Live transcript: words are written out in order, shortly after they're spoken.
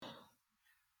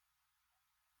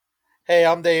Hey,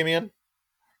 I'm Damien,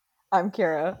 I'm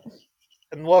Kyra.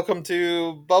 and welcome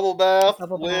to Bubble Bath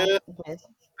Bubble bath with with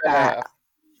Bath. bath.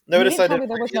 You Notice didn't I tell didn't me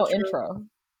there write was the no intro intro.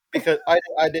 because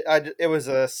it was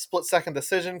a split-second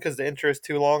decision because the intro is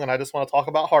too long, and I just want to talk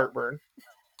about heartburn.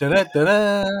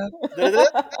 Da-da-da-da.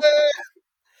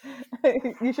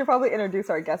 You should probably introduce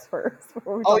our guest first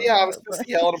before we Oh talk yeah, I about was supposed heartburn.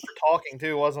 to yell at him for talking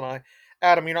too, wasn't I?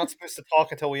 Adam, you're not supposed to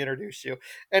talk until we introduce you.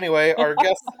 Anyway, our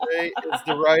guest today is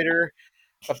the writer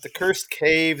of The Cursed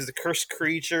Caves, The Cursed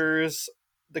Creatures,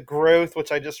 The Growth,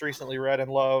 which I just recently read and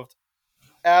loved,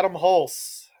 Adam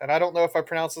Hulse. And I don't know if I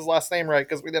pronounced his last name right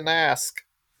because we didn't ask.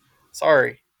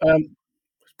 Sorry.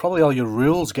 Probably all your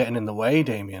rules getting in the way,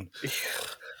 Damien.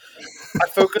 I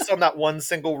focus on that one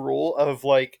single rule of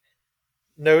like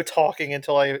no talking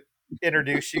until I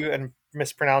introduce you and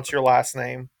mispronounce your last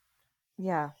name.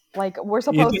 Yeah, like we're You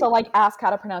supposed did, to like ask how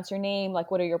to pronounce your name,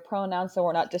 like what are your pronouns, so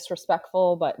we're not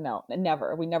disrespectful. But no,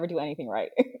 never. We never do anything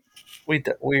right. We're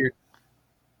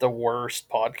the worst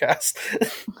podcast.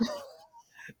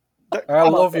 I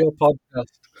Well love said. your podcast.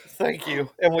 Thank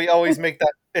you. And we always make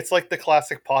that. It's like the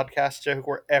classic podcast joke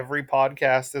where every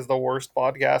podcast is the worst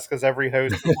podcast because every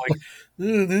host is like,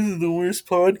 "Oh, this is the worst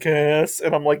podcast,"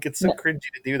 and I'm like, it's so No, cringy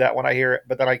to do that when I hear it,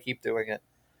 but then I keep doing it.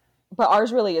 but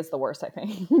ours really is the worst, I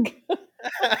think.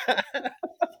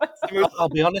 It's the most I'll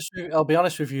be honest. I'll be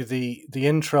honest with you. The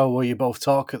intro where you both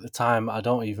talk at the time, I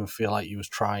don't even feel like you was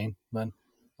trying. Then,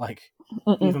 like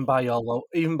Mm-mm. even by your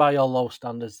low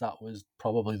standards, that was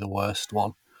probably the worst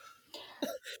one.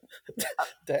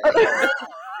 dang. I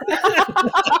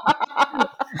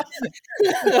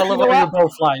You love know how you what? were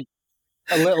both like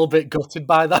a little bit gutted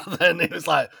by that. Then it was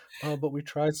like, oh, but we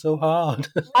tried so hard.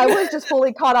 I was just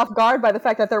fully caught off guard by the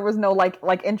fact that there was no like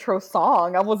intro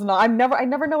song. I was not. I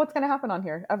never know what's gonna happen on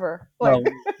here ever. Like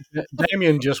No,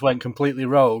 Damien just went completely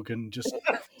rogue and just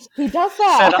he does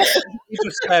said, that. he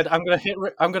just said, I'm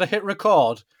gonna hit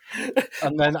record,"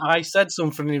 and then I said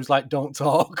something, and he was like, "Don't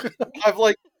talk."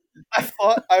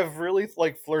 I've really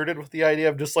like flirted with the idea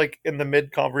of just like in the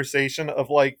mid conversation of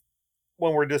like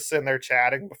when we're just sitting there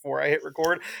chatting before I hit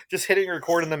record, just hitting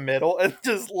record in the middle and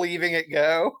just leaving it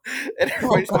go. And Oh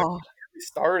everybody's like, God.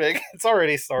 starting. It's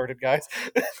already started, guys.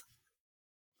 It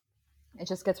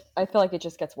just gets. I feel like it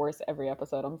just gets worse every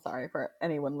episode. I'm sorry for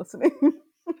anyone listening.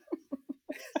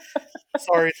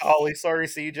 Sorry, Holly. Sorry,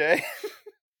 CJ.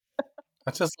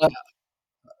 I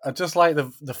just like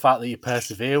the fact that you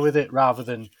persevere with it rather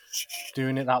than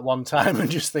doing it that one time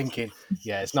and just thinking,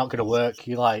 yeah, it's not going to work.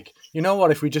 You're like, you know what?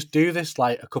 If we just do this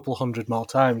like a couple hundred more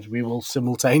times, we will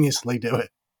simultaneously do it.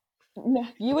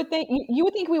 You would think you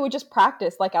would think we would just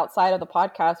practice like outside of the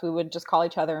podcast. We would just call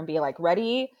each other and be like,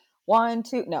 "Ready, 1,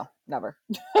 2." No, never.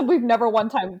 We've never one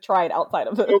time tried outside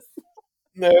of this.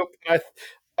 Nope. Nope.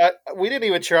 We didn't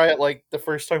even try it like the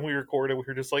first time we recorded. We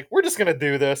were just like, we're just going to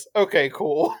do this. Okay,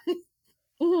 cool.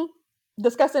 Mhm.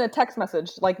 Discuss in a text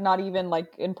message, like not even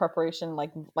like in preparation,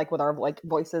 like with our like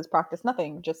voices practice.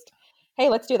 Nothing. Just hey,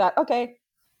 let's do that. Okay.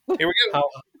 Here we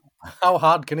How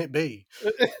hard can it be? go.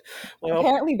 Well,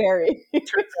 Apparently, very.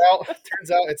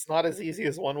 turns out it's not as easy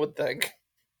as one would think.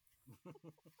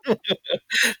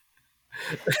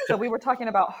 So we were talking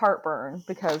about heartburn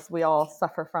because we all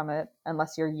suffer from it,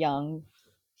 unless you're young,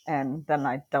 and then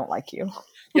I don't like you.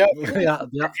 Yeah,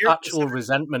 The you're actual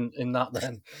resentment in that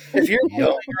then. if you're Yup.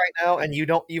 listening right now and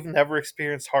you've never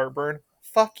experienced heartburn,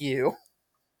 fuck you.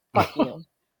 Fuck you.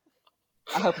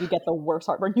 I hope you get the worst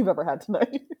heartburn you've ever had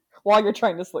tonight while you're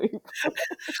trying to sleep.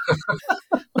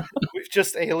 We've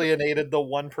just alienated the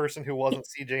one person who wasn't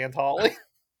CJ and Holly.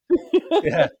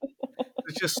 Yeah.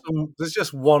 There's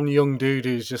just one young dude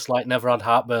who's just like never had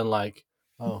heartburn. Like,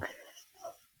 oh,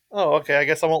 Oh, okay. I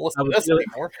guess I won't listen I to was this really,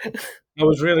 anymore. I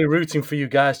was really rooting for you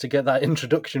guys to get that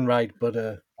introduction right, but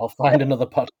I'll find another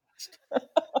podcast.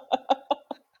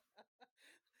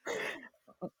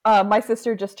 My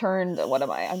sister just turned, what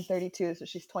am I? I'm 32, so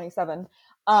she's 27.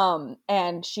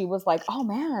 And she was like, "Oh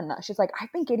man," she's like,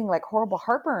 "I've been getting like horrible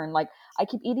heartburn. Like I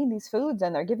keep eating these foods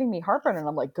and they're giving me heartburn." And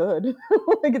I'm like, "Good,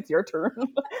 like it's your turn."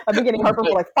 I've been getting heartburn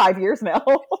for like 5 years now,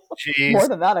 more Jeez.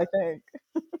 than that, I think.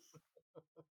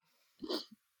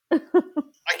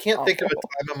 I can't think of a Awful.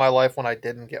 time in my life when I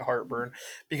didn't get heartburn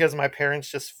because my parents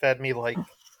just fed me like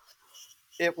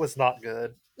it was not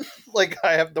good. Like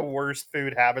I have the worst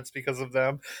food habits because of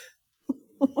them.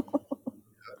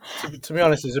 To be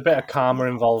honest, there's a bit of karma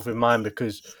involved with mine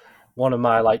because one of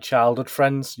my like childhood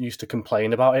friends used to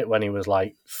complain about it when he was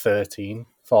like 13,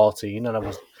 14,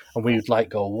 and we would like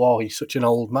go, "Whoa, he's such an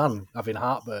old man having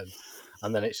heartburn,"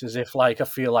 and then it's as if like I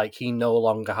feel like he no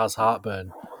longer has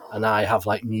heartburn, and I have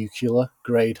like nuclear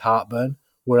grade heartburn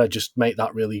where I just make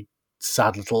that really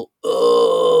sad little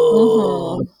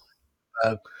Oh,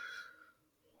 Mhm.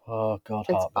 oh God,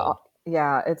 It's heartburn.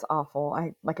 yeah, it's awful.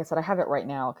 I like I said, I have it right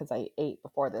now because I ate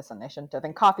before this, and I shouldn't have.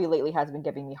 And coffee lately has been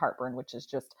giving me heartburn, which is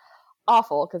just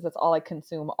awful because it's all I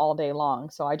consume all day long.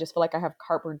 So I just feel like I have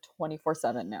heartburn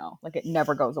 24/7 now. Like it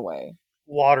never goes away.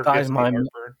 Water That is gives me my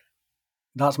heartburn.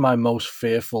 that's my most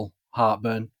fearful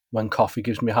heartburn when coffee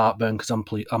gives me heartburn because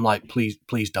I'm like,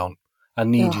 please don't. I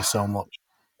need you so Ugh, much.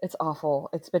 it's awful.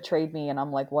 It's betrayed me, and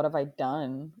I'm like, what have I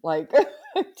done? Like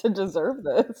to deserve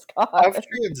this? I've God.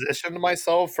 transitioned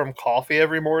myself from coffee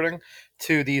every morning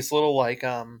to these little like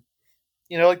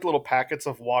like little packets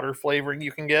of water flavoring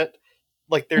you can get.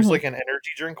 Like there's Mhm. like an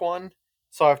energy drink one.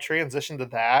 So I've transitioned to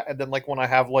that, and then like when I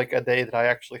have like a day that I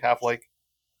actually have like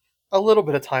a little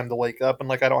bit of time to wake up and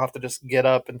like I don't have to just get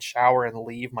up and shower and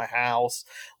leave my house,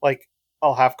 like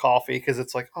I'll have coffee because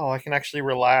it's like, oh, I can actually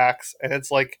relax, and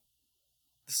it's like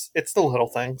it's the little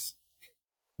things.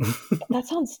 That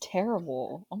sounds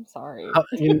terrible. I'm sorry. How-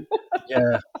 in-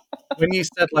 yeah, when you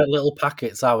said like little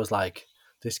packets, I was like,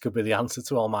 this could be the answer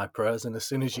to all my prayers. And as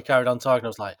soon as you carried on talking, I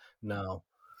was like, no,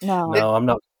 It No. no, I'm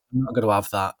not going to have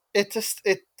that. it just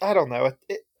it I don't know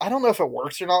I don't know if it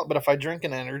works or not, but if I drink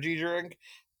an energy drink,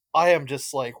 I am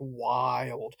just like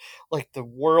wild. Like the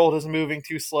world is moving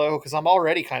too slow because I'm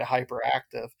already kind of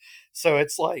hyperactive. So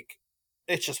it's like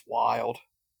it's just wild.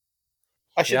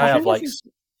 I Yeah, should I I have think drink this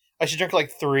like, is I should drink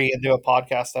like 3 and do a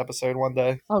podcast episode one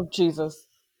day. oh Jesus.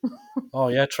 oh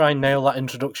yeah, try and nail that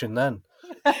introduction then.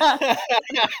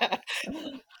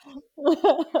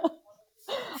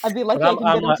 I'd be But lucky I can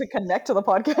I'm get him like, to connect to the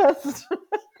podcast.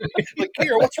 Like,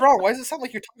 Kira, what's wrong? Why does it sound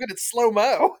like you're talking in slow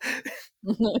mo?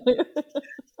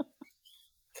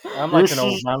 I'm like an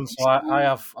old man, so I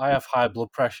have high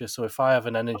blood pressure. So if I have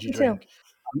an energy Me too. drink,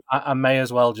 I may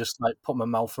as well just like put my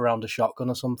mouth around a shotgun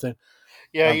or something.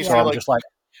 Yeah, you So see, Yeah. I'm like just like,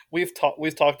 we've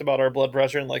talked about our blood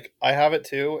pressure, and like I have it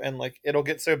too, and like it'll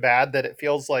get so bad that it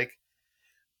feels like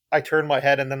I turn my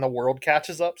head and then the world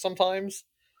catches up sometimes.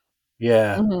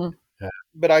 yeah, Hmm. yeah.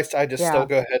 But I just still Yeah.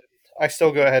 go ahead. I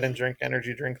still go ahead and drink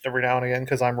energy drinks every now and again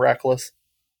because I'm reckless.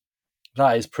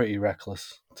 That is pretty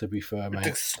reckless, to be fair, It's mate.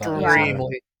 That is,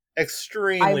 Yeah.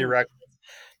 extremely I've reckless.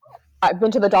 I've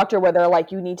been to the doctor where they're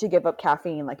like, you need to give up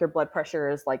caffeine, like your blood pressure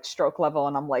is like stroke level,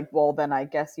 and I'm like, well, then I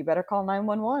guess you better call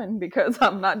 911 because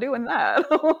I'm not doing that.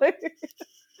 Like,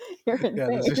 you're yeah.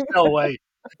 There's insane. just no way.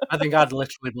 I think I'd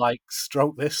literally be like,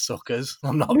 stroke this, suckers.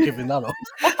 I'm not giving that up.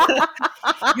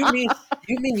 You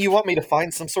mean you want me to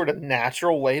find some sort of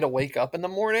natural way to wake up in the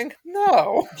morning?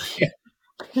 No. Yeah.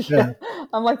 Yeah.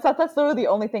 I'm like, that's sort of the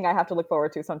only thing I have to look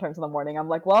forward to sometimes in the morning. I'm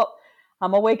like, well,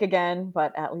 I'm awake again,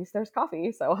 but at least there's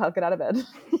coffee, so I'll get out of bed.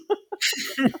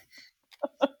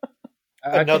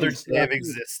 I Another couldn't. day of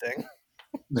existing.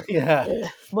 Yeah.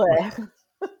 Bleh.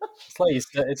 It's like you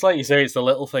say, it's like you say, it's the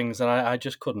little things, and I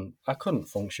just couldn't. I couldn't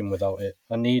function without it.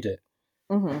 I need it.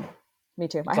 Hmm. Me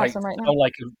too. I It's have like some right now. sound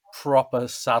like a proper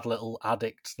sad little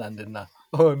addict then, didn't I?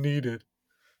 Oh, I need it.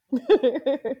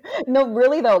 No,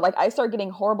 really though, like I start getting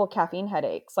horrible caffeine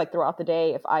headaches like throughout the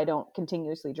day if I don't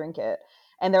continuously drink it.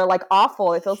 And they're like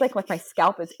awful. It feels like my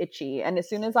scalp is itchy. And as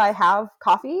soon as I have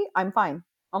coffee, I'm fine.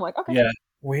 I'm like, okay. Yeah. I'm like, that's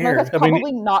Weird. I mean,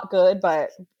 probably not good,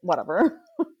 but whatever.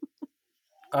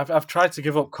 I've tried to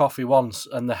give up coffee once,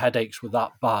 and the headaches were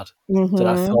that bad that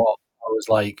I Hmm. thought I was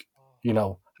like, having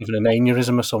an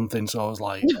aneurysm or something. So I was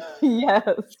like, Yes.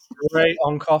 straight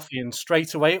on coffee, and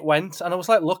straight away it went. And I was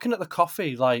like looking at the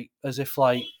coffee, like as if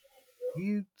like,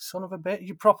 you son of a bitch,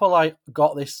 you proper like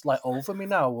got this like over me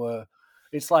now. Where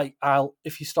it's like,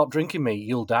 if you stop drinking me,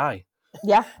 you'll die.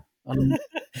 Yeah, And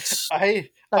it's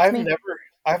I that's I've me.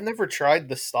 never tried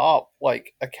to stop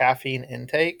like a caffeine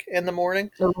intake in the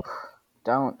morning. Oof,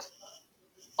 don't.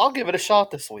 I'll give it a shot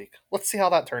this week. Let's see how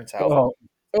that turns out. oh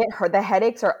It hurt. The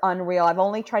headaches are unreal. I've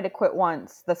only tried to quit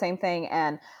once, the same thing,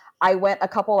 and I went a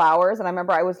couple hours, and I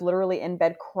remember I was literally in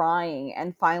bed crying.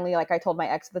 And finally, like I told my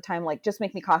ex at the time, like just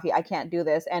make me coffee. I can't do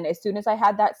this. And as soon as I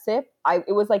had that sip,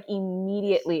 it was like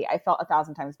immediately I felt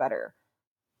 1,000 times better.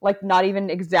 Like not even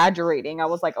exaggerating. I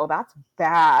was like, oh, that's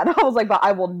bad. I was like, but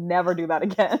I will never do that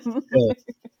again, yeah.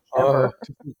 Uh, ever.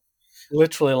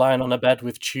 Literally lying on a bed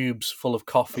with tubes full of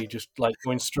coffee, just like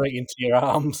going straight into your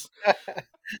arms.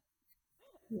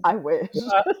 I wish.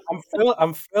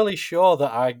 I'm fairly sure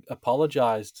that I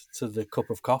apologized to the cup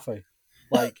of coffee,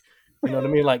 like you know what I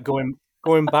mean, like going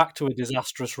back to a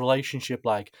disastrous relationship.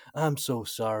 Like, I'm so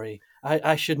sorry.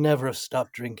 I should never have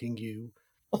stopped drinking you.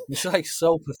 It's like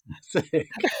so pathetic.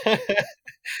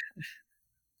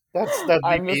 that'd be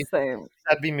I'm the me. same.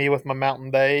 That'd be me with my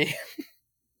Mountain Day.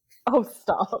 Oh,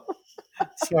 stop.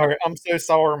 Sorry, I'm so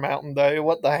sorry, Mountain Dew.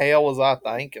 What the hell was I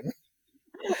thinking?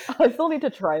 I still need to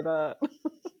try that.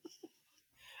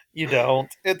 You don't.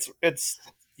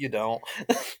 You don't.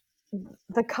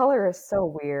 The color is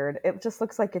so weird. It just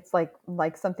looks like it's like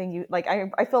something you like.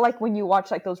 I feel like when you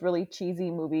watch like those really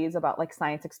cheesy movies about like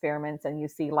science experiments and you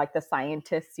see like the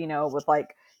scientists, with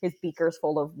like his beakers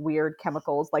full of weird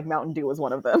chemicals, like Mountain Dew is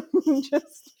one of them.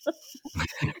 Just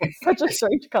such a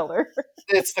strange color.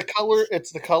 It's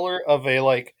the color of a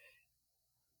like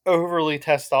overly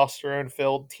testosterone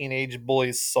filled teenage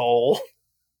boy's soul.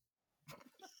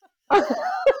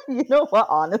 You know what?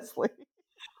 Honestly,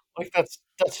 Like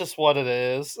that's just what it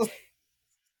is.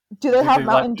 do they They have do like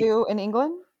Mountain Dew in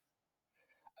England?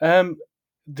 um,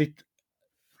 they,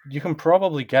 you can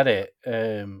probably get it.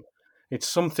 It's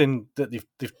something that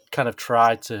they've kind of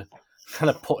tried to kind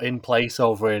of put in place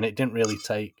over here, and it didn't really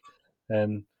take.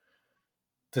 Um,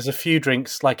 there's a few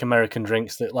drinks like American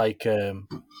drinks that like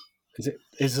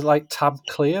is it like Tab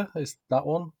Clear? Is that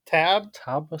one Tab?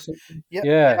 Tab or something? Yeah,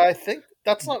 Yeah, yeah, I think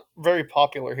that's not very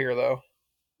popular here though.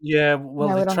 yeah. Well,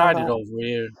 No, they we don't have tried it that. over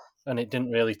here, and it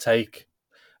didn't really take.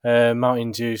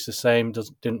 Mountain Dew's the same.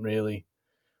 Didn't really.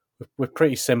 We're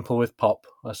pretty simple with pop,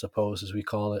 I suppose, as we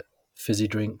call it, fizzy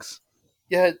drinks.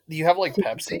 Yeah, do you have like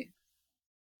Pepsi?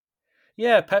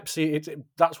 Yeah, Pepsi.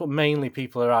 That's what mainly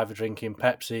people are either drinking: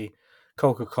 Pepsi,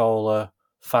 Coca Cola,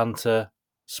 Fanta,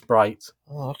 Sprite,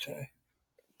 Oh, okay.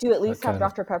 Do you at that least have kind of.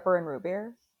 Dr. Pepper and root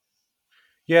beer?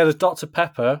 Yeah, there's Dr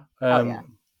Pepper, Oh yeah.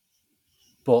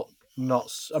 but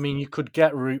not. I mean, you could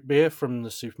get root beer from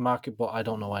the supermarket, but I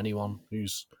don't know anyone who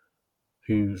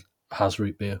has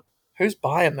root beer. Who's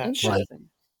buying that shit? Right. Interesting.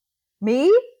 Me?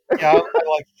 Yeah, I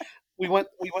like we went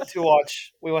to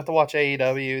watch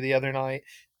AEW the other night,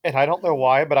 and I don't know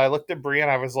why, but I looked at Brie and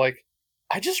I was like,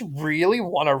 I just really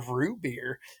want a root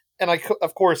beer, and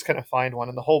of course couldn't find one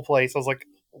in the whole place. I was like,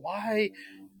 why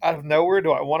out of nowhere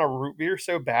do I want a root beer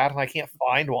so bad and I can't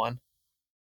find one?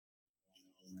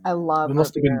 I love There root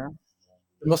must have been beer.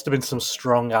 there must have been some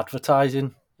strong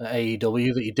advertising at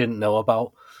AEW that you didn't know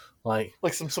about, like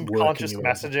Like some just working subconscious your way.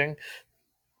 messaging.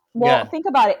 Well, Yeah, think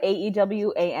about it.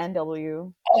 AEW,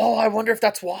 ANW. Oh, I wonder if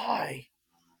that's why.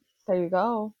 There you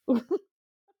go.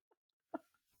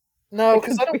 No, The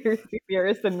because conspiracy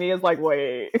theorist in me is like,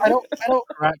 wait. I don't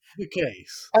crack the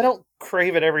case. I don't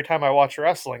crave it every time I watch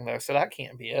wrestling though, so that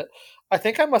can't be it. I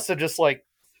think I must have just like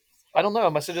I don't know, I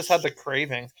must have just had the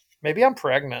craving. Maybe I'm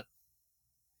pregnant.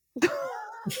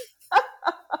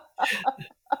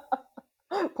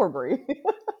 Poor Brie.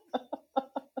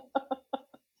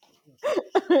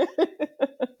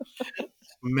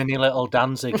 Mini little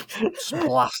Danzig just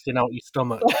blasting out your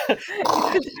stomach.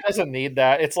 He doesn't need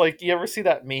that. It's like you ever see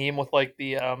that meme with like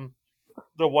the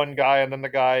one guy and then the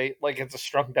guy like it's a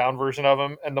shrunk down version of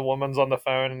him and the woman's on the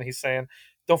phone and he's saying,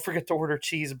 "Don't forget to order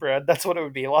cheese bread." That's what it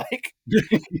would be like.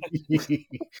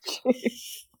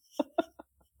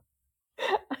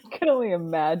 I can only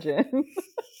imagine.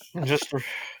 Just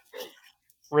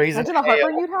raising Imagine the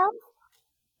heartburn hell. you'd have.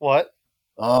 What?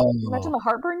 Imagine Oh, the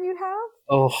heartburn you'd have.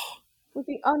 Oh, It would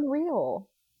be unreal.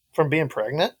 from being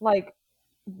pregnant? Like,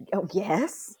 oh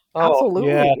yes, Oh, yeah,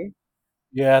 absolutely.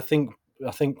 yeah. I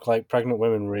think like pregnant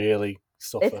women really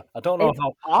It's suffer. I don't know it's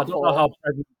how. I don't know how awful.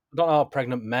 pregnant. I don't know how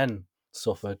pregnant men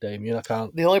suffer, Damien. I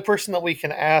can't. the only person that we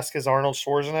can ask is Arnold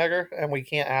Schwarzenegger, and we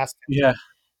can't ask him Yeah.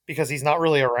 because he's not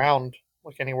really around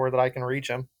like anywhere that I can reach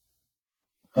him.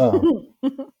 Oh,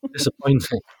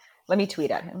 disappointing. Let me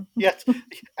tweet at him. Yeah,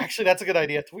 actually, that's a good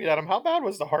idea. Tweet at him. How bad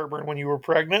was the heartburn when you were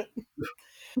pregnant?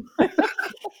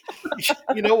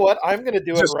 You know what? I'm going to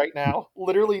do it Just right now.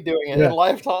 Literally doing it in yeah.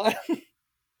 lifetime.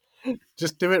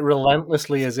 Just do it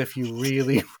relentlessly as if you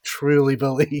really truly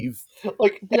believe.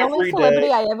 Like The only every celebrity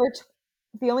day. I ever,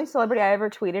 the only celebrity I ever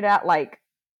tweeted at like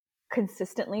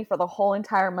consistently for the whole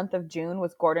entire month of June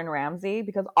was Gordon Ramsay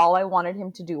because all I wanted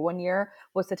him to do one year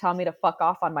was to tell me to fuck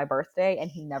off on my birthday, and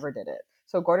he never did it.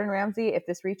 So Gordon Ramsay, if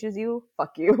this reaches you,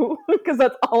 fuck you, because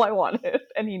that's all I wanted,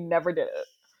 and he never did it.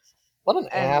 What an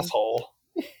And asshole.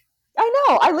 I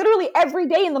know. I literally every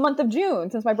day in the month of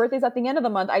June, since my birthday's at the end of the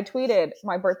month, I tweeted,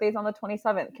 "My birthday's on the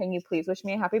 27th. Can you please wish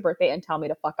me a happy birthday and tell me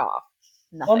to fuck off?"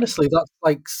 Nothing. Honestly, that's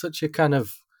like such a kind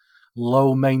of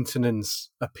low maintenance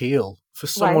appeal for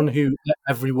Right? someone who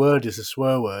every word is a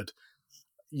swear word.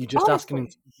 You're just asking him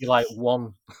Honestly, to be like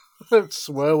one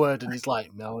swear word, and he's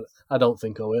like, "No, I don't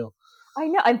think I will." I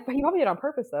know. And he probably did it on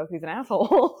purpose though. 'Cause he's an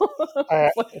asshole.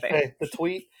 It's like, Hey,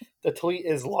 thanks. the tweet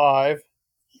is live.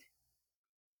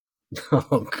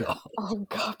 Oh god! Oh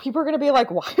god, people are gonna be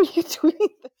like, "Why are you tweeting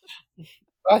this?"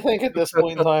 I think at this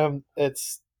point in time,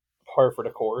 it's par for the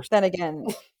course. Then again,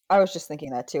 I was just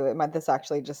thinking that too. It might this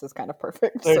actually just is kind of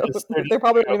perfect. They're So just they're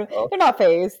probably not showing even off. they're not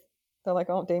phased. They're like,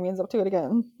 oh, Damien's up to it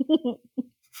again.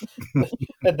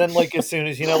 And then, like, as soon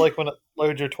as, like when it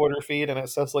loads your Twitter feed and it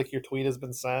says, like, your tweet has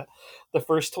been sent, the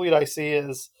first tweet I see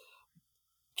is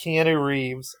Keanu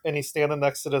Reeves, and he's standing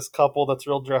next to this couple that's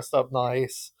real dressed up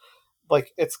nice.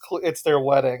 Like, it's their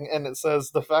wedding, and it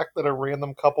says the fact that a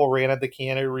random couple ran into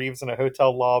Keanu Reeves in a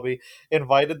hotel lobby,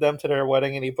 invited them to their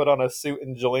wedding, and he put on a suit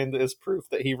and joined is proof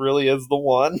that he really is the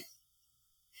one.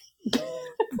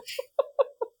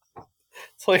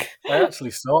 It's like, I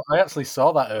actually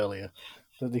saw that earlier.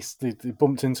 That they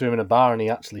bumped into him in a bar and he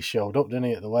actually showed up, didn't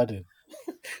he, at the wedding?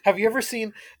 have you ever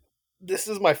seen? This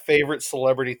is my favorite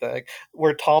celebrity thing,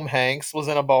 where Tom Hanks was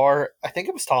in a bar. I think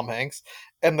it was Tom Hanks,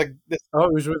 and Oh,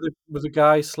 it was with the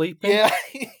guy sleeping. yeah,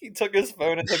 he took his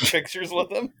phone and took pictures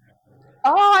with him.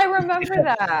 Oh, I remember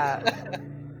that.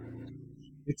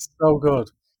 It's so good.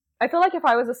 I feel like if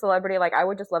I was a celebrity, like I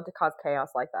would just love to cause chaos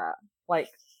like that. Like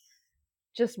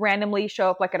just randomly show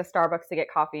up like at a Starbucks to get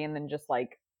coffee and then just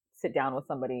like sit down with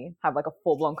somebody, have like a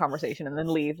full blown conversation and then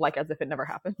leave like as if it never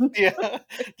happened. Yeah,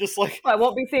 just like, I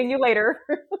won't be seeing you later.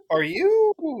 are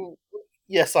you?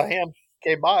 Yes, I am.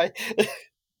 Okay, bye.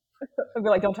 I'd be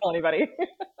like, don't tell anybody.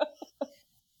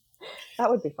 That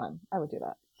would be fun. I would do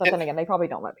that. But then again, they probably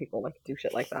don't let people like do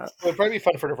shit like that. It would probably be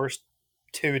fun for the first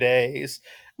 2 days.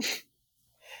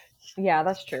 Yeah,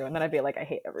 that's true. And then I'd be like, I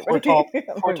hate Poor everybody.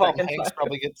 Tom Hanks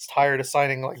probably gets tired of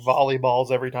signing like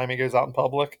volleyballs every time he goes out in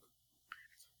public.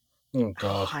 Oh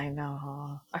God! I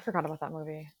know. I forgot about that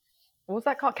movie. What was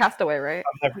that called? Castaway, right?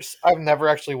 I've never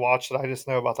actually watched it. I just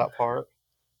know about that part.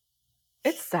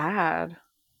 It's sad.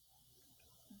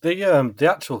 The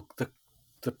actual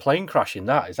the plane crash in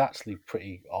that is actually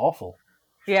pretty awful.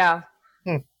 Yeah.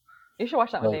 Hmm. You should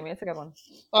watch that one, Well- Damien. It's a good one.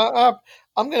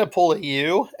 I'm gonna pull at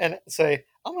you and say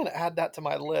I'm gonna add that to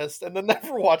my list, and then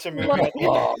never watch a movie. Look,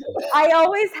 I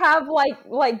always have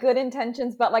like good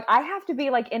intentions, but like I have to be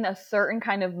like in a certain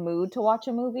kind of mood to watch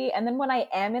a movie, and then when I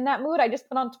am in that mood, I just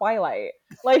put on Twilight.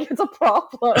 Like it's a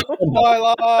problem.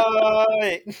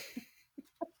 Twilight.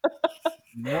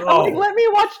 No. I'm like, let me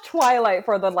watch Twilight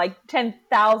for the like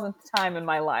 10,000th time in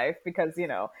my life because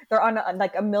they're on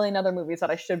like a million other movies that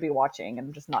I should be watching, and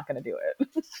I'm just not going to do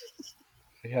it.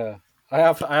 Yeah, I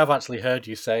have actually heard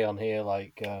you say on here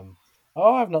like,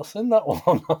 "Oh, I've not seen that one.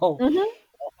 I'll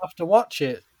have to watch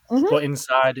it." But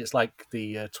inside, it's like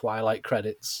the Twilight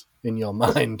credits in your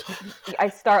mind. I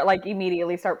start like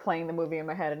immediately start playing the movie in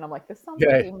my head, and I'm like, this sounds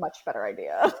like a much better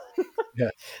idea.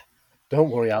 Yeah. Don't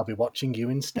worry, I'll be watching you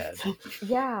instead.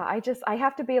 Yeah, I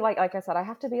have to be like I said, I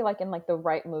have to be like in like the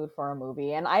right mood for a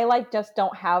movie, and I like just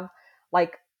don't have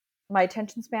like my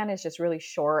attention span is just really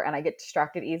short, and I get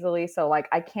distracted easily. So like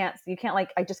you can't like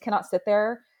I just cannot sit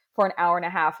there for an hour and a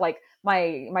half. Like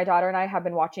my daughter and I have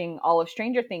been watching all of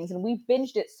Stranger Things, and we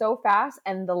binged it so fast.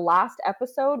 And the last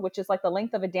episode, which is like the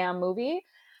length of a damn movie,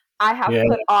 I have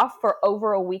put off for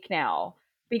over a week now.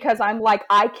 Because I'm like,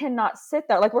 I cannot sit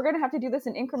there. Like, we're going to have to do this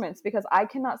in increments because I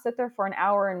cannot sit there for an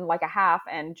hour and like a half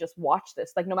and just watch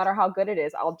this. Like, no matter how good it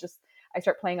is, I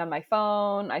start playing on my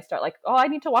phone. I start like, oh, I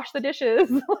need to wash the dishes.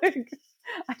 Like,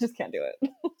 I just can't do it.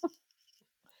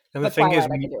 And the thing is,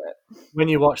 when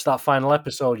you watch that final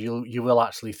episode, you will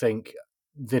actually think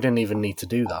they didn't even need to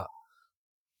do that.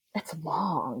 It's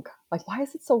long. Like, why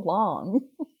is it so long?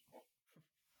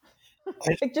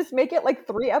 Like, just make it like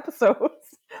 3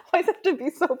 episodes. Why does it have to be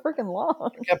so freaking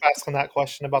long? I kept asking that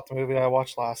question about the movie I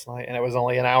watched last night, and it was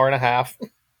only an hour and a half.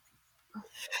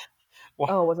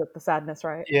 Oh, was it The Sadness,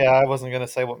 right? Yeah, I wasn't going to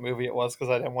say what movie it was because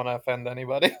I didn't want to offend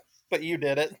anybody, but you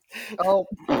did it. Oh.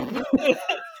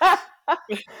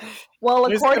 Well,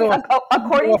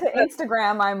 according to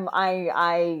Instagram,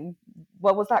 I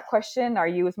what was that question? Are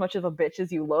you as much of a bitch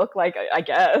as you look? Like, I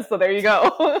guess. So there you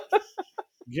go.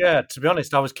 Yeah, to be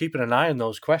honest, I was keeping an eye on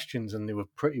those questions, and they were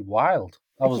pretty wild.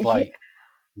 I was like,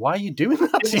 "Why are you doing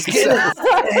that to yourself?"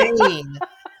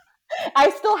 I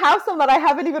still have some that I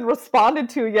haven't even responded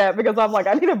to yet because I'm like,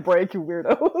 I need a break, you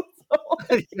weirdos.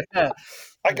 Yeah.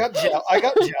 I got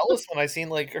jealous when I seen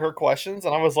like her questions,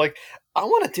 and I was like, I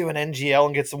want to do an NGL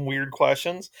and get some weird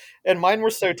questions, and mine were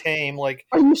so tame. Like,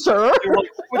 are you sure? Like, what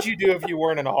would you do if you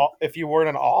weren't an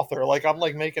author? Like, I'm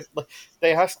like making.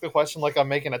 They ask the question like I'm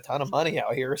making a ton of money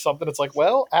out here or something. It's like,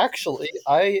 well, actually,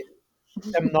 I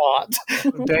am not.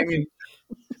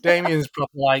 Damien's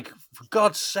probably like, for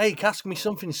God's sake, ask me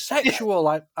something sexual.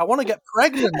 I want to get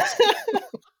pregnant.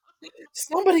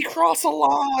 Somebody cross a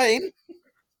line.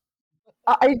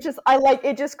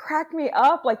 It just cracked me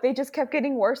up. Like, they just kept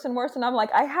getting worse and worse. And I'm like,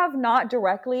 I have not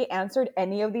directly answered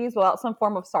any of these without some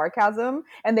form of sarcasm.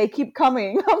 And they keep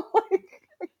coming. I'm like,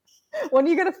 When are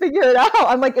you gonna figure it out?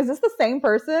 I'm like, is this the same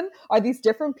person? Are these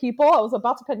different people? I was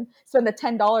about to spend the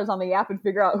 $10 on the app and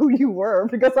figure out who you were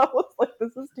because I was like,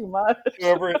 this is too much.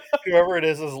 Whoever it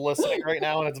is listening right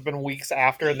now, and it's been weeks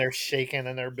after, and they're shaking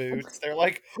in their boots. They're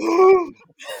like,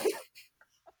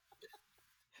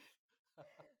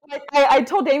 Like I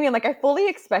told Damien, like I fully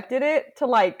expected it to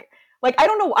like I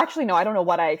don't know. Actually, no, I don't know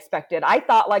what I expected. I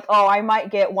thought like, oh, I might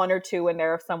get one or two in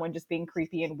there of someone just being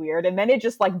creepy and weird, and then it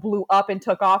just like blew up and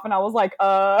took off, and I was like,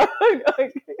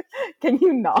 can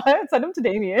you not send him to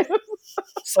Damien?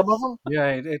 some of them. Yeah,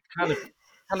 it kind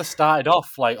of started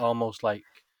off like almost like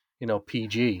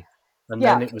PG, and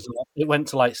Yeah. then it went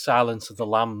to like Silence of the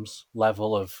Lambs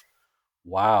level of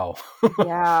wow.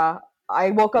 Yeah.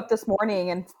 I woke up this morning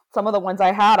and some of the ones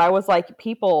I had, I was like,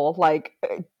 people, like,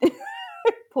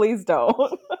 please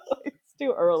don't. It's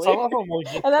too early. Some of them were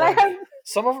just And then I had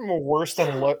some of them were worse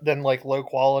than like low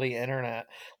quality internet.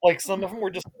 Like some of them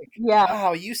were just like, yeah,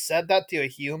 wow, you said that to a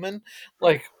human?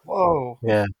 Like, whoa.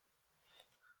 Yeah,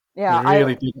 yeah. you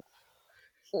really did.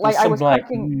 There's I some was like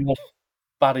clicking. real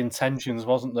bad intentions,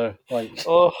 wasn't there? Like,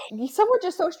 Oh, Some were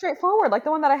just so straightforward. Like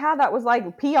the one that I had that was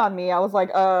like pee on me. I was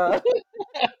like, I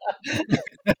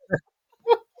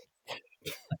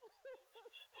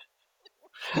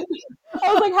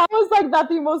was like, how is like that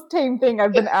the most tame thing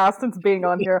I've been asked since being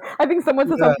on here? I think someone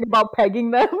said yeah. something about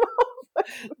pegging them.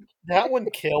 that one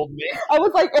killed me. I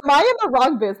was like, am I in the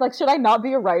wrong biz? Like, should I not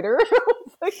be a writer? I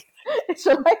was like,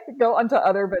 should I go onto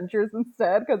other ventures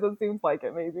instead? Because it seems like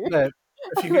it maybe. Yeah,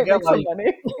 if I you might could get make some like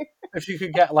money. if you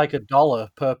could get like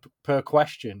 $1 per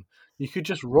question, you could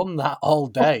just run that all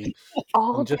day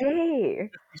All and just day.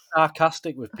 be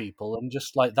sarcastic with people, and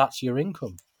just like that's your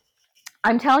income.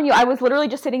 I'm telling you, I was literally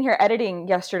just sitting here editing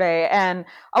yesterday and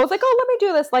I was like, oh, let me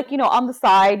do this, like, on the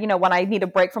side, when I need a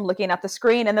break from looking at the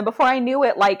screen. And then before I knew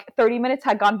it, like 30 minutes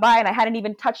had gone by and I hadn't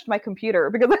even touched my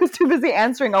computer because I was too busy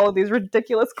answering all of these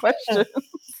ridiculous questions.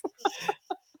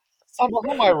 Some of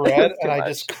them I It read was and too I much.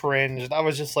 just cringed. I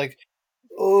was just like,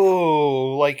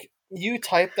 oh, like you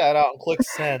type that out and click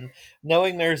send,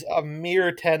 knowing there's a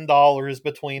mere $10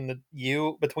 between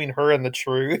her and the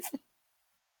truth.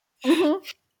 Hmm.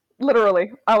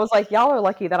 Literally, I was like, y'all are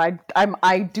lucky that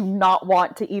I do not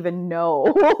want to even know.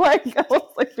 Like, I was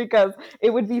like, because it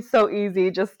would be so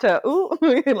easy just to, ooh,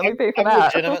 let me I'm, pay for I'm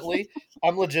that. legitimately,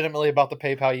 I'm legitimately about to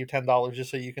PayPal you $10 just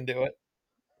so you can do it.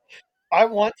 I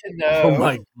want to Oh know.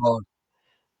 my god.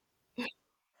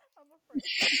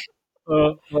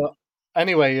 Uh, uh,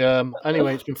 anyway,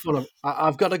 it's been fun.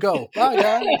 I've got to go. Bye,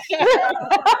 guys.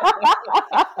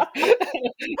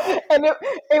 And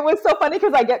it was so funny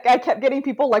because I kept getting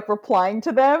people like replying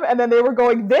to them and then they were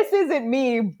going, this isn't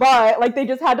me, but like they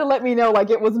just had to let me know like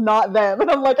it was not them.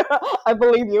 And I'm like, I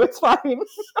believe you, it's fine.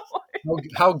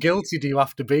 How guilty do you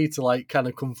have to be to like kind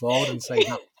of come forward and say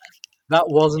that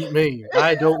wasn't me?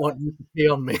 I don't want you to pee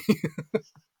on me.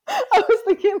 I was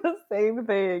thinking the same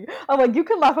thing. I'm like, you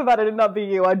can laugh about it and not be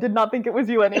you. I did not think it was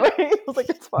you anyway. I was like,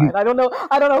 it's fine. I don't know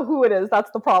who it is.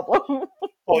 That's the problem.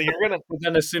 Well, you're gonna But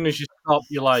then as soon as you stop,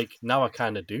 you're like, now I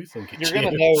kind of do think it's you're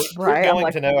gonna you. know. You're Right? I'm going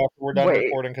like, to know after we're done wait.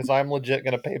 recording because I'm legit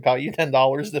gonna PayPal you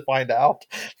 $10 to find out.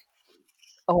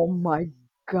 Oh my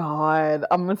god.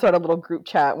 I'm gonna start a little group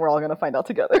chat and we're all gonna find out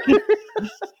together.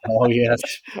 Oh yes.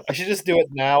 I should just do it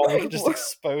now and we can just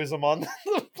expose them on the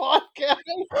podcast.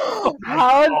 Oh my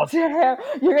How god. dare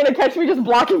you're gonna catch me just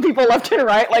blocking people left and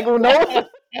right? Like, no.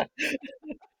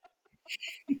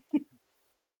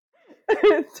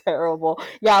 It's terrible.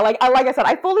 Yeah, like I said,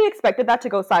 I fully expected that to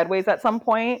go sideways at some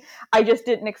point. I just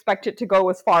didn't expect it to go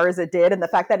as far as it did, and the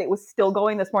fact that it was still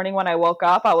going this morning when I woke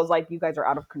up, I was like, "You guys are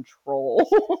out of control."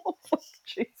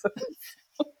 Jesus.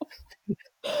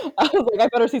 I was like, "I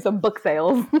better see some book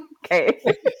sales." Okay.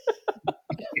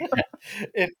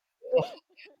 It,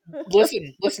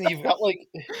 listen. You've got like.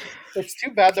 It's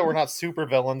too bad that we're not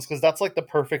supervillains because that's like the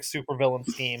perfect supervillain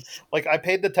scheme. Like I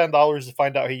paid the $10 to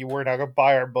find out who you were. Now go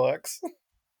buy our books.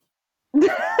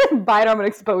 Bite, I'm gonna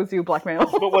expose you, blackmail.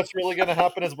 But what's really going to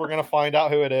happen is we're going to find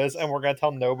out who it is, and we're going to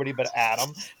tell nobody but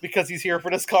Adam because he's here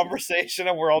for this conversation,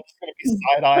 and we're all just going to be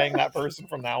side eyeing that person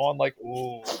from now on. Like,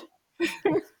 ooh,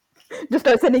 Just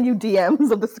start sending you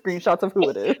DMs of the screenshots of who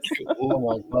it is. Oh ooh.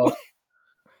 my god.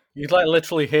 You'd like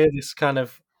literally hear this kind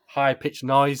of high pitched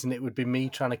noise, and it would be me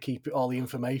trying to keep all the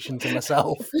information to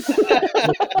myself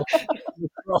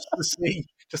across the sea,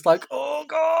 just like, oh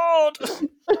god.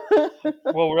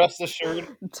 Well, rest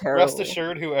Terrible.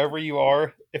 assured, whoever you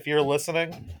are, if you're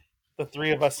listening, the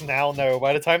three of us now know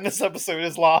by the time this episode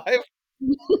is live.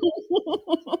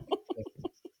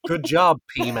 Good job,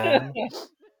 P-Man.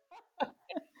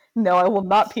 No, I will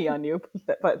not pee on you,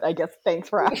 but I guess thanks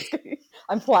for asking.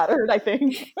 I'm flattered, I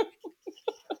think.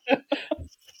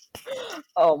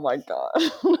 Oh my god.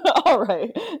 All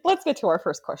right. Let's get to our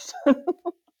first question.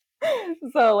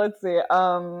 So let's see.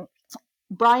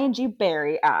 Brian G.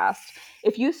 Barry asked,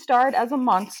 if you starred as a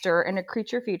monster in a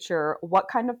creature feature, what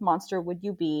kind of monster would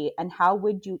you be and how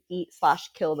would you eat slash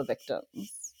kill the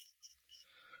victims?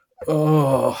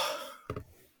 Oh,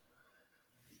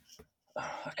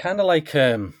 I kind of like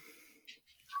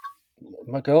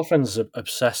my girlfriend's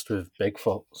obsessed with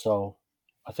Bigfoot, so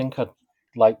I think I'd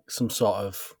like some sort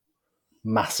of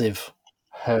massive,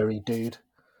 hairy dude,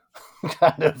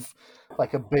 kind of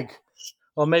like a big,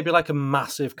 or maybe like a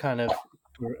massive kind of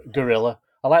gorilla.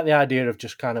 I like the idea of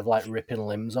just kind of like ripping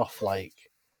limbs off, like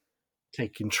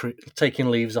taking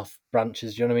leaves off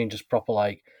branches. You know what I mean? Just proper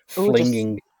like Oh, just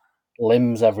flinging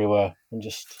limbs everywhere, and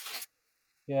just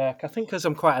yeah. I think because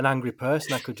I'm quite an angry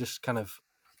person, I could just kind of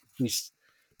be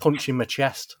punching my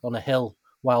chest on a hill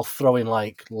while throwing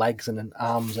like legs and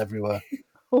arms everywhere.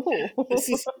 oh, This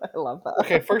is I love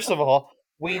okay. that. First of all,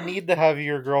 we need to have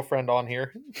your girlfriend on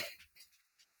here.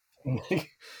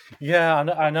 Yeah,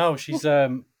 I know. She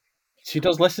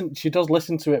does listen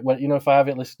to it when if I have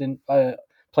it listening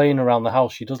playing around the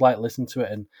house. She does like listen to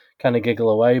it and kind of giggle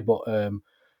away. But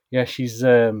yeah, she's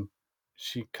knowledgeable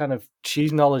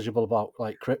about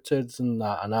like cryptids and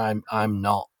that, and I'm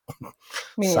not.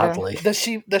 Me neither. Sadly,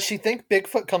 Does she think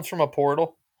Bigfoot comes from a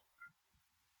portal?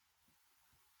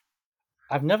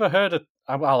 I've never heard it.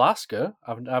 I'll ask her.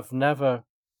 I've never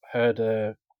heard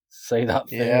her say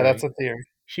that Yeah, that's theory. a theory.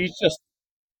 She's just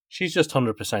she's just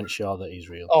 100% sure that he's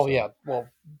real. Oh So yeah, well,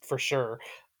 for sure.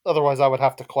 Otherwise, I would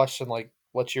have to question like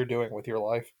what you're doing with your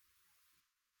life.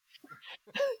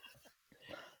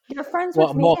 You're friends with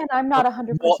what me, more and I'm not more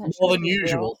 100% more sure than he's real.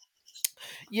 usual.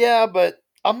 Yeah, but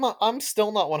I'm not. I'm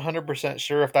still not 100%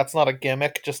 sure if that's not a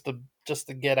gimmick, just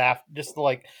to get after, just to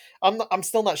like. I'm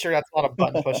still not sure that's not a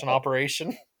button pushing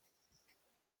operation.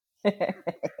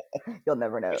 You'll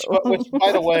never know. Which,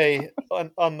 by the way,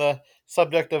 on the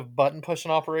subject of button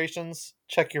pushing operations,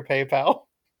 check your PayPal.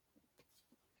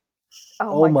 Oh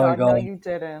Oh my my god, no, god. you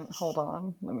didn't. Hold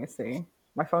on. Let me see.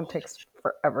 My phone takes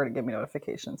forever to give me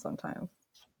notifications sometimes.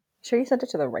 Sure you sent it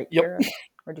to the right Yep. Kira?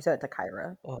 Or did you send it to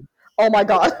Kyra? Um, Oh my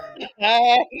god.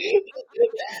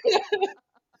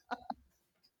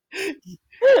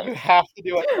 you have to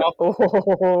do it now.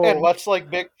 And Oh. much like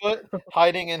Bigfoot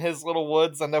hiding in his little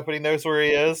woods and nobody knows where he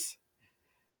is.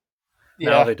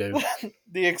 Now Yeah, they do.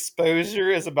 the exposure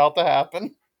is about to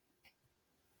happen.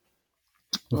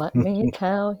 Let me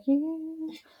tell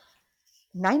you.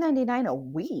 $9.99 a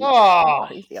week. How Ah,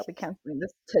 crazy. I'll be canceling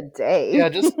this today. yeah,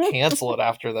 just cancel it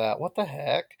after that. What the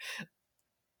heck?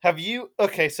 Have you?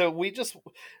 Okay, so we just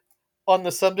on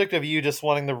the subject of you just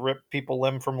wanting to rip people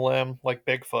limb from limb like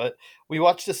Bigfoot. We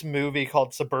watched this movie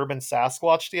called Suburban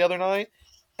Sasquatch the other night,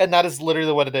 and that is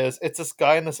literally what it is. It's this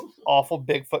guy in this awful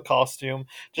Bigfoot costume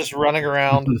just running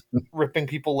around ripping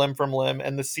people limb from limb,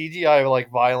 and the CGI like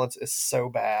violence is so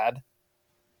bad.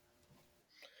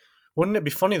 Wouldn't it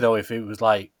be funny though if it was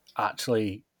like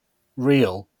actually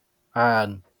real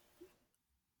and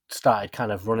started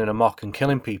kind of running amok and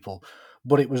killing people,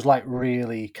 but it was like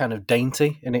really kind of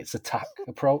dainty in its attack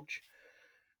approach?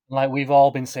 Like we've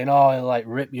all been saying, oh, he'll like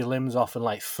rip your limbs off and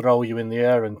like throw you in the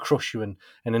air and crush you. And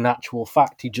in actual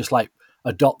fact, he just like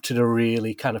adopted a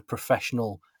really kind of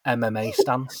professional MMA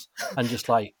stance and just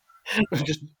like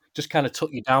just just kind of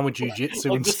took you down with jujitsu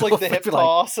Like and just like the stuff. It'd hip be like,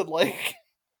 toss and like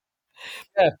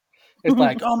yeah, it's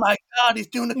like, oh my god, he's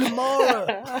doing a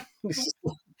Kimura.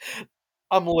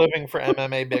 I'm living for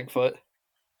MMA Bigfoot.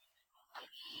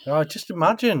 Oh, just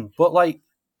imagine, but like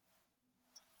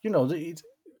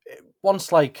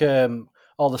once like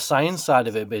all the science side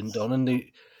of it had been done, and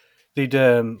they'd they'd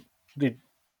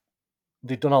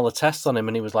they'd done all the tests on him,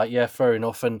 and he was like, yeah, fair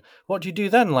enough. And what do you do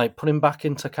then? Like put him back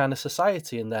into kind of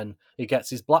society, and then he gets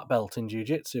his black belt in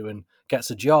jiu-jitsu and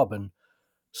gets a job and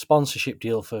sponsorship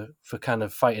deal for kind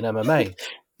of fighting MMA.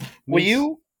 Will This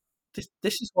you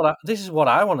this is what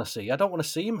I want to see. I don't want to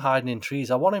see him hiding in trees.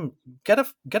 I want him get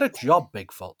a job,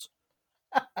 Bigfoot.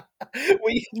 will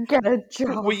you, Get a will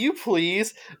job. you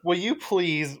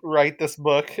please write this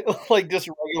book like just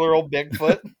regular old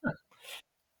Bigfoot?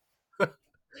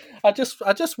 I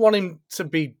just want him to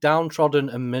be downtrodden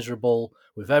and miserable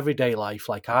with everyday life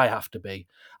like I have to be.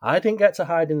 I didn't get to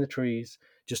hide in the trees.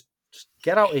 Just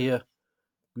get out here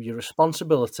with your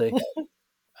responsibility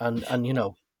and and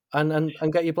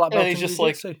get your black And belt in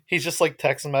jiu-jitsu. he's just like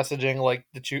text messaging like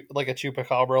like a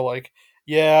chupacabra like,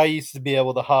 yeah, I used to be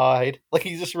able to hide. Like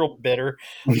he's just real bitter.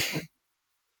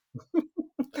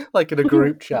 Like in a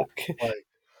group chat. Like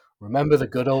Remember the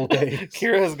good old days.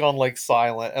 Kyra has gone like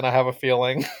silent, and I have a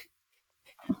feeling.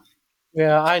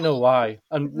 Yeah, I know why.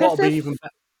 And This what'll be is even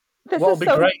this what'll is be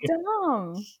so great if,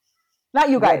 dumb. Not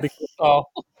you what'll guys. be Oh,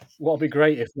 what'll be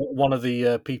great if one of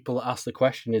the people that asked the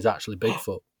question is actually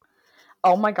Bigfoot.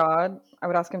 Oh my god. I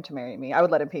would ask him to marry me. I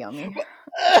would let him pee on me.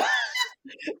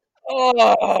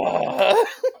 oh.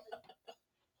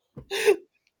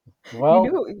 Well,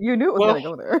 You knew it was Well, gonna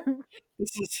go there.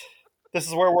 this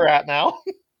is where we're at now.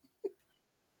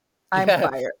 I'm yes.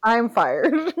 fired. I'm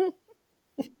fired.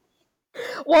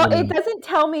 Well, it Mm. doesn't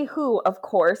tell me who, of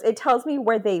course. It tells me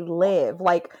where they live.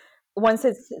 Like one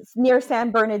said near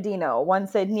San Bernardino, one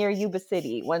said near Yuba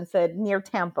City, one said near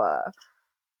Tampa.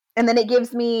 And then it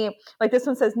gives me, like this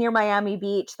one says near Miami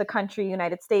Beach, the country,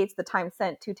 United States, the time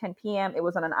sent 2:10 p.m. It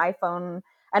was on an iPhone,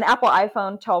 an Apple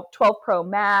iPhone 12 Pro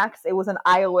Max. It was an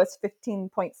iOS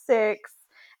 15.6,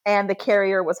 and the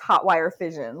carrier was Hotwire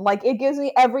Fission. Like it gives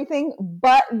me everything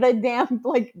but the damn,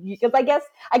 like, because I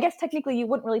guess technically you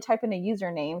wouldn't really type in a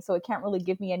username, so it can't really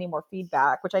give me any more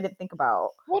feedback, which I didn't think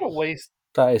about. What a waste!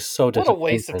 That is so What a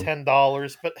waste of disappointing.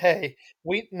 $10. But hey,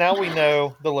 we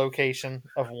know the location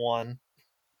of one.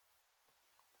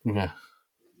 Yeah.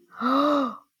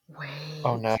 Oh no!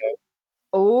 Wait.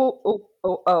 Oh, oh,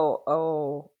 oh, oh,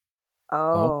 oh, Oh,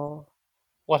 oh.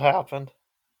 What happened?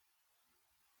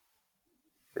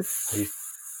 have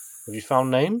you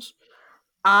found names?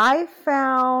 I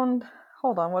found.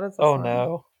 Hold on, what is this Oh one?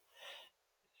 no!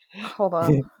 Hold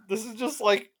on. This is just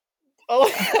like,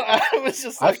 oh, I was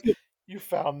just I like, feel, you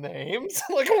found names.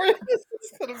 Like, where this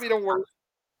is gonna be the worst.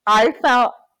 I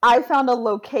found I found a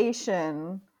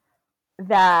location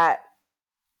that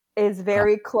is uh,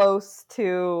 very close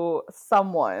to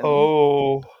someone.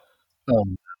 Oh,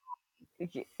 um,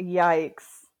 Yikes.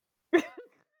 oh!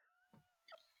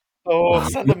 oh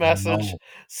Send a message. no.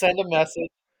 Send a message.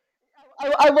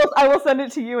 I will send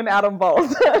it to you and Adam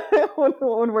both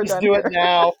when we're Just done do it here.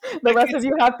 now. The rest of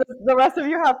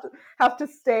you have to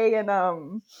stay in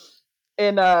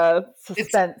It's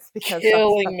suspense because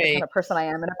killing that's the kind me. of person I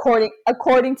am. And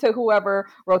according to whoever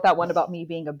wrote that one about me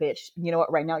being a bitch, you know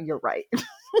what? Right now, you're right.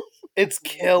 It's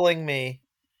killing me.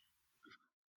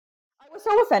 I was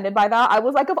so offended by that. I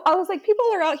was like, people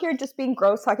are out here just being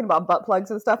gross, talking about butt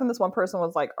plugs and stuff. And this one person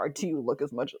was like, "Do you look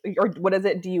as much, or what is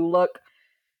it? Do you look?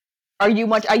 Are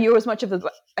you as much of a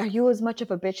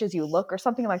bitch as you look, or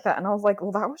something like that?" And I was like,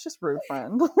 "Well, that was just rude,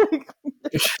 friend. Like,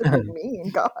 you didn't have to be It's mean,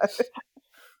 God."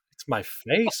 my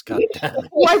face, god damn it.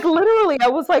 Like literally, I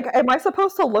was like, "Am I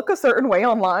supposed to look a certain way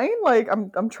online? Like,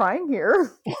 I'm trying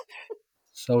here."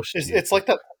 So It's stupid. like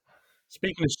that.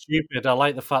 Speaking of stupid, I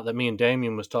like the fact that me and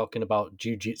Damien was talking about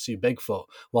Jiu-Jitsu Bigfoot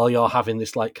while you're having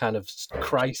this like kind of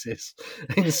crisis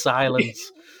in silence.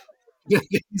 These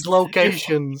You're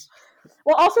locations.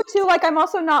 Well, also too, like I'm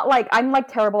also not like I'm like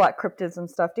terrible at cryptids and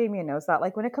stuff. Damien knows that.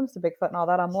 Like when it comes to Bigfoot and all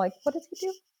that, I'm like, what does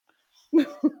he do?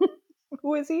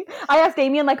 Who is he? I asked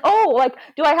Damien, like, oh, like,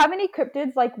 do I have any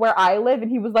cryptids like where I live?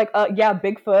 And he was like, yeah,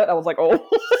 Bigfoot. I was like, oh,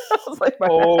 I was like, my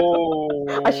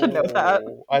bad. I should know that.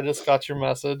 Oh, I just got your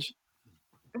message.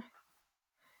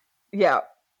 Yeah,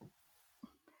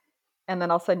 and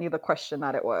then I'll send you the question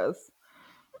that it was.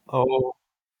 Oh,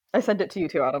 I sent it to you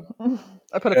too, Adam.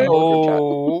 I put it in Okay. the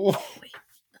whole group chat.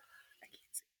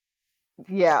 oh,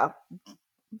 Yeah,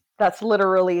 that's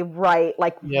literally right.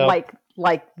 yep, Like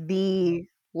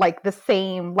the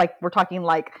same. Like we're talking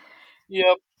like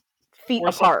yep. feet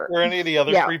apart. Were any of the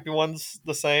other Yeah. creepy ones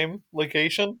the same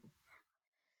location?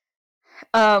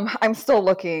 I'm still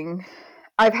looking.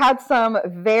 I've had some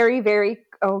very, very.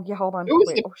 Oh yeah, hold on. Who was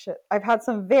Wait. the Oh shit. I've had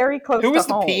some very close Who to was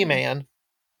the P home. man?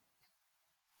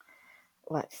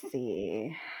 Let's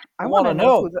see. I I want want to to know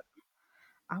know. who's.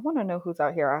 I want to know who's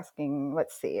out here asking.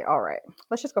 Let's see. All right.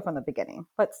 Let's just go from the beginning.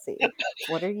 Let's see.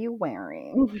 What are you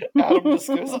wearing? Adam just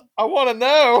goes, I want to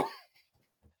know.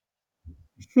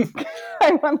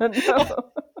 I want to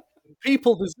know.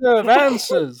 People deserve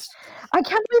answers. I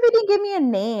can't believe they didn't give me a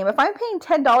name. If I'm paying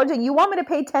 $10 and you want me to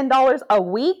pay $10 a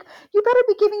week, you better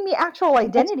be giving me actual That's,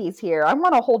 identities here. I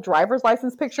want a whole driver's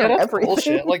license picture yeah, and that's everything.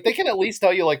 bullshit. Like they can at least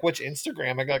tell you like which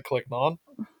Instagram I got clicked on.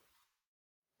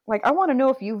 Like, I want to know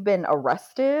if you've been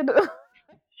arrested.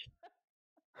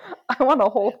 I want a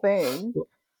whole thing.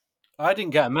 I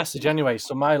didn't get a message anyway,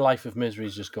 so my life of misery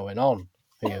is just going on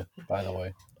here, by the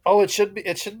way. Oh, it should be.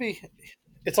 It should be.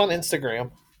 It's on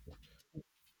Instagram.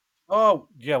 Oh,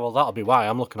 yeah, well, that'll be why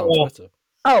I'm looking on Oh, Twitter.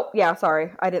 Oh, yeah,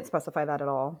 sorry. I didn't specify that at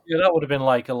all. Yeah, that would have been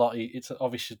like a lot. It's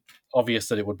obvious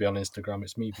that it would be on Instagram.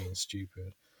 It's me being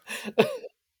stupid.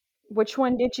 Which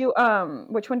one did you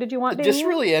want, just Damien?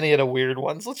 really any of the weird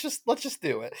ones. Let's just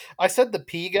do it. I said the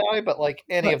P guy, but like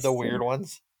any of Let's the see. weird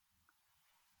ones.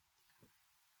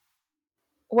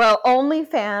 Well,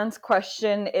 OnlyFans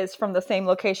question is from the same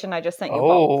location I just sent you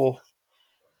both. Oh,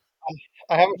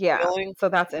 I have a Yeah, feeling. so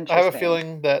that's I have a interesting.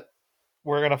 feeling that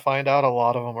we're gonna find out a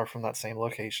lot of them are from that same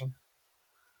location.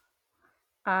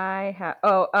 I have.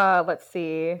 Let's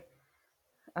see.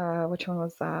 Which one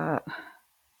was that?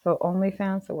 So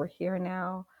OnlyFans. So we're here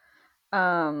now.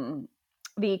 Um,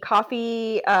 the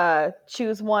coffee.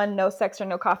 Choose one. No sex or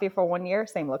no coffee for 1 year.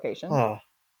 Same location. Huh.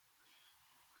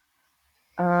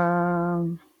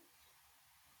 Um.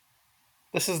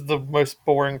 This is the most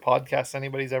boring podcast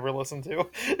anybody's ever listened to.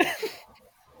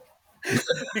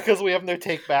 Because we have no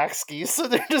take back skis, so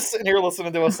they're just sitting here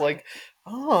listening to us like,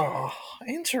 oh,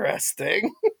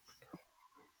 interesting.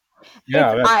 It's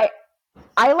Yeah,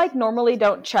 I like normally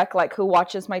don't check like who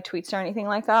watches my tweets or anything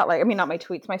like that. Like, I mean, not my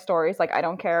tweets, my stories. Like, I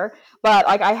don't care. But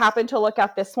like, I happened to look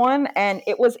at this one, and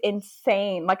it was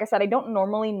insane. Like I said, I don't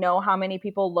normally know how many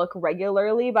people look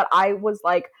regularly, but I was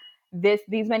like,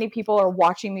 these many people are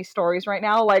watching these stories right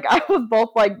now. Like, I was both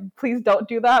like, please don't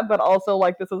do that, but also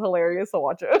like, this is hilarious, so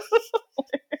watch it.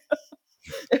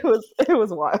 It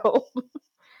was wild.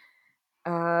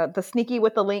 The sneaky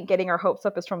with the link, getting our hopes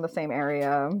up, is from the same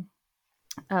area.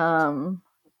 Um,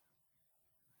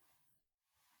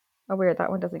 Oh, weird. That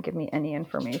one doesn't give me any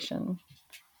information.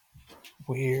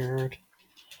 Weird.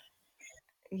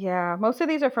 Yeah, most of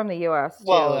these are from the US too.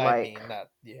 Well, I Like, mean that.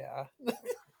 Yeah.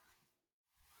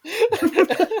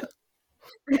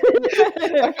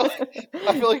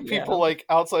 I feel like yeah, people like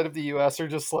outside of the U.S. are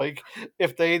just like,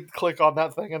 if they click on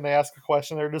that thing and they ask a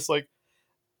question, they're just like,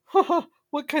 haha,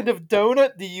 what kind of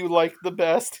donut do you like the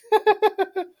best?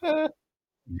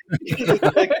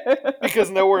 Like, because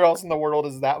nowhere else in the world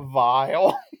is that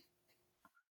vile.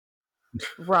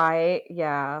 right.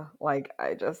 Yeah, like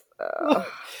I just, but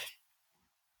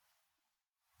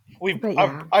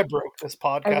yeah, I broke this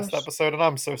I podcast wish episode, and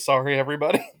I'm so sorry,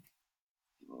 everybody.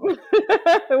 we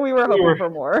were We hoping were for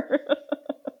more.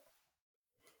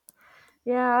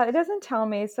 Yeah, it doesn't tell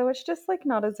me, so it's just like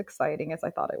not as exciting as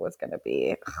I thought it was going to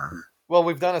be. well,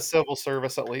 we've done a civil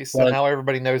service at least, so well, now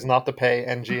everybody knows not to pay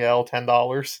NGL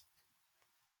 $10.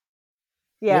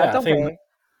 Yeah, yeah. I don't think pay.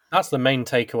 that's the main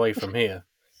takeaway from here.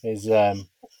 Is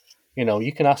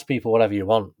you can ask people whatever you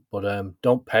want, but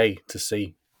don't pay to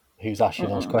see who's asking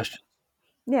those Mm-mm. questions.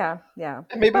 Yeah, yeah.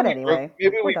 And But anyway,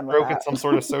 maybe we're we've done with broken that. some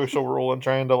sort of social rule and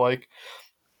trying to like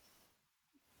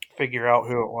figure out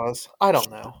who it was. I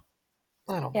don't know.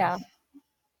 I don't know. Yeah.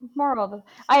 Moral of the,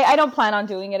 I don't plan on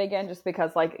doing it again just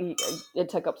because like it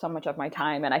took up so much of my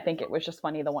time, and I think it was just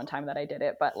funny the one time that I did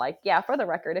it. But like, yeah, for the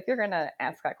record, if you're gonna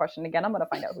ask that question again, I'm gonna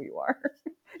find out who you are.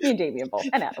 Me and Damien both,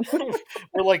 and Adam.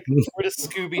 We're the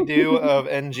Scooby Doo of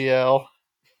NGL.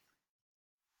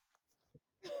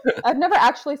 I've never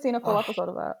actually seen a full Ugh, episode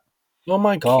of that. Oh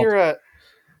my god! Kyra,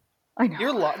 I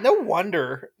know. no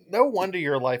wonder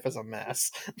your life is a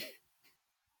mess.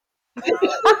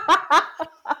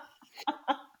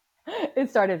 It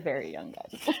started very young,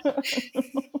 guys.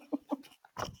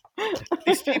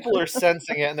 These people are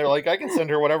sensing it, and they're like, I can send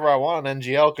her whatever I want on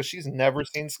NGL because she's never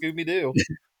seen Scooby Doo.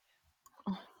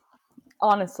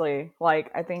 Honestly,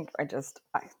 like I think I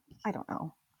don't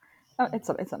know. It's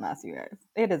a mess, you guys.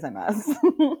 It is a mess.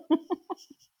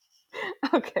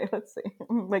 Okay, let's see.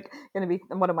 I'm like gonna be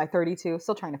what am I 32?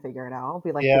 Still trying to figure it out. I'll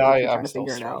be like Yeah, 32 I'm trying to still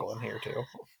figure it out. struggling here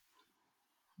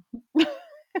too.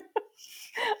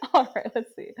 All right,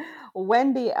 let's see.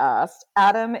 Wendy asked,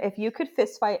 Adam, if you could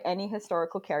fistfight any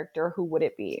historical character, who would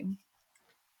it be?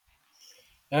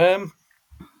 Um,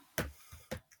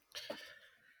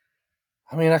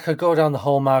 I mean, I could go down the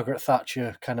whole Margaret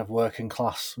Thatcher kind of working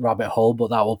class rabbit hole, but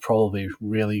that will probably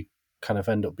really kind of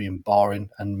end up being boring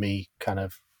and me kind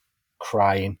of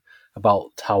crying about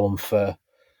how unfair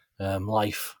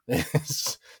life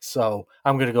is. So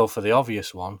I'm going to go for the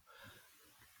obvious one.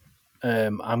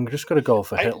 I'm just going to go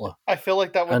for Hitler. I feel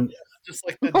like that was And just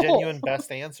like the genuine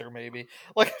best answer, maybe.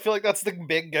 Like I feel like that's the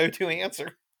big go-to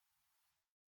answer.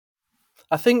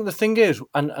 I think the thing is,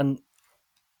 and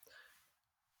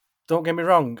don't get me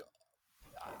wrong,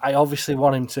 I obviously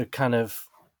want him to kind of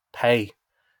pay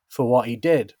for what he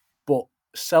did, but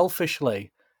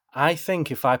selfishly, I think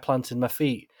if I planted my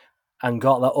feet and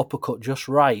got that uppercut just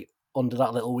right under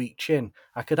that little weak chin,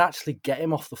 I could actually get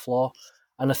him off the floor.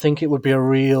 And I think it would be a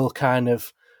real kind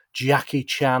of Jackie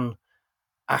Chan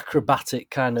acrobatic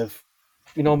kind of,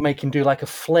 make him do like a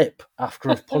flip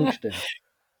after I've punched him.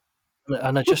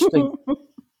 And I just think,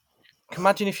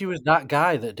 imagine if you was that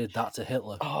guy that did that to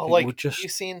Hitler. Oh, It like would just, you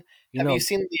have you know,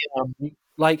 seen the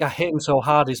like I hit him so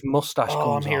hard his mustache oh,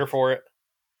 I'm comes here off. for it.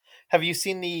 Have you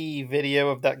seen the video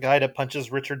of that guy that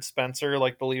punches Richard Spencer,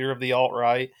 like the leader of the alt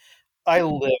right? I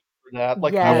live for for that.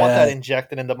 Like, I want Yes. that Yeah.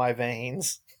 injected into my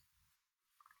veins.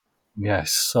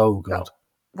 Yes, so good.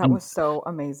 That And was so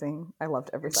amazing. I loved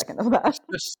every second of that. it's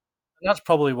just, that's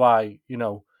probably why,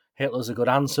 Hitler's a good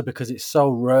answer, because it's so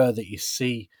rare that you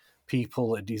see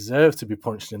people that deserve to be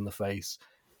punched in the face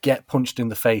get punched in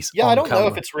the face Yeah, I on don't know if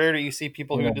camera. it's rare that you see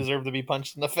people You who know, deserve to be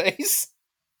punched in the face.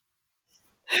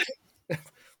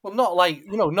 well, not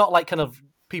like kind of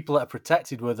people that are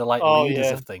protected where they're like Oh,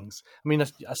 leaders yeah. of things. I mean,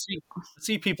 I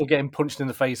see people getting punched in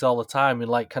the face all the time in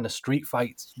like kind of street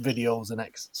fights videos and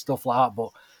stuff like that, but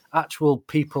actual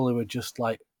people who are just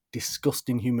like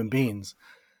disgusting human beings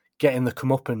getting the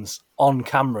comeuppance on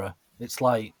camera, it's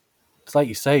like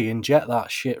you say, inject that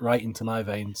shit right into my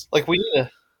veins. Like, we need a.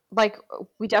 Like,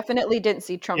 we definitely didn't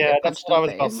see Trump Yeah, get that's punched what in I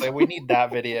the was about to face. say. We need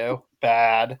that video.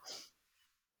 Bad.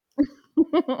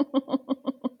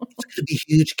 It's gonna be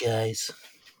huge, guys.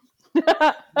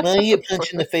 When I get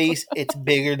punched in the face, it's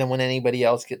bigger than when anybody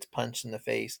else gets punched in the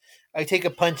face. I take a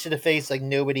punch to the face like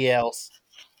nobody else.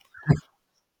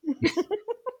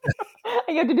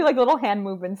 You have to do like little hand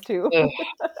movements too. Ugh.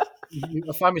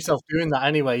 I find myself doing that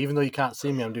anyway, even though you can't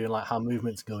see me. I'm doing like hand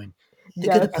movements going. They're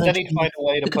gonna Yes. And then punch he'd me. find a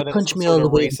way to They're gonna put in punch some me sort all the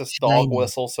of way to racist dog China.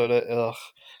 whistle so that,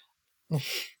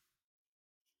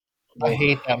 I Oh.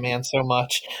 hate that man so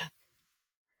much.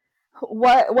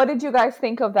 What did you guys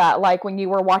think of that? Like when you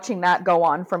were watching that go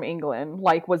on from England,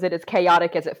 like was it as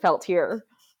chaotic as it felt here?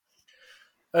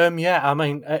 Yeah. I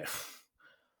mean,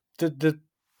 the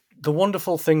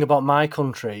wonderful thing about my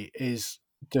country is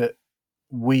that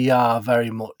we are very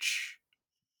much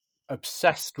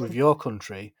obsessed with your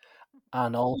country,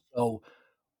 and also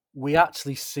we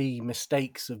actually see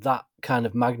mistakes of that kind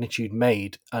of magnitude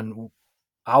made, and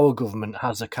our government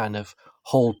has a kind of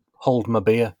hold my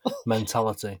beer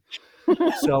mentality.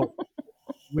 So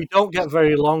we don't get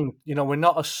very long. We're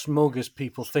not as smug as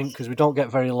people think, because we don't get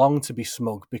very long to be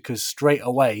smug, because straight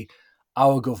away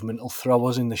our government will throw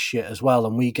us in the shit as well,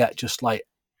 and we get just like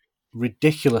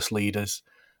ridiculous leaders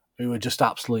who are just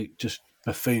absolute just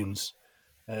buffoons.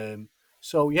 Um,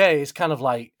 so yeah, it's kind of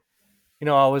like,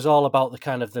 I was all about the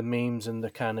kind of the memes and the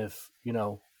kind of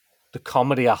the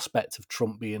comedy aspect of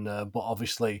Trump being there, but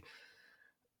obviously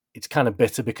it's kind of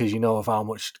bitter because of how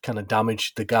much kind of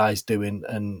damage the guy's doing,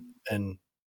 and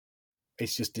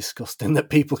it's just disgusting that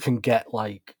people can get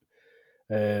like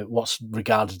what's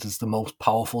regarded as the most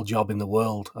powerful job in the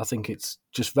world. I think it's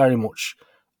just very much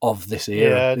of this era,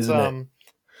 Yeah, it's isn't it?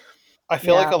 I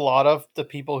feel like Yeah. a lot of the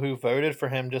people who voted for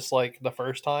him just like the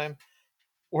first time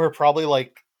were probably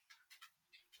like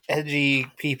edgy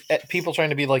people trying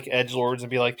to be like edge lords and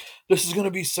be like, this is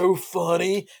gonna be so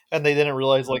funny, and they didn't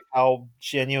realize like how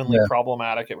genuinely Yeah,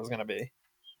 problematic it was gonna be. I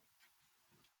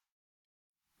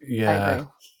yeah, agree.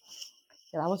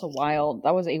 Yeah, that was a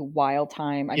wild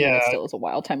time. I mean, it Yeah, still is a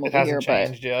wild time it over here, hasn't but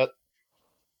changed yet.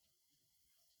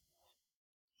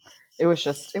 it was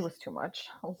too much.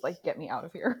 I was like, get me out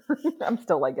of here. I'm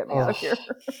still like, get me out of Oh, here.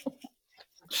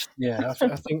 yeah.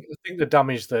 I think the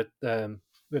damage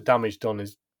done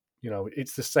is,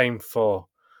 it's the same for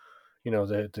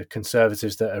the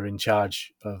conservatives that are in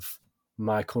charge of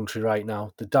my country right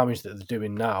now. The damage that they're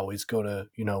doing now is going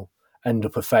to end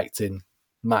up affecting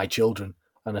my children,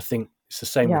 and I think it's the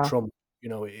same with Yeah. Trump.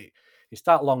 It's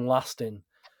that long lasting,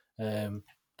 that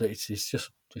it's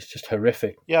just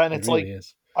horrific. yeah, and It it's like really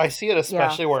is. I see it Yeah.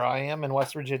 especially where I am in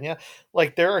West Virginia.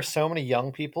 Like there are so many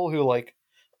young people who like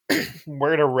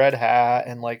wear the red hat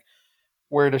and like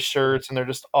wear the shirts and they're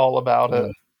just all about it.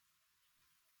 Yeah.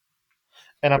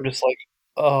 And I'm just like,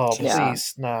 oh, Just Yeah.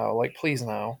 please no, like please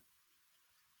no.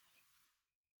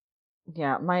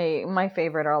 Yeah. My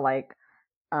favorite are like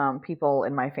people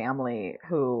in my family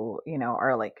who,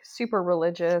 are like super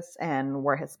religious and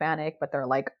we're Hispanic, but they're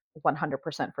like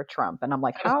 100% for Trump. And I'm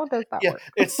like, how does that Yeah, work?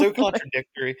 it's so Like,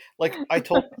 contradictory. Like I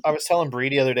was telling Bree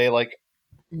the other day, like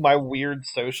my weird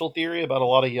social theory about a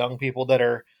lot of young people that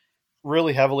are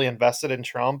really heavily invested in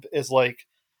Trump is like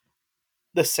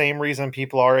the same reason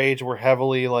people our age were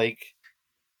heavily like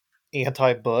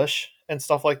anti-Bush and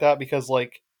stuff like that because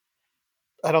like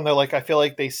I don't know, like I feel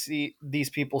like these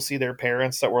people see their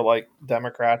parents that were like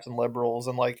Democrats and liberals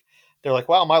and like they're like,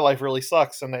 wow, my life really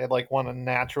sucks, and they like want to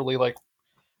naturally like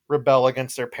rebel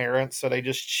against their parents, so they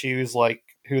just choose like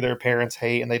who their parents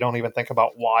hate, and they don't even think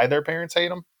about why their parents hate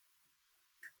them.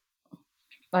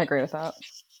 I agree with that.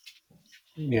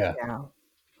 yeah, Yeah.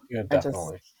 yeah, I just,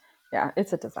 definitely. yeah,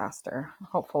 it's a disaster.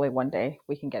 Hopefully one day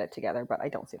we can get it together, but I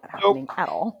don't see that Nope, happening at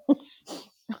all.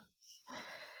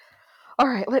 All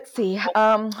right, let's see.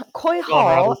 Coy all gone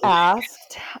rather Hall bleak.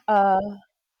 asked, uh,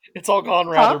 It's all gone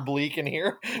huh? rather bleak in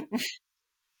here.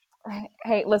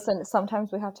 Hey, listen,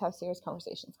 sometimes we have to have serious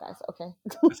conversations, guys, okay?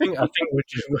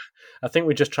 I think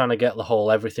we're just trying to get the whole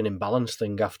everything in balance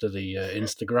thing after the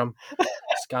Instagram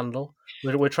scandal.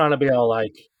 We're trying to be all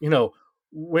like,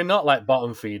 we're not like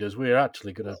bottom feeders. We're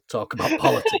actually going to talk about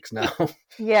politics now.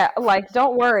 Yeah, like,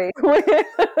 don't worry.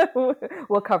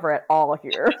 We'll cover it all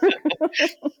here.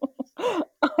 All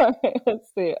right,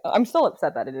 let's see. I'm still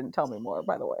upset that it didn't tell me more,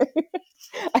 by the way.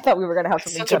 I thought we were going to have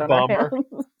It's something such a good on our bummer.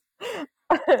 hands.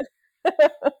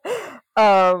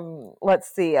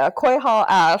 Let's see. Koi Hall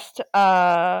asked,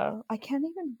 I can't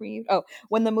even read. Oh,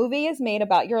 when the movie is made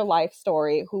about your life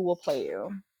story, who will play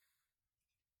you?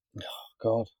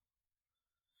 God,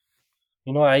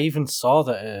 I even saw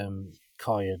that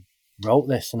Kaya wrote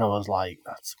this, and I was like,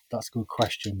 that's a good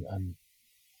question, and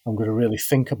I'm going to really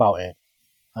think about it.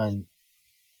 And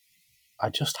I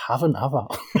just haven't, have I?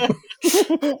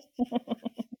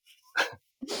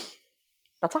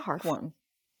 That's a hard one.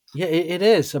 Yeah, it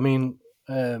is. I mean,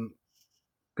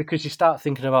 because you start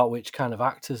thinking about which kind of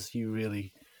actors you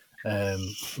really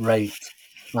rate,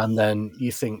 and then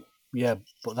you think, yeah,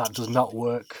 but that does not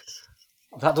work.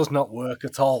 That does not work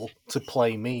at all to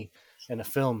play me in a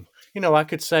film. I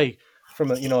could say from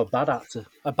a bad actor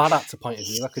point of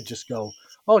view, I could just go,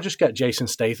 oh, just get Jason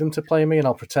Statham to play me, and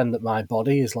I'll pretend that my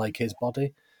body is like his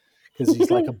body because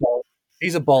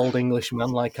he's a bald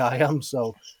Englishman like I am.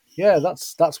 So yeah,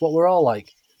 that's what we're all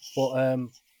like. But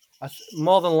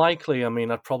more than likely, I mean,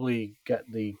 I'd probably get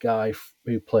the guy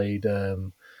who played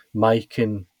Mike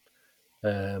in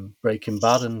Breaking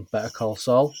Bad and Better Call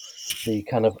Saul, the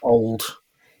kind of old,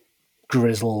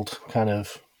 grizzled kind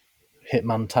of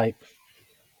hitman type,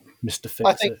 Mister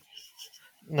I Fix think It.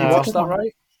 You That's a no. good watched that, one.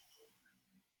 right?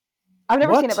 I've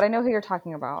never seen it, but What? I know who you're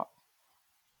talking about.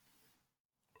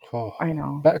 Oh, I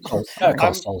know. Better I'm Call Better sorry. Call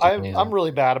I'm Saul's I'm amazing.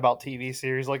 really bad about TV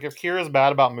series. Like if Kira's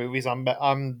bad about movies, I'm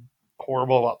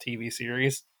horrible about TV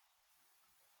series.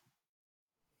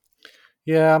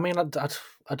 Yeah, I mean,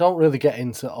 I don't really get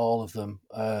into all of them,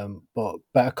 but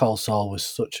Better Call Saul was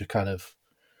such a kind of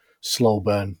slow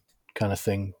burn kind of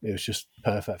thing. It was just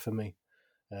perfect for me.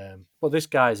 But this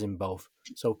guy's in both.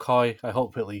 So, Koi, I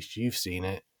hope at least you've seen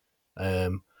it.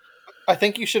 Um, I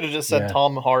think you should have just said yeah,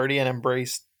 Tom Hardy and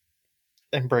embraced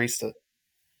it.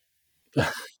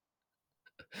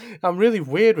 I'm really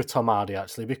weird with Tom Hardy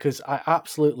actually because I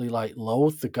absolutely like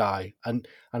loathe the guy, and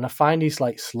I find he's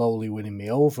like slowly winning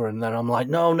me over, and then I'm like,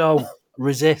 no, no,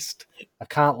 resist. I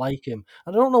can't like him.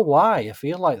 I don't know why I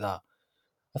feel like that.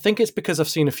 I think it's because I've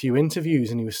seen a few interviews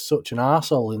and he was such an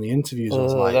arsehole in the interviews. I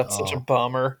was Ugh, like, that's such a oh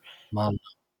bummer. man,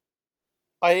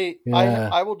 I yeah.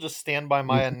 I will just stand by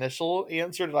my initial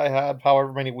answer that I had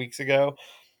however many weeks ago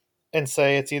and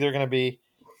say it's either going to be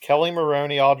Kelly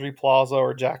Maroney, Audrey Plaza,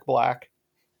 or Jack Black.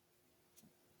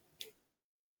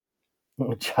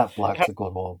 Jack Black's a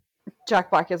good one. Jack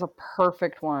Black is a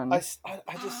perfect I, one. s- I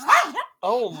just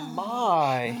oh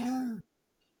my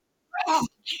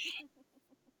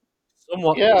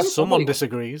yeah Someone somebody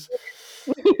disagrees.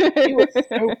 he was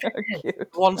so Cute.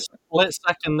 One split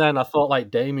second, then I thought like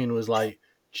Damien was like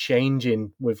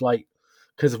changing with like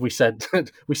because we said the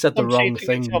I'm wrong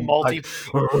changing into a thing. Like, multi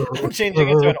I'm changing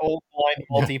into an old blind yeah.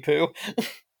 multi poo.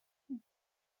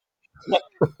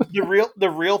 The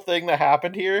real thing that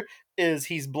happened here is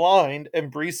he's blind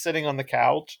and Bree's sitting on the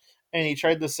couch and he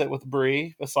tried to sit with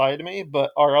Bree beside me,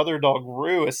 but our other dog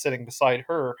Rue is sitting beside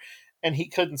her and he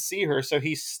couldn't see her, so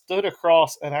he stood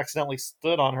across and accidentally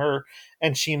stood on her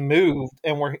and she moved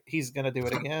and where he's gonna do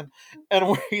it again. And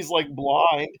where he's like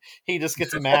blind, he just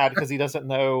gets mad because he doesn't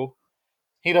know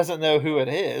who it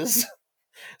is.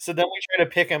 So then we try to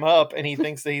pick him up and he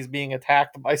thinks that he's being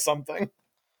attacked by something.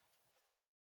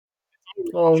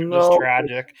 Oh Just no.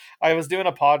 tragic. I was doing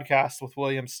a podcast with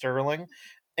William Sterling,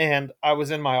 and I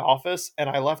was in my office, and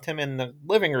I left him in the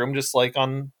living room, just like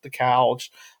on the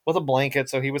couch with a blanket,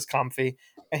 so he was comfy.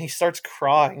 And he starts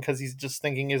crying because he's just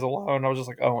thinking he's alone. I was just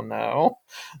like, oh no.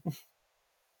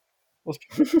 Was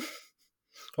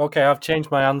Okay, I've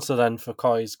changed my answer then for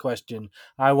Koi's question.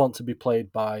 I want to be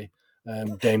played by by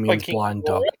Damien's King blind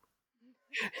dog.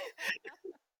 Ghidorah.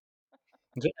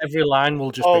 Every line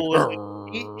will just be, Oh,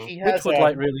 listen, he which has would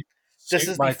like really this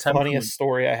suit is the my funniest temperament.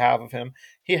 story I have of him.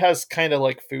 He has kind of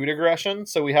like food aggression,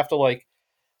 so we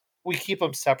keep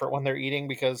them separate when they're eating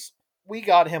because we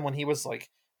got him when he was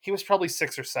probably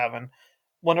 6 or 7.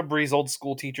 One of Bree's old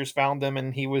school teachers found him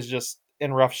and he was just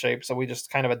in rough shape, so we just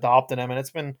kind of adopted him and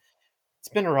it's been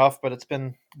rough, but it's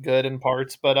been good in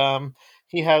parts. But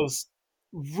he has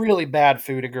really bad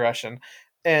food aggression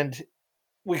and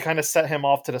we kind of set him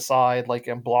off to the side like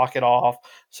and block it off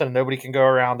so nobody can go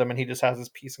around him and he just has his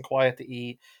peace and quiet to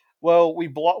eat. Well,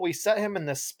 we set him in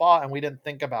this spot and we didn't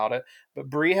think about it, but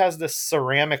Bree has this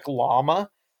ceramic llama.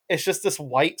 It's just this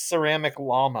white ceramic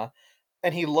llama,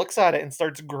 and he looks at it and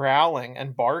starts growling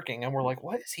and barking, and we're like,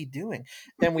 "What is he doing?"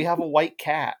 And we have a white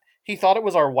cat. He thought it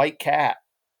was our white cat,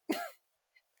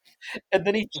 and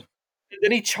then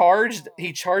he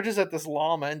charges at this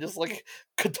llama and just like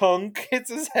katunk hits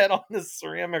his head on this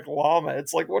ceramic llama.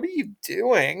 It's like, what are you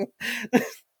doing? I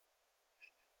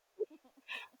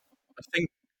think,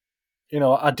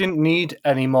 I didn't need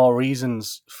any more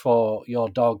reasons for your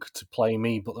dog to play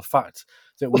me, but the fact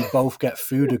that we both get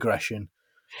food aggression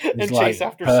is And chase like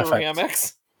after perfect.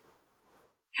 ceramics.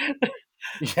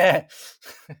 Yeah.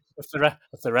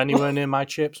 if they're anywhere near my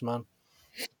chips, man.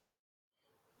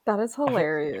 That is I feel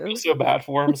hilarious. so bad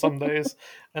for him some days,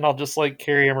 and I'll just like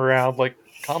carry him around, like,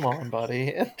 come on,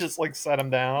 buddy, and just like set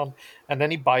him down, and then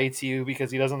he bites you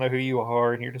because he doesn't know who you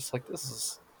are, and you're just like, this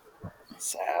is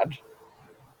sad.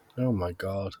 Oh my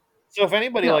god. So if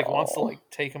anybody like wants to No. like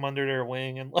take him under their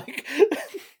wing and like,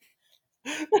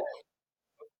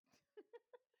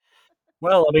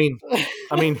 Well,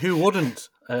 I mean, who wouldn't?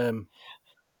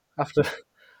 After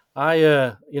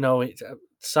it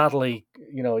sadly,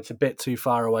 it's a bit too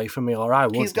far away from me, or I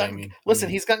he's would, gotten Damien. I listen,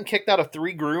 mean, he's gotten kicked out of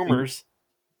 3 think- groomers.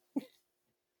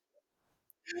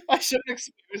 I shouldn't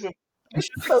expose him. I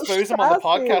shouldn't So expose him on the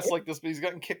sassy. podcast like this, but he's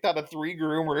gotten kicked out of 3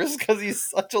 groomers because he's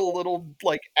such a little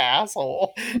like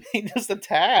asshole. He just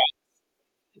attacks.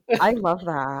 I love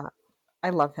that. I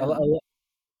love I, I, him.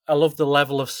 I love the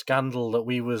level of scandal that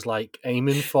we was like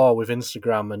aiming for with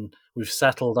Instagram, and we've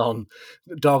settled on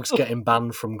dogs getting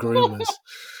banned from groomers.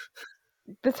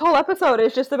 This whole episode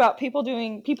is just about people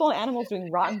and animals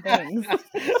doing rotten things.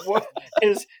 What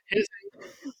his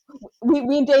We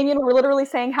and Damien were literally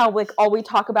saying how like all we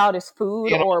talk about is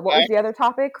food, animal or what was fact, the other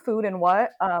topic? Food and what?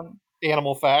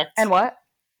 animal And facts. what?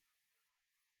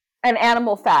 And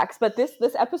animal facts. But this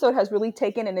episode has really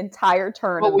taken an entire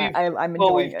turn, Well, and I'm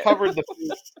enjoying we've it. covered the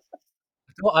food.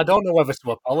 I don't know whether to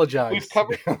We've apologize, to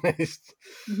be covered honest.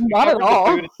 Not at covered the food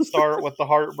all. at the start with the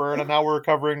heartburn, and now we're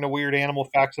covering the weird animal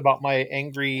facts about my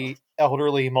angry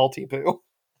elderly multi-poo.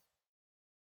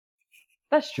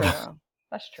 That's true.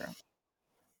 That's true.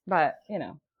 But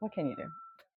what can you do?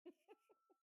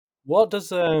 What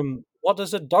does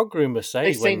a dog groomer They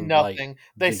say say when like nothing.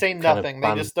 They they say kind of nothing. They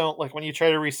ban? just don't like when you try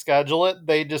to reschedule it.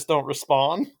 They just don't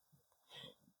respond.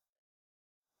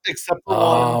 Except for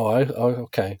one.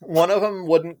 Okay. One of them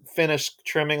wouldn't finish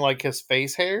trimming like his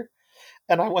face hair,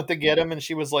 and I went to get him, and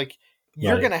she was like,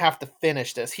 "You're Right. gonna have to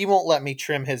finish this. He won't let me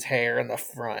trim his hair in the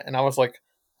front." And I was like,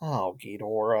 "Oh,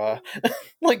 Ghidorah,"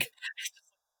 like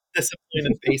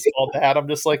disappointed baseball dad. I'm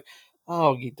just like,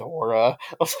 "Oh, Ghidorah."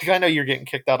 I was like, "I know you're getting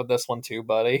kicked out of this one too,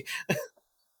 buddy."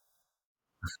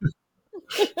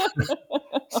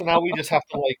 So now we just have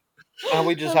to like, now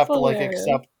we just That's have to like hilarious.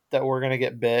 accept that we're gonna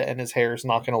get bit, and his hair's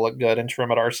not gonna look good, and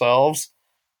trim it ourselves.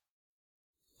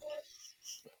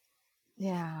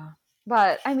 Yeah.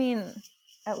 But I mean,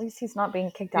 at least he's not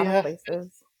being kicked out of Yeah,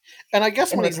 places and I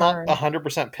guess in when he's not return.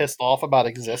 100% pissed off about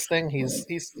existing, he's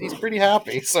pretty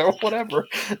happy. So whatever.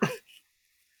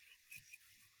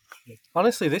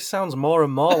 Honestly, this sounds more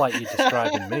and more like you're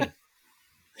describing me.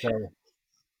 So,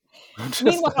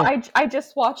 Meanwhile, I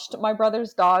just watched my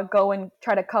brother's dog go and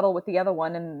try to cuddle with the other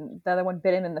one, and the other one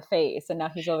bit him in the face, and now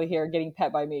he's over here getting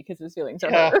pet by me because his feelings are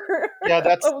Yeah, hurt. yeah,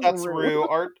 That was that's rude.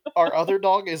 Rue. Our other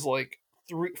dog is like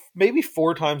 3, maybe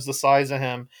 4 times the size of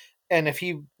him, and if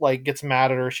he like gets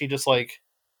mad at her, she just like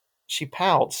she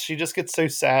pouts. She just gets so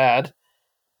sad.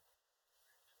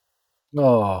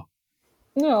 oh,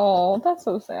 No, that's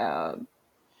so sad.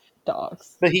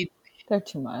 Dogs. But They're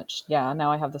too much. Yeah,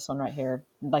 now I have this one right here,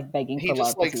 like begging he for love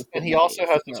just because he likes, was and bitten he in the also face.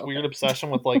 has this You're weird okay. obsession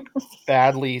with like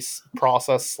badly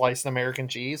processed sliced American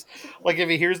cheese. Like if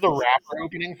he hears the wrapper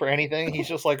opening for anything, he's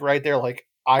just like right there, like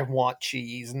I want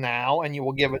cheese now, and you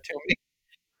will give it to me.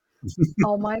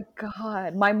 Oh my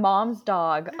god. My mom's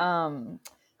dog,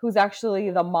 who's actually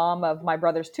the mom of my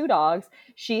brother's 2 dogs,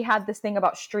 she had this thing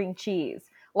about string cheese.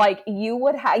 Like you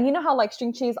would have, you know how like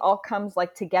string cheese all comes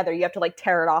like together. You have to like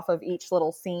tear it off of each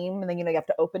little seam, and then you have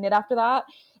to open it after that.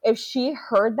 If she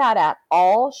heard that at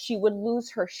all, she would lose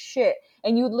her shit,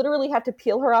 and you would literally have to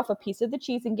peel her off a piece of the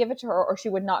cheese and give it to her, or she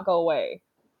would not go away.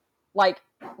 Like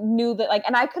knew that like,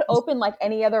 and I could open like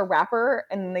any other wrapper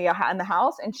in the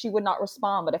house and she would not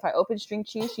respond, but if I opened string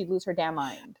cheese she'd lose her damn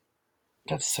mind.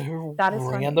 That's so That is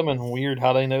funny. random and weird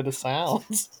how they know the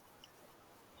sounds.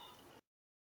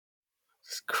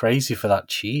 it's crazy for that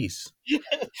cheese.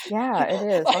 Yeah, it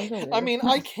is. Dogs are I weird. mean,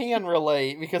 I can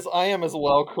relate because I am as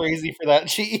well crazy for that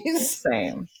cheese.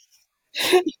 Same.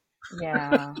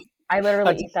 Yeah, I I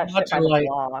literally just eat that shit imagine by the like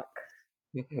block.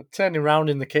 turning around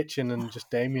in the kitchen and just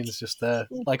Damien's just there,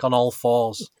 like on all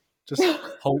fours, just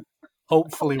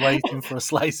hopefully waiting for a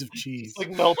slice of Just cheese. like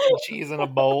melted cheese in a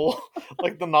bowl,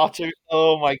 like the nacho.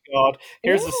 Oh my god!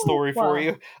 Here's a story for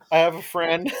Ew. you. I have a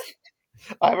friend.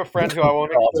 I have a friend who I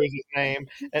won't God. expose his name,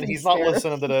 and I'm he's not scared.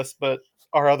 listening to this, but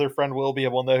our other friend will be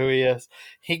able to know who he is.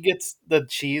 He gets the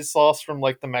cheese sauce from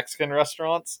like the Mexican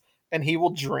restaurants, and he will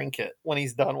drink it when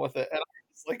he's done with it. And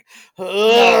I'm just like,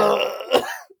 No. ugh.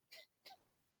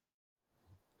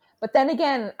 But then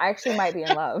again, I actually might be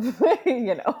in love.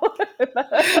 You know,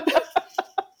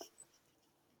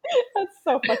 that's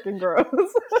so fucking gross.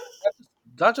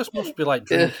 That just must be like Ugh.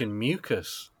 drinking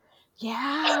mucus.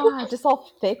 Yeah, just all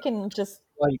thick and just.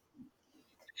 Like,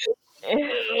 Ew.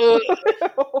 Ugh. I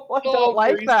don't Oh,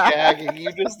 like Bree's that. gagging.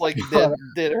 You just like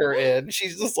did her in.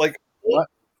 She's just like, my,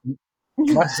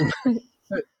 my,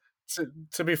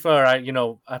 to be fair,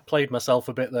 I played myself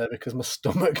a bit there because my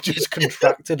stomach just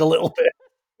contracted a little bit.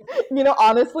 You know,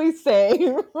 honestly,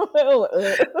 same.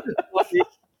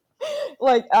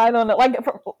 Like I don't know,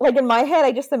 like in my head,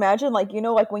 I just imagine like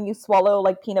like when you swallow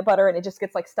like peanut butter and it just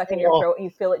gets like stuck in your oh, throat and you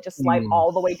feel it just slide Mm.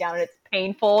 all the way down and it's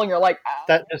painful and you're like,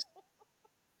 that ow. just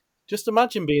Just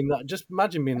imagine being that. Just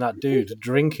imagine being that dude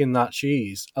drinking that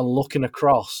cheese and looking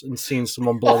across and seeing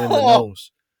someone blow in the oh,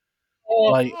 nose. oh,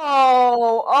 Like,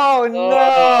 Oh oh.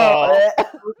 no.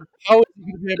 how are you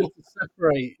going to be able to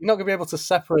separate? You're not going to be able to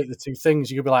separate the two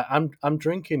things. You're going to be like, I'm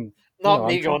drinking. Not I'm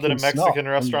me going to the drinking snot. Mexican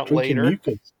I'm restaurant drinking later.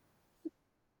 mucus.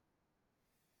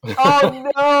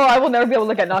 Oh no, I will never be able to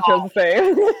look at nachos the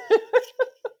same.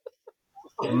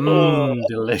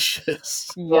 Delicious.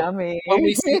 Yummy. When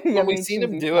we Yummy seen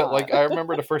him cheesy do it, snot. like I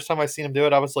remember the first time I seen him do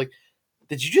it, I was like,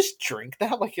 "Did you just drink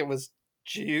that like it was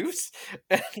juice?"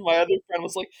 And my other friend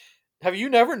was like, "Have you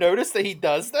never noticed that he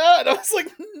does that?" And I was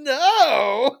like,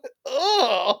 "No."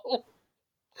 Oh.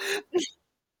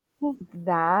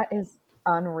 That is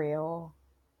unreal.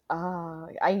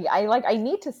 I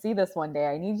need to see this one day.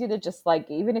 I need you to just like,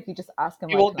 even if you just ask him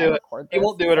He like, won't can I do it. record He this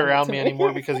won't and do it send it around to me me?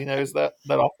 anymore because he knows that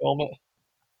I'll film it.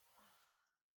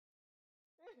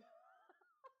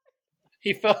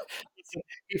 He fell. Listen,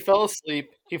 he fell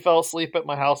asleep. He fell asleep at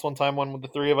my house one time when the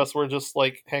three of us were just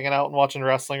like hanging out and watching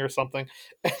wrestling or something,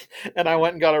 and I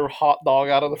went and got a hot dog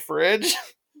out of the fridge,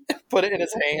 put it in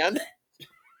his hand,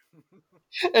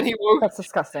 and That's he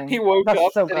disgusting. woke That's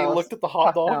up so and he gross. looked at the hot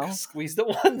Fuck dog, no. squeezed it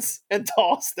once, and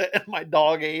tossed it, and my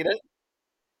dog ate it.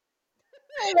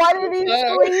 Why did he No,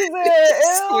 squeeze he just it?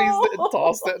 squeezed it and Ew.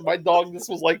 tossed it, and my dog just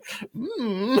was like,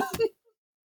 "Mmm."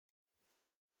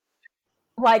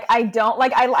 Like I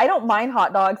don't mind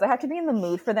hot dogs. I have to be in the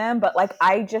mood for them, but like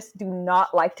I just do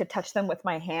not like to touch them with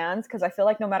my hands because I feel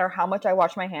like no matter how much I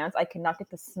wash my hands, I cannot get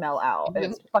the smell out, and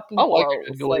it's I fucking like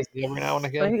a good gross. Like, glizzy every now and don't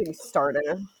again. even get me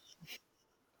started.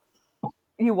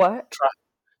 You what?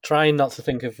 Trying not to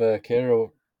think of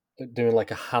Kira doing like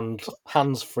a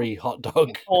hands-free hot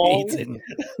dog Oh, eating.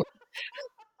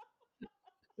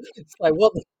 It's like,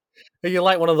 what? Are you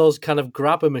like one of those kind of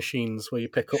grabber machines where you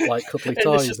pick up like cuddly and it's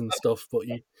toys just and stuff, but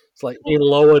it's like being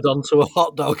lowered onto a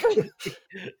hot dog?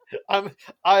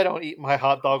 I don't eat my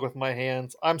hot dog with my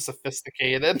hands. I'm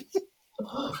sophisticated.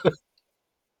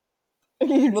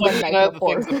 It's With like a you knife know and a the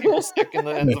things fork. that people stick in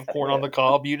the ends of corn on the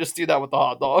cob. You just do that with the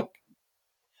hot dog.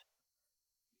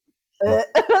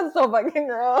 That's so fucking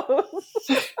gross.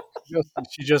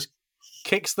 She just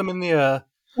kicks them in the air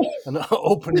and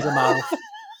opens her mouth.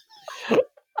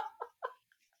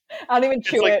 I don't even It's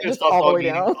chew like it, those just hot all the dog way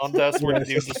eating down. contests where Yeah, the it's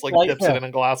dude just just like like dips it in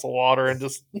a glass of water and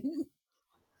just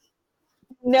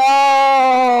No.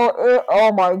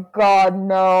 Oh my god,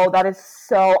 no. That is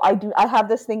so I have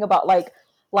this thing about like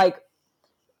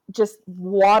just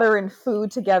water and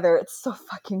food together. It's so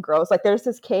fucking gross. Like there's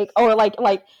this cake or like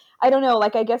I don't know,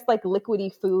 like I guess like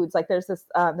liquidy foods. Like there's this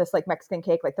like Mexican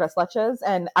cake like tres leches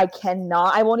and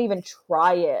I won't even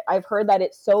try it. I've heard that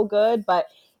it's so good, but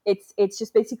it's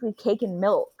just basically cake and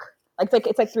milk. It's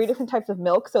like three different types of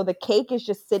milk, so the cake is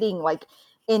just sitting like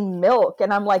in milk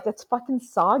and I'm like that's fucking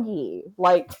soggy.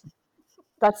 Like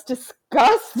that's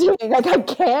disgusting. Like I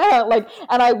can't. Like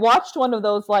and I watched one of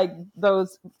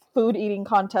those food eating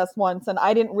contests once and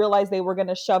I didn't realize they were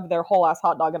gonna shove their whole ass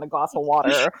hot dog in a glass of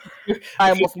water. I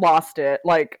almost lost it.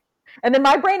 Like and then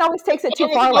my brain always takes it I too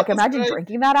was far. about Like to imagine say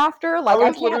drinking that after. I Like I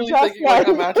was can't literally just thinking like like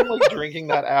imagine like drinking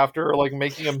that after or like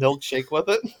making a milkshake with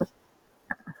it.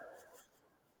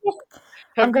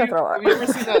 I'm gonna throw Have you ever up.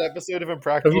 seen that episode of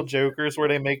Have you? Impractical Jokers where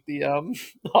they make the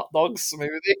hot dog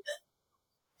smoothie?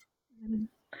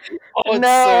 Oh, No, it's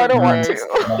I so don't want Mm. gross.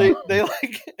 to. They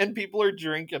like and people are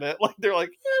drinking it. Like they're like,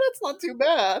 yeah, that's not too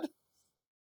bad.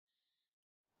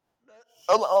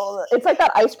 It's like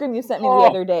that ice cream you sent me the Oh,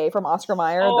 other day from Oscar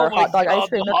Mayer, oh their my hot dog ice god,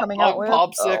 cream the they're hot coming out dog with.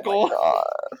 Oh my popsicle. god.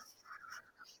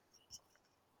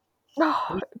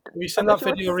 Have you I seen bet that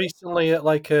you video it's recently at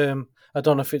like I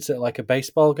don't know if it's at like a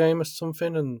baseball game or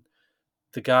something, and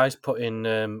the guy's putting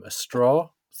a straw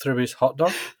through his hot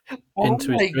dog Oh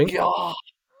into his my drink. god.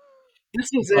 This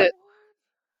is Like it.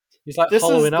 he's like This is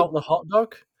hollowing the out the hot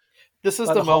dog, this is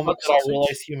like the the hot moment dog that I sausage.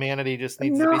 realize humanity just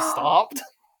needs to be no. stopped.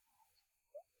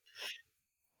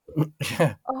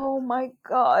 Yeah, Oh my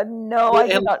god, no, I it,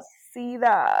 did not see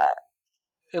that.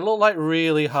 it looked like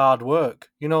really hard work.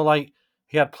 You know, like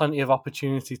he had plenty of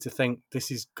opportunity to think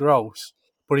this is gross,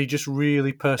 but he just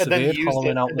really persevered,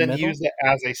 hollowing out And the then middle. used it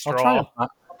as a straw. I'll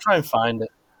try and find it.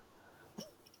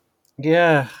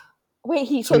 Yeah. Wait,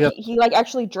 So he had, he like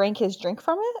actually drank his drink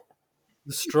from it?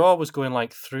 the straw was going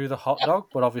like through the hot dog,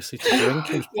 but obviously to drink,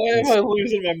 he was Why putting am his I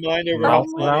losing my mind over how Oh mouth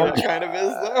my funny around. that kind of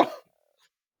is, though?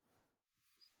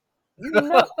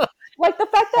 no. Like the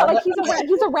fact that Oh, like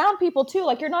he's around people too.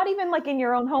 Like you're not even like in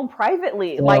your own home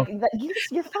privately. Like no. that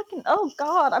you're fucking oh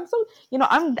god. I'm so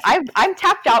I'm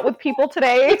tapped out with people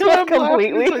today That's why like I'm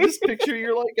laughing. completely. Because I just picture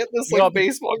you're like at this You like gotta be,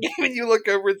 baseball game and you look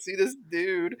over and see this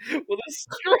dude with a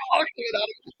straw coming out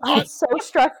of his I'm butt. so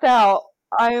stressed out.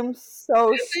 I am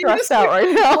so And you're stressed just out like,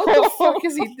 right what the now. fuck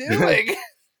is he doing?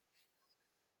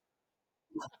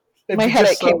 it'd My be just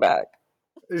headache came so. back.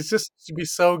 It's just it'd be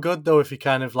so good though if you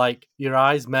kind of like your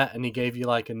eyes met and he gave you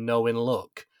like a knowing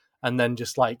look, and then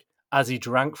just like as he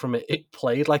drank from it, it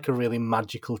played like a really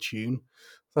magical tune.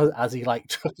 So as he like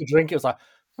took the drink, it was like.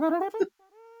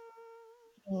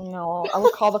 No, I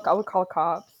would call the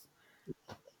cops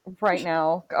right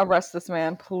now. Arrest this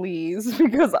man, please,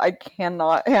 because I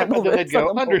cannot And handle then they'd this at go,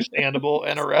 the moment. understandable,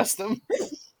 and arrest him.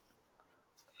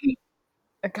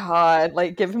 God,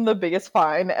 like give him the biggest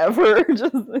fine ever.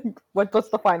 Just like, what's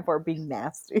the fine for being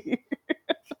nasty?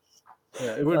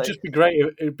 Yeah, it would Like, just be great.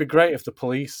 It'd be great if the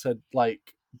police had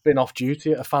like been off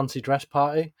duty at a fancy dress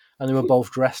party and they were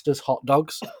both dressed as hot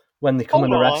dogs when they come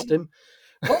Hold and arrest on. him.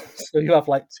 What So you have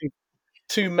like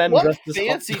two men what dressed as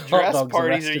fancy hot dress dogs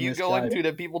parties are arresting you this guy. going to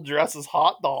that people dress as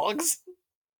hot dogs?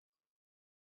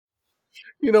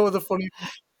 You know what the funny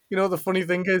the funny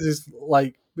thing is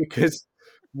like because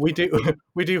we do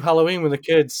we do Halloween with the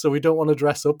kids, so we don't want to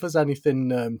dress up as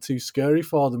anything too scary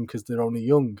for them because they're only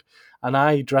young. And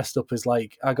I dressed up as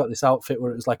like I got this outfit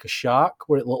where it was like a shark,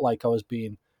 where it looked like I was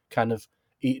being kind of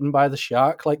eaten by the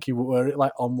shark, like you wear it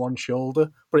like on one shoulder,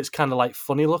 but it's kind of like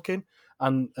funny looking.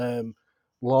 And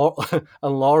Laura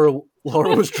and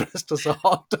Laura was dressed as a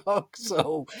hot dog,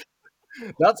 so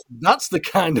that's the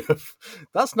kind of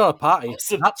that's not a party.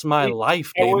 Listen, That's my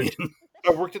life, I Damien. worked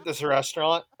I worked at this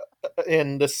restaurant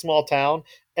in this small town,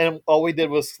 and all we did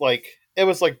was like it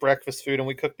was like breakfast food, and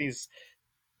we cooked these.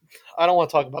 I don't want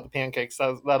to talk about the pancakes.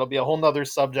 That'll be a whole nother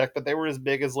subject. But they were as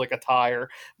big as like a tire.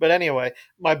 But anyway,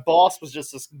 my boss was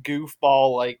just this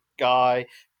goofball like guy,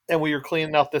 and we were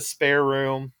cleaning out this spare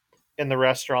room in the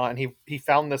restaurant, and he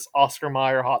found this Oscar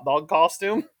Mayer hot dog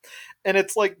costume, and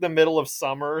it's like the middle of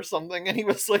summer or something, and he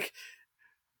was like,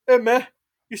 "Hey man,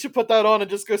 you should put that on and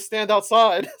just go stand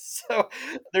outside." So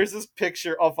there's this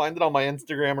picture. I'll find it on my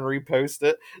Instagram and repost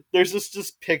it. There's this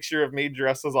just picture of me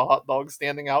dressed as a hot dog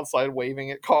standing outside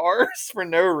waving at cars for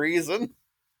no reason.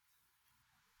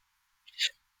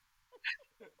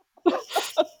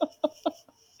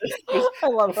 It was I the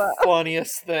love that.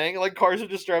 funniest thing. Like cars would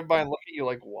just drive by and look at you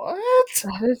like, what?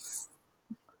 That is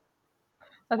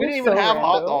We didn't even so have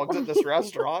hot random. dogs at this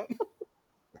restaurant.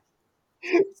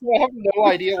 So I have no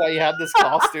idea why he had this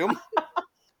costume.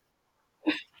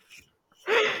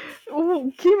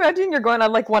 Ooh, can you imagine you're going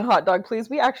on like one hot dog, please?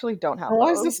 We actually don't have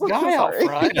Why is those. this guy out Sorry.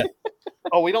 front?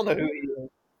 Oh, we don't know who he is.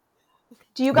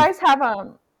 Do you guys have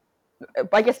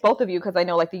I guess both of you, because I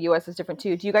know like the US is different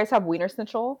too. Do you guys have Wiener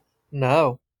Schnitzel?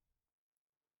 No.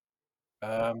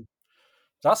 Um,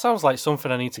 that sounds like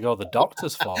something I need to go to the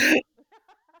doctors for.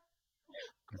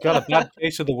 I've got a bad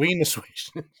case of the wiener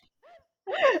switch.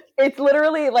 It's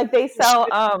literally like they sell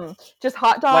just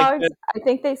hot Like, dogs. I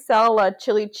think they sell a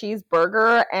chili cheese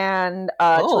burger and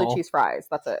chili Oh. cheese fries.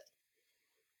 That's it.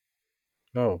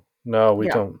 no, we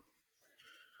Yeah. don't.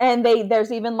 And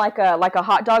there's even like a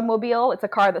hot dog mobile. It's a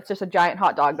car that's just a giant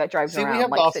hot dog that drives See, we around have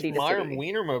the like Oscar city to Mayer city.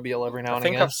 Wienermobile every now I and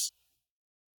think again.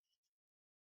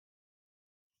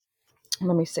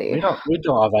 Let me see. we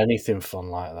don't have anything fun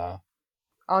like that.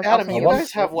 I'll Adam, send you you a guys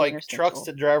picture of have Wiener like trucks Schnitzel.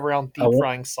 that drive around I deep want,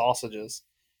 frying sausages.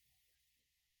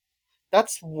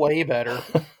 That's way better.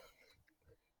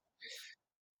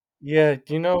 yeah,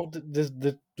 you know,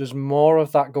 there's more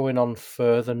of that going on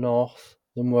further north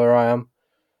than where I am.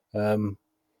 Um,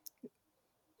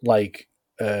 like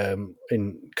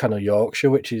in kind of Yorkshire,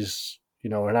 which is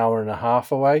an hour and a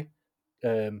half away.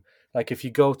 Like if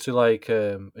you go to like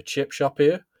a chip shop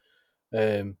here,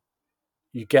 um,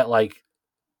 you get like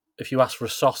if you ask for a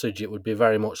sausage, it would be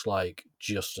very much like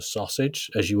just a sausage,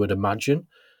 as you would imagine.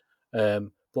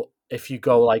 But if you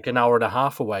go like an hour and a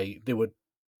half away, they would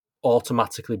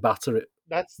automatically batter it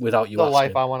That's without you the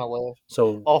life asking. I want to live.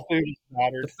 So All food the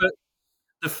matters. fir-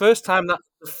 the first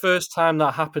time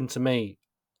that happened to me,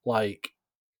 like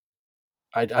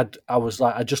I was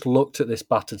like I just looked at this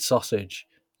battered sausage,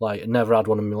 like I never had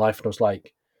one in my life, and I was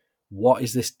like, what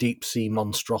is this deep sea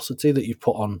monstrosity that you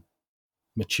put on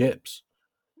my chips?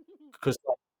 Because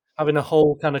like, having a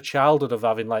whole kind of childhood of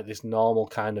having like this normal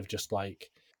kind of just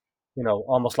like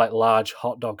almost like large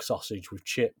hot dog sausage with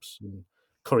chips and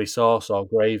curry sauce or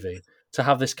gravy, to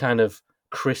have this kind of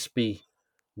crispy,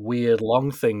 weird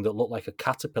long thing that looked like a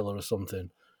caterpillar or something.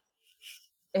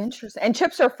 Interesting. And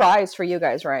chips are fries for you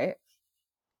guys, right?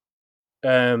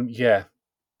 Yeah,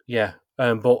 yeah.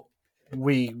 But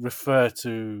we'll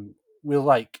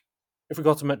like if we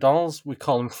go to McDonald's, we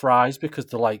call them fries because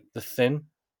they're thin.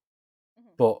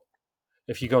 But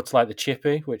if you go to like the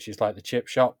chippy, which is like the chip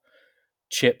shop,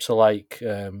 chips are like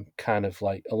kind of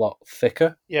like a lot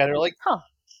thicker. Yeah, Huh.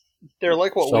 they're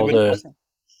like what we So would Interesting.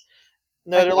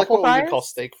 no, Like they're like waffle what we would call fries?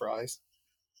 steak fries.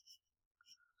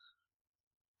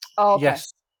 Oh, okay.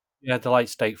 yes, yeah, they're like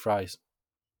steak fries.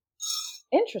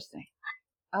 Interesting.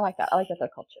 I like that. I like that they're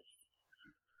called chips.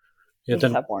 Yeah, We just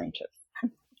then have boring chips.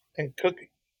 And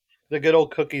the good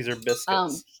old cookies or Um.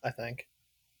 biscuits, I think.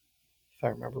 If I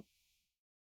remember.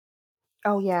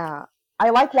 Oh yeah. I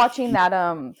like watching that.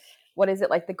 What is it,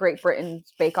 like the Great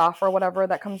Britain's Bake Off or whatever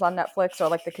that comes on Netflix, or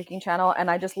like the cooking channel?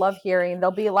 And I just love hearing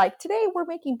they'll be like, "Today we're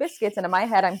making biscuits," and in my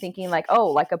head I'm thinking like, "Oh,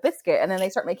 like a biscuit," and then they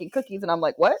start making cookies, and I'm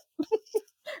like, "What?"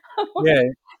 yeah,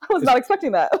 I was is not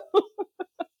expecting that.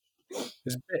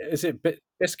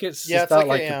 biscuits? Yeah, Is it's that like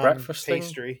like a a breakfast thing?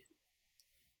 pastry.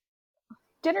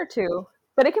 Dinner too,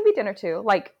 but it can be dinner too.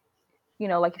 Like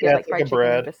like if you have Yeah, like it's like a fried chicken and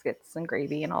bread. biscuits and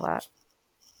gravy and all that. So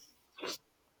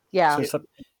Yeah. It,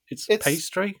 it's it's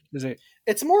pastry, is it?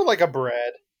 it's more like a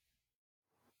bread.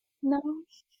 No,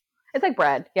 it's like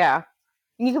bread. Yeah.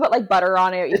 And you can put like butter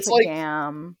on it. You can It's put like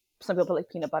jam. Some people put like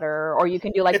peanut butter, or you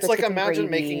can do like it's like biscuits and imagine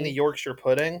making the gravy. Yorkshire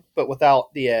pudding, but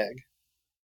without the egg.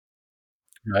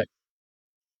 Right.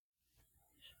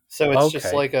 So it's just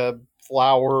Okay. like a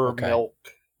flour Okay. milk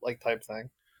like type thing.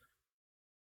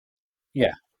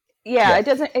 Yeah. Yeah,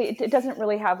 Yeah. it doesn't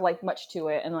really have like much to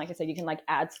it. And like I said, you can like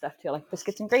add stuff to it, like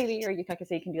biscuits and gravy, or you can, like I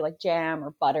say, you can do like jam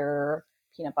or butter,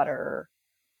 peanut butter,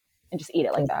 and just eat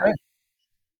it like that. Okay.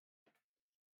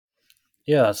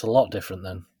 Yeah, that's a lot different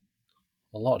then.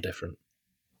 A lot different.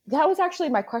 That was actually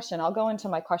my question. I'll go into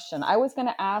my question. I was going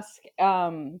to ask,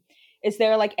 is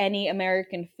there like any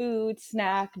American food,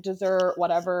 snack, dessert,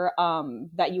 whatever,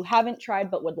 that you haven't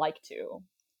tried but would like to?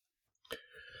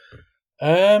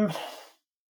 Um,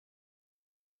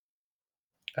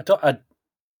 I don't.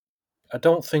 I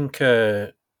don't think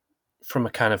from a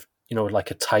kind of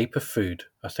like a type of food.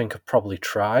 I think I've probably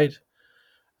tried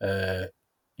uh,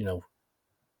 you know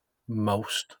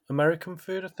most American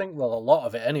food. I think well a lot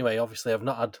of it anyway. Obviously, I've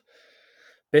not had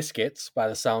biscuits by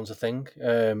the sounds of thing.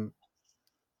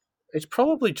 It's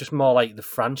probably just more like the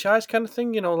franchise kind of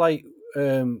thing. Like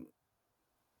um,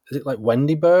 is it like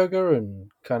Wendy Burger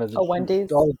and kind of Oh, Wendy's.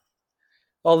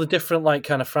 all the different like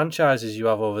kind of franchises you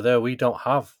have over there? We don't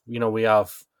have. We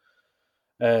have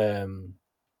um,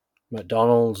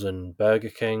 McDonald's and Burger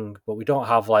King, but we don't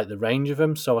have like the range of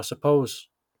them. So I suppose,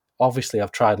 obviously,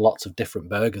 I've tried lots of different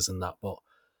burgers and that, but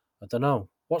I don't know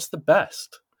what's the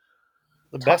best.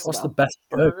 The Taco best What's the Bell, best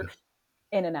burger. burger?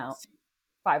 In and Out,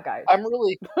 Five Guys. I'm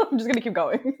really I'm just gonna keep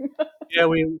going. Yeah,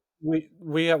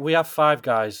 we have Five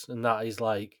Guys, and that is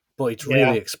like, but it's yeah.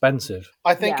 really expensive.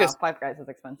 I think Yeah, it's Five Guys is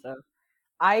expensive.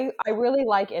 I really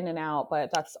like In and Out,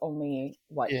 but that's only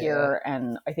what yeah. here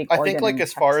and I think I think Oregon like and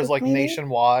as far as Texas like maybe.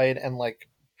 nationwide and like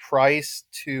price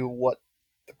to what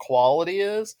the quality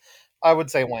is, I would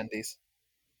say Wendy's.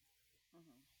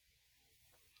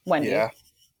 Wendy's. Yeah.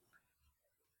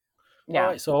 All Yeah.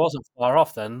 right, so I wasn't far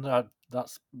off then.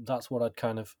 That's what I'd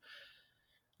kind of.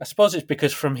 I suppose it's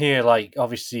because from here, like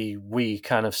obviously, we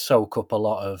kind of soak up a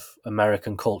lot of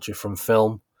American culture from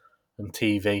film and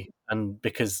TV, and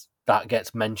because that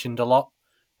gets mentioned a lot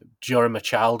during my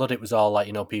childhood, it was all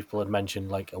like people had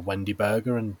mentioned like a Wendy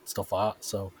burger and stuff like that.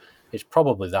 So it's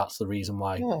probably that's the reason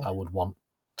why Yeah. I would want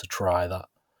to try that.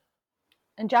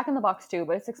 And Jack in the Box too,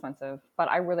 but it's expensive. But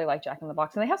I really like Jack in the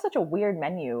Box, and they have such a weird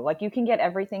menu. Like you can get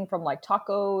everything from like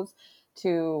tacos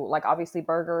to like obviously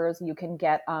burgers. You can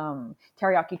get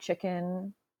teriyaki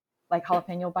chicken, like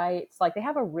jalapeno bites. Like they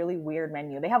have a really weird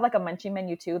menu. They have like a munchie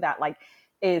menu too that like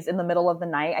is in the middle of the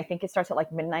night. I think it starts at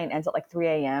like midnight and ends at like 3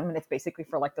 a.m. and it's basically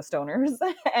for like the stoners.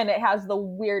 And it has the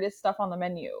weirdest stuff on the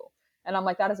menu. And I'm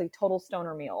like, that is a total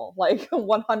stoner meal, like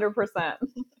 100%.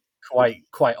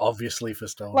 Quite obviously for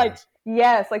Like, stoners.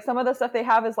 yes, like some of the stuff they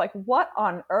have is like, what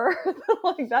on earth?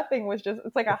 Like that thing was just,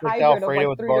 it's like a It's like hybrid of Alfredo like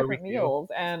with three different barbecue. meals.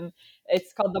 And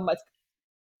it's called the,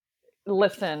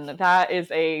 listen, that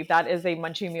is a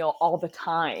munchie meal all the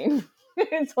time. It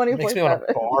makes 24 me want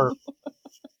to 7. barf.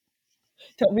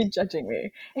 Don't be judging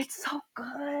me. It's so good.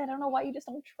 I don't know why you just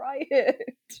don't try it.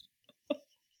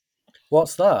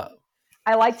 What's that?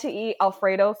 I like to eat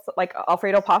Alfredo, like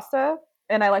Alfredo pasta,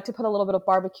 and I like to put a little bit of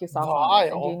barbecue sauce on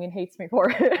it. And Vile. Damien hates me for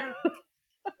it.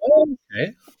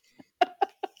 Okay.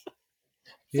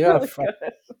 It's Yeah, really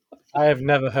good. I have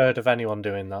never heard of anyone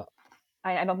doing that.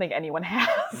 I don't think anyone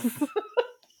has, Uh,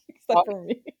 except for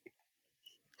me.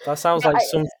 That sounds Yeah, like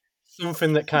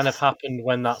something that kind of happened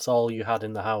when that's all you had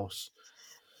in the house.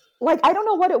 like I don't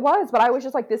know what it was, but I was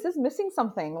just like, this is missing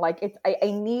something. Like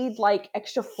I need like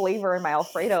extra flavor in my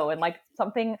Alfredo, and like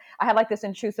something. I had like this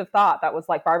intrusive thought that was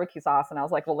like barbecue sauce, and I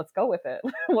was like, well, let's go with it.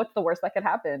 What's the worst that could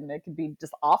happen? It could be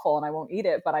just awful, and I won't eat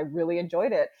it. But I really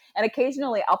enjoyed it, and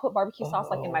occasionally I'll put barbecue sauce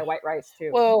like in my Oh. white rice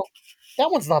too. Well, that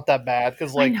one's not that bad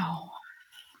because I like know.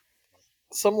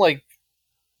 some like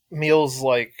meals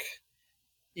like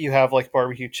you have like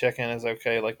barbecue chicken is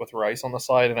okay like with rice on the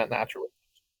side and it naturally.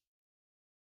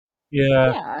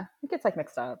 Yeah. Yeah, it gets like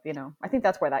mixed up, you know. I think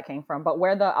that's where that came from. But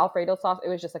where the Alfredo sauce, it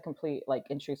was just a complete like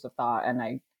intrusive thought, and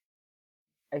I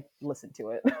listened to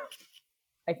it.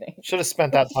 I think. Should have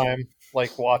spent that time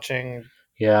like watching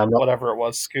Yeah, I'm not whatever it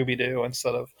was Scooby Doo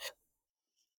instead of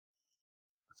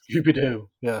Scooby Doo.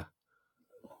 Yeah.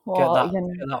 Get Well, that even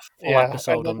get that full yeah,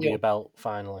 episode under your belt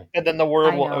finally. and then the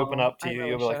world I will open know up to I you. really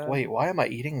You'll be like, should. wait, why am I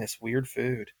eating this weird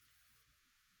food?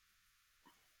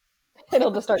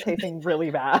 It'll just start tasting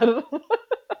really bad.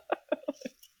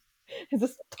 Is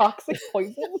this toxic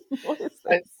poison? What is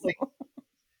I this? like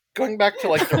going back to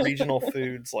like the regional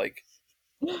foods. Like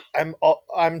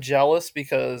I'm jealous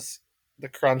because the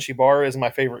Crunchy Bar is my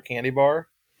favorite candy bar,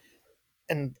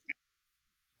 and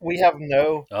we have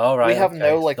no All we right, have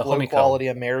no okay. like The low honeycomb. quality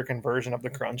American version of the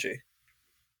Crunchy.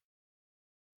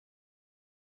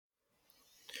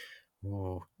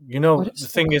 Ooh. You know, What the is the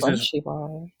thing is crunchy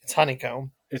bar? It's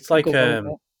honeycomb. it's like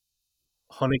Googling it.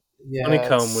 honey Yeah, it's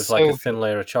honeycomb with like a so thin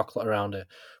layer of chocolate around it.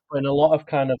 But in a lot of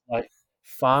kind of like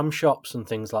farm shops and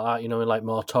things like that, you know, in like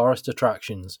more tourist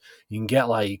attractions, you can get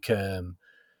like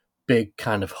big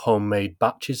kind of homemade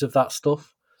batches of that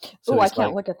stuff. So Ooh, I it's can't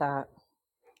like look at that.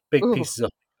 big Ooh, pieces of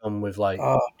honeycomb with like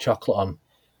uh, chocolate on.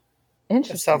 it sounds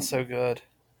interesting. so good.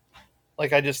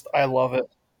 Like I love it.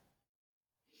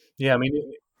 Yeah, I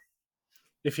mean,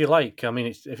 if you like, I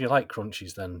mean, if you like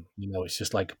crunchies, then you know it's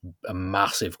just like a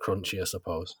massive crunchy, I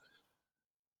suppose.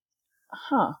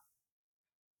 Huh.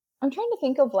 I'm trying to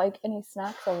think of like any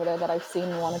snacks over there that I've seen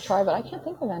and want to try, but I can't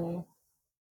think of any.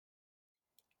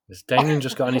 Is Damien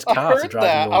just got in his I car to heard drive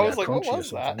and that. go I and get was a like, what crunchy or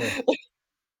was that? something? Yeah.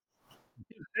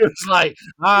 It was like,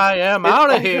 I am out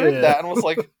I of heard here. that and was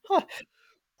like, huh.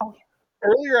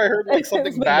 Earlier I heard like It was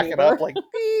something my backing up, neighbor. like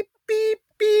beep beep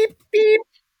beep beep.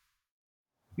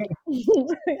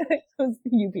 It was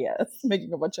UPS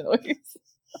making a bunch of noise.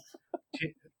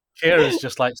 Kira's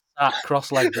just like sat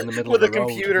cross-legged in the middle of With the a road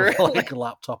computer, with like a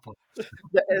laptop on.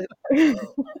 the,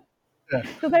 Yeah,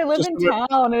 Because I live just in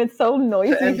town and it's so the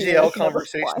noisy here. NGL It's never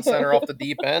conversation center quiet. off the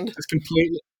deep end. just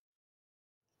completely.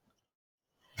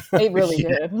 It really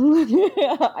Yeah.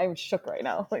 did. I'm shook right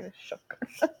now. Like shook.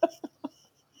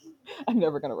 I'm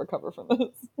never gonna recover from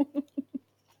this.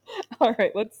 All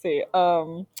right, let's see.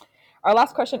 Our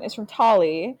last question is from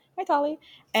Tolly. Hi, Tolly.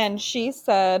 And she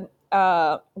said,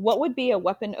 "What would be a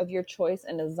weapon of your choice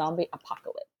in a zombie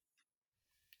apocalypse?"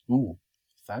 Ooh,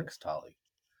 thanks, Tali.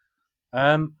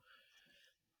 Um,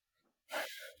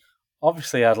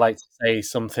 obviously, I'd like to say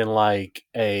something like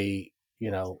you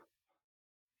know,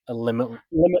 a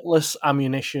limitless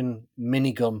ammunition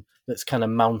minigun that's kind of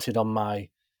mounted on my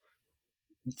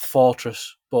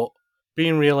fortress. But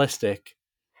being realistic,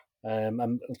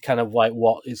 and kind of like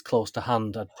what is close to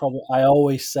hand, I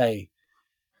always say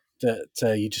that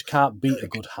you just can't beat a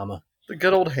good hammer. The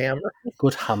good old hammer.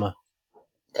 Good hammer,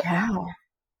 Yeah.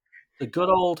 the good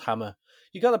old hammer.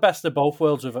 You got the best of both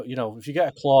worlds with it. You know, if you get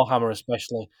a claw hammer,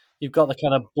 especially, you've got the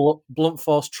kind of blunt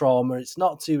force trauma. It's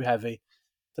not too heavy.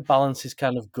 The balance is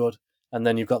kind of good, and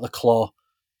then you've got the claw,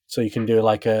 so you can do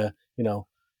like a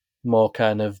more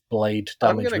kind of blade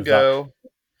I'm damage gonna with that. go.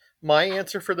 My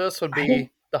answer for this would I didn't.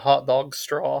 be the hot dog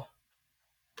straw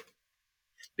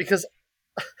because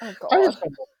Oh I god. just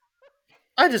don't,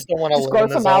 I just don't want to Just live in gross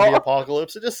the them zombie out.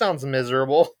 apocalypse. It just sounds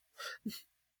miserable.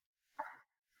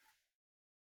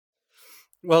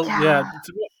 Well, yeah, Yeah.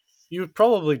 you would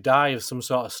probably die of some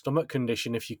sort of stomach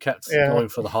condition if you kept Yeah. going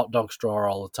for the hot dog straw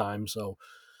all the time. So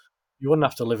you wouldn't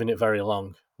have to live in it very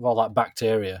long with all that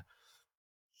bacteria.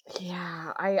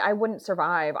 Yeah, I wouldn't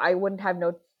survive. I wouldn't have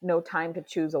no time to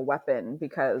choose a weapon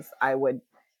because I would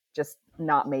just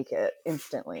not make it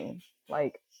instantly.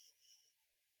 Like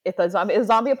if a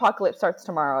zombie apocalypse starts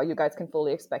tomorrow, you guys can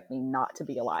fully expect me not to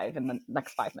be alive in the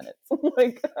next 5 minutes.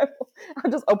 Like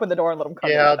I'll just open the door and let them come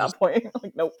in Yeah, at I'll that just point.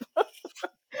 Like nope,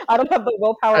 I don't have the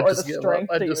willpower I or the just give up.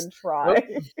 strength I to just even nope. try.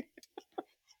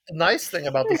 The nice thing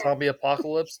about the zombie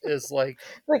apocalypse is like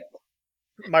Like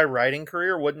my writing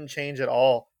career wouldn't change at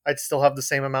all. I'd still have the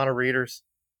same amount of readers.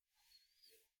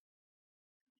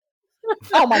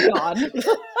 oh my god,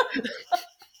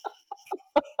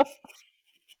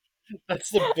 That's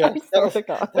the I best. swear to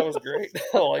God. That was great.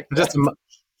 I like that.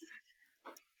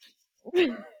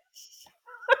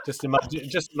 Just,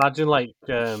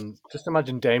 just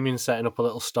imagine Damien setting up a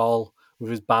little stall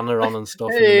with his banner on and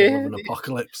stuff in the middle of Hey, an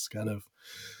apocalypse, kind of.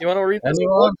 you want to read this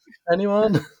book?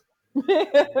 Anyone? Anyone?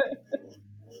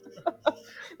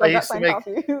 I Love that used to signed make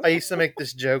copy. I used to make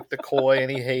this joke to Coy,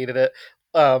 and he hated it.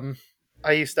 Um,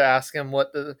 I used to ask him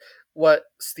what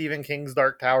Stephen King's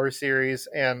Dark Tower series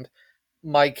and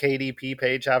my KDP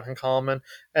page have in common,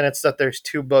 and it's that there's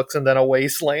two books and then a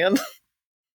wasteland.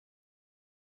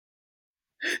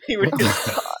 He would get.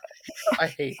 Oh god, I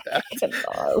hate that. I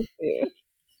cannot.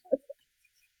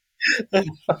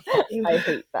 I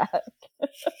hate that.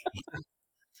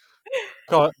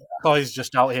 Coy's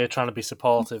just out here trying to be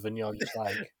supportive, and you're just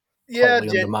like Yeah,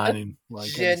 totally undermining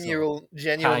like any sort of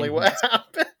genuinely what kindness.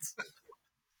 happens.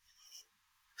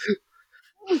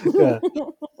 Yeah.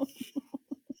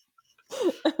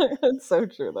 It's so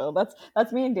true though.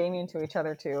 That's me and Damien to each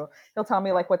other too. He'll tell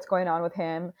me like what's going on with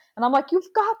him, and I'm like,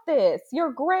 "You've got this.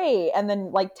 You're great." And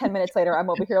then like 10 minutes later, I'm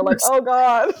over here like, "Oh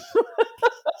God."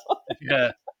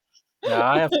 Yeah.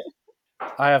 Yeah,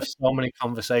 I have so many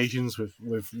conversations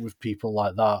with people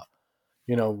like that,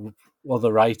 with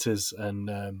other writers,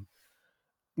 and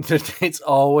it's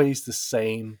always the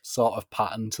same sort of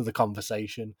pattern to the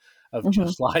conversation of Mhm.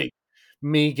 just like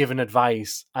me giving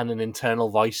advice and an internal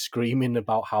voice screaming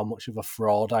about how much of a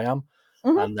fraud I am,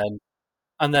 Mhm.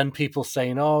 and then people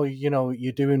saying, "Oh,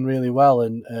 you're doing really well,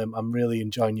 and I'm really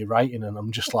enjoying your writing," and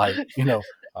I'm just like,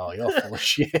 "Oh, you're full of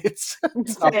shit.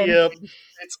 Same. Yep.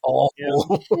 It's Yep.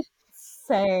 awful.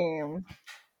 Same.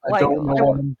 I Like don't know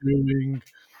what I'm doing."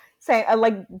 saying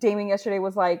like Damien yesterday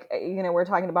was like, we're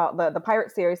talking about the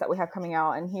pirate series that we have coming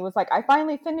out, and he was like, I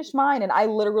finally finished mine, and I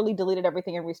literally deleted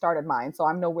everything and restarted mine, so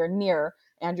I'm nowhere near.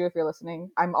 Andrew, if you're listening,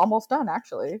 I'm almost done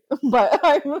actually, but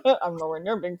I'm nowhere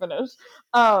near being finished.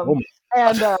 Oh um my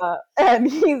and god!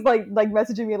 he's like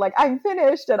messaging me like I'm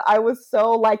finished, and I was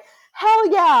so like,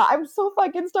 hell yeah, I'm so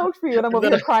fucking stoked for you, and I'm And over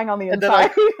then, here crying on the and then I,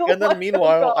 inside. and then Like, oh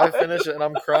meanwhile, I god. finish it and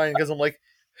I'm crying because I'm like,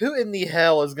 who in the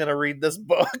hell is gonna read this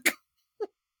book?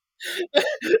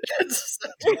 It's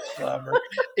such a bummer.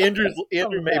 Andrew A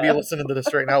may be mess. listening to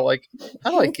this right now. Like,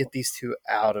 how do I get these two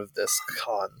out of this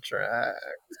contract?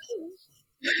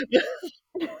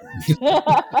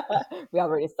 We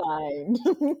already signed.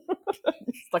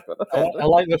 Stuck with the I, head. I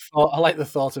like the thought. I like the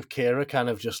thought of Kira kind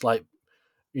of just like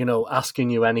asking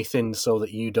you anything so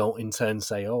that you don't in turn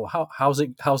say, "Oh, how's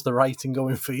the writing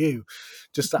going for you?"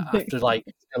 Just after like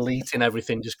deleting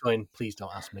everything, just going, "Please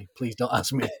don't ask me. Please don't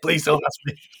ask me. Please don't ask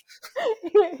me."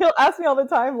 He'll ask me all the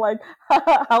time, like,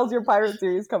 "How's your pirate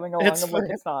series coming along?" It's I'm like,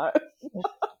 funny. "It's not.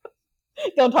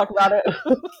 Don't talk about it."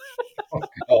 Oh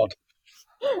God.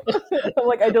 I'm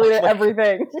like, "I deleted Like,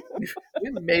 everything."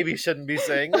 we maybe shouldn't be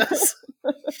saying this.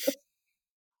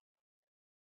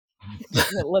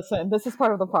 Listen, this is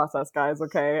part of the process, guys.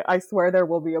 Okay, I swear there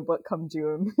will be a book come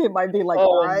June. It might be like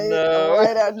Oh right, no.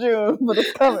 right at June, but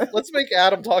it's coming. Let's make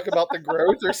Adam talk about the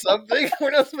growth or something.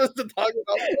 We're not supposed to talk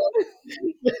about that.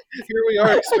 Here we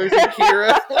are exposing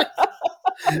Kira.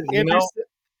 You Andrew, know,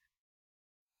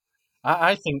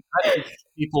 I think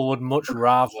people would much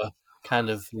rather kind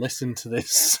of listen to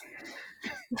this.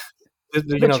 The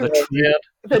The truth, oh truth, man,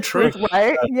 the the truth, truth.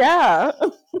 right? Yeah.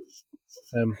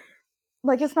 Um,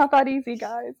 Like it's not that easy,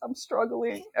 guys. I'm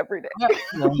struggling every day.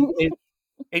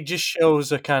 it just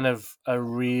shows a kind of a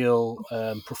real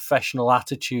professional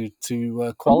attitude to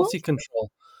Mhm. quality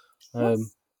control. Um,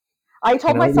 Yes. I you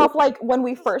told know, myself, like, when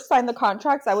we first signed the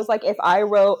contracts, I was like, if I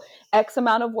wrote X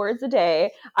amount of words a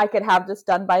day, I could have this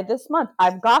done by this month.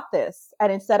 I've got this.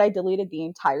 And instead, I deleted the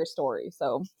entire story.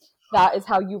 So that is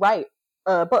how you write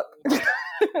a book.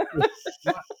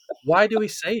 Why, why do we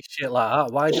say shit like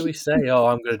that? Why do we say, "Oh,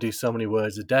 I'm going to do so many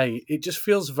words a day"? It just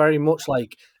feels very much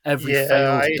like every Yeah,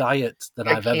 failed diet that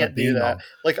I I've ever can't do been that. on.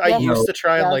 Like I Yes, You used know, to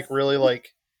try and yes.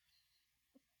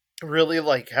 really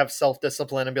like have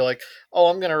self-discipline and be like, "Oh,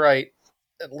 I'm going to write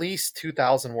at least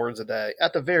 2,000 words a day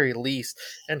at the very least,"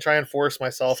 and try and force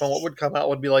myself, and what would come out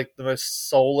would be like the most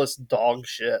soulless dog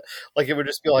shit. Like it would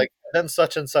just be like, then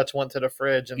such and such went to the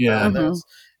fridge and yeah, found Hmm. this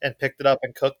and picked it up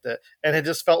and cooked it, and it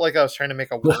just felt like I was trying to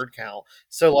make a word count.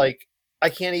 So like I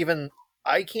can't even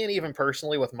I can't even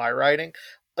personally with my writing,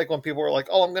 like when people were like,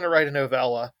 "Oh, I'm going to write a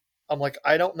novella." I'm like,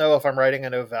 I don't know if I'm writing a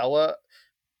novella.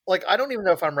 Like I don't even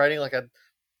know if I'm writing like a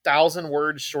 1,000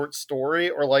 word short story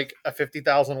or like a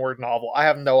 50,000 word novel. I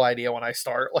have no idea when I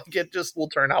start. Like it just will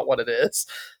turn out what it is.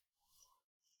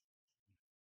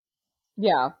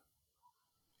 Yeah,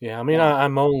 yeah. I mean, yeah.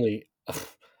 I'm only,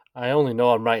 I only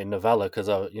know I'm writing novella because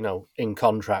I, in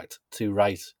contract to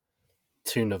write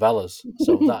two novellas.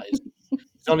 So that is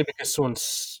it's only because someone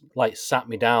like sat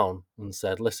me down and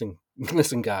said, "Listen,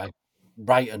 listen, guy,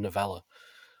 write a novella."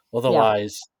 Yeah.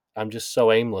 Otherwise, I'm just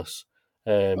so aimless.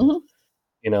 Um, Hmm.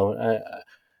 you know,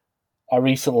 I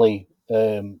recently,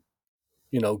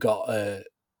 got a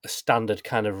standard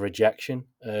kind of rejection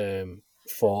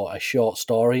for a short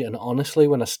story, and honestly,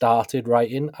 when I started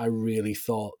writing, I really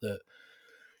thought that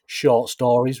short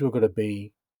stories were going to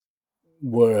be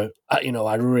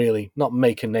I'd really not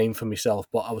make a name for myself,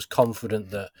 but I was confident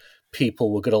that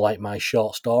people were going to like my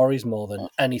short stories more than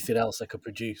anything else I could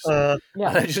produce. Uh,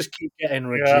 And Yeah. I just keep getting yeah.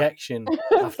 rejection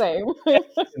after Same.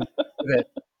 rejection with it.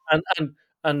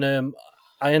 And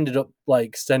I ended up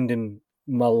like sending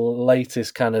my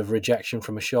latest kind of rejection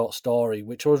from a short story,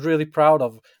 which I was really proud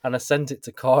of, and I sent it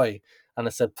to Coy, and I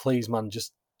said, "Please, man,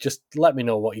 just let me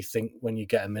know what you think when you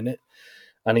get a minute."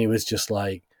 And he was just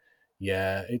like,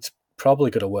 "Yeah, it's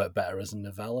probably going to work better as a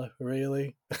novella,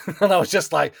 really." And I was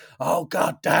just like, "Oh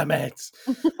god damn it!"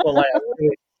 But like, I'm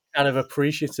really kind of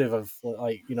appreciative of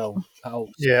like how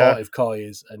Yeah. supportive Coy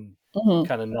is and Hmm.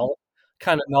 kind of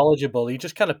kind of knowledgeable. He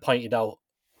just kind of pointed out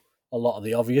a lot of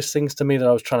the obvious things to me that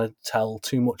I was trying to tell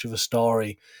too much of a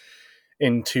story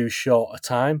in too short a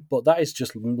time. But that is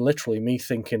just literally me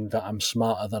thinking that I'm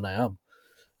smarter than I am.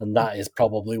 And that is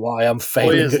probably why I'm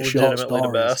Boy failing is at short legitimately the stories.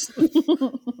 best.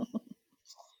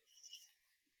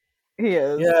 He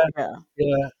is. Yeah, Yeah.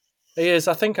 yeah. He is.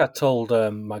 I think I told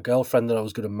my girlfriend that I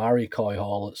was going to marry Coy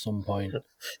Hall at some point.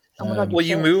 Oh my God, you Will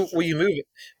you should. move will you move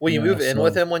will you Yeah, move in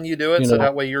with so him when you do it you so know,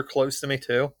 that way you're close to me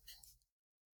too?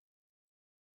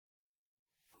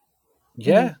 Hmm.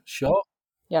 yeah, sure.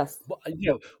 Yes. But,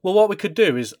 well, what we could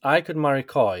do is I could marry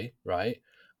Coy, right,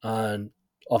 and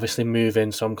obviously move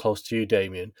in so I'm close to you,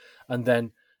 Damien, and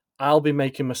then I'll be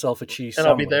making myself a cheese And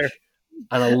I'll be there. sandwich,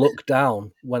 and I'll look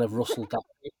down when I've rustled that,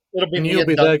 It'll be and me you'll and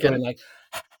be there going Duncan. like,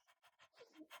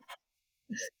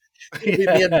 It'll be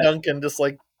me and yeah, Duncan just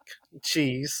like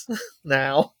cheese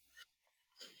now.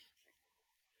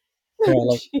 yeah,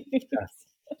 like yeah, Jeez.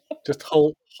 just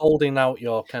holding out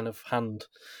your kind of hand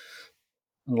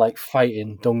and like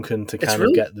fighting Duncan to It's kind of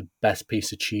really get the best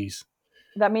piece of cheese.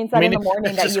 That means I that in mean, the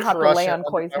morning that just you have to crush lay it on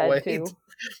under Koi's my head weight. too.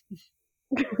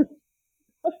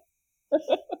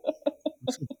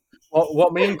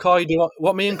 what me and Coy do,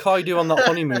 what me and Coy do on that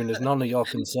honeymoon is none of your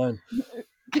concern.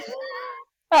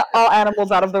 All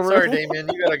animals out of the Sorry, room. Damien,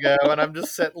 you gotta go. And I'm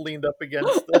just sitting leaned up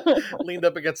against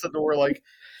the door like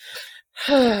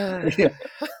Yeah,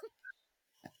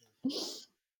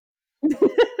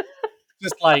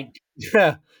 just like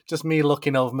yeah, just me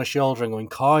looking over my shoulder and going,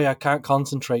 "Coy, I can't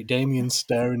concentrate." Damien's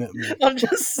staring at me. I'm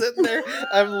just sitting there.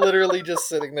 I'm literally just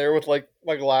sitting there with like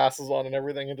my glasses on and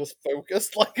everything and just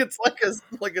focused like it's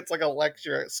like a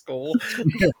lecture at school.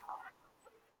 Yeah,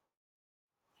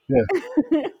 yeah.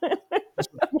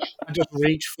 I just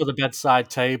reach for the bedside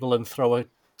table and throw a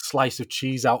slice of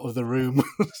cheese out of the room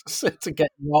to get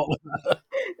you out.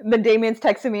 Then Damien's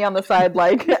texting me on the side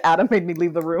like Adam made me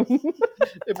leave the room.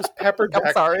 It was pepper I'm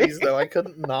jack sorry. cheese though. I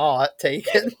couldn't not take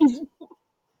it.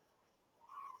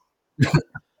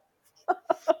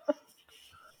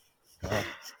 God.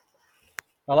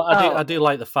 I Oh, do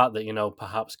like the fact that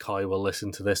perhaps Kai will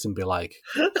listen to this and be like,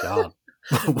 "God,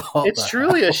 what It's the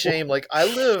truly a hell?" shame. Like I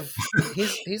live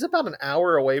he's about an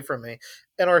hour away from me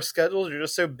and our schedules are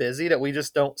just so busy that we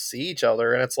just don't see each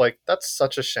other and it's like that's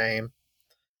such a shame.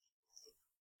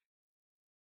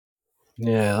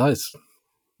 Yeah,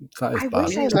 that is I bad.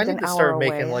 wish I I lived need an to hour start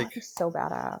making away. That'd like be so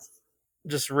badass.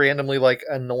 just randomly like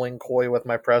annoying Koi with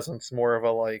my presence more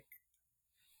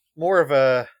of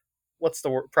a what's the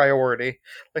word priority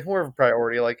like more of a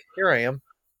priority like here I am.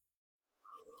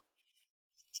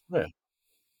 Yeah.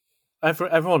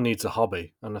 everyone needs a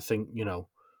hobby, and I think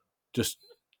just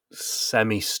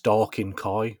semi-stalking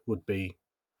koi would be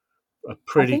a I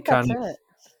pretty think that's it.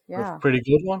 Yeah. pretty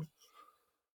good one.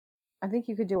 I think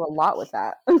you could do a lot with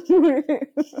that.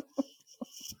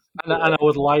 And I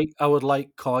would like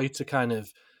Koi to kind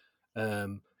of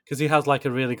because he has like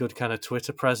a really good kind of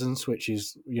Twitter presence, which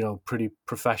is pretty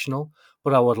professional.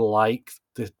 But I would like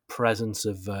the presence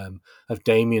of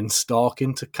Damien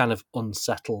stalking to kind of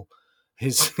unsettle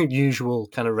his usual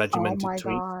kind of Oh regimented my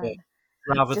tweets, but god.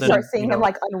 rather Just start than seeing him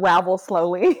like unravel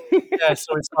slowly. yeah.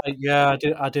 So it's like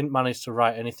I didn't manage to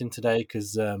write anything today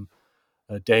because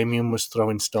Damien was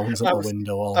throwing stones at I the was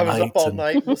window all I was up night, all and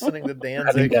night listening to I didn't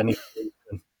Danzig. get any sleep.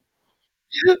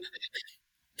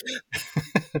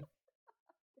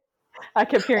 I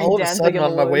kept hearing All of a Danzig sudden, in the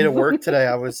on my way to woods. work today,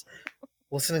 I was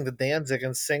listening to Danzig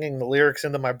and singing the lyrics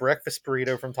into my breakfast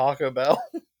burrito from Taco Bell.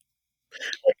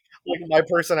 Like my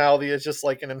personality is just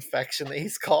like an infection that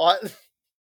he's caught.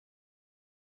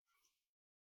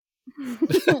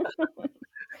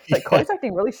 Like Koi's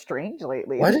acting really strange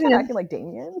lately. Why Is he did kind he? of acting like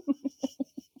Damien?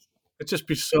 It'd just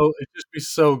be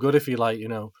so good if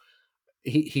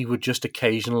he would just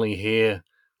occasionally hear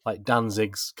like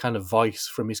Danzig's kind of voice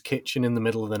from his kitchen in the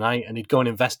middle of the night, and he'd go and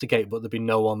investigate, but there'd be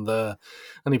no one there,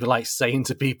 and he'd be like saying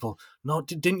to people, "No,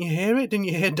 didn't you hear it? Didn't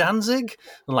you hear Danzig?"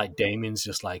 And like Damien's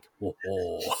just like, "Whoa."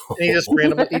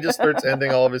 And he just starts ending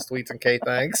all of his tweets in K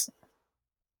thanks.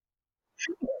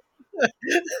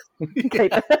 Okay.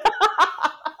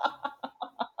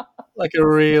 Like a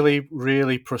really,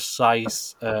 really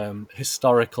precise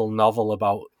historical novel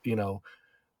about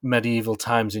medieval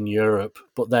times in Europe,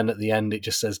 but then at the end it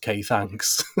just says "K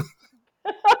thanks."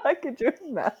 Could you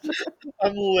imagine?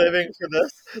 I'm living for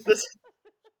this. This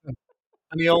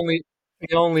And he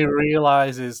only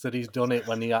realizes that he's done it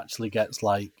when he actually gets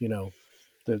like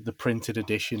the printed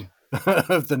edition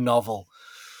of the novel.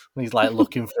 And he's like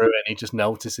looking through it, and he just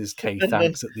notices K and then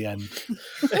thanks at the end.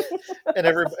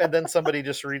 and then somebody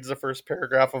just reads the first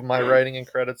paragraph of my writing and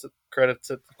credits it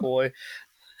to Koi.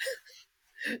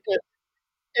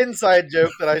 Inside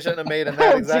joke that I shouldn't have made in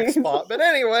that Oh, exact jeez. spot. But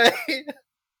anyway,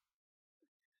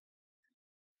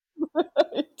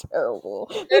 Terrible.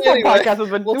 This whole anyway, podcast has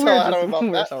been. we'll tell Adam about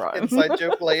We're that so wrong. inside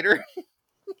joke later.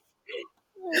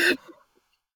 Yes.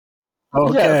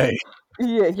 Okay.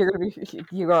 Yeah,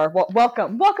 you are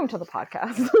welcome to the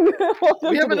podcast. Welcome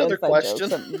We to have the another inside question.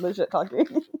 jokes and legit talking.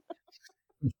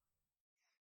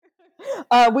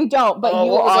 We don't, but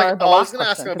you What was are the I was last going to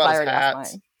ask question him because about I his already asked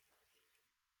hats mine.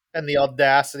 and the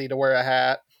audacity to wear a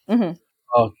hat. Mm-hmm.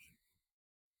 Oh,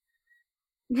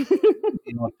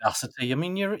 the audacity! I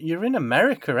mean, you're in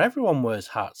America. Everyone wears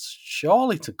hats.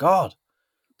 Surely to God,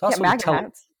 that's Yeah, what MAGA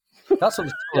hats. that's what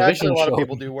the Yeah, actually, television a lot of showed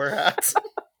people me. do wear hats,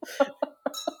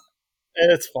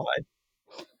 and it's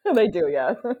fine. They do,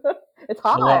 yeah. It's A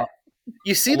hot. lot,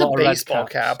 You a see the lot of red baseball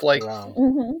caps cap like around.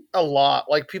 Mm-hmm. a lot.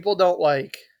 Like people don't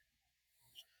like.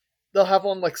 They'll have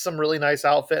on like some really nice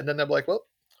outfit, and then they'll be like, "Well,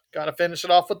 gotta finish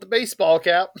it off with the baseball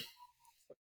cap."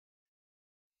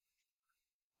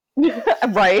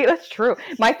 Right, that's true.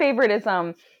 My favorite is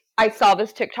I saw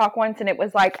this TikTok once and it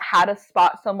was like how to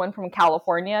spot someone from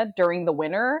California during the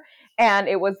winter, and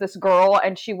it was this girl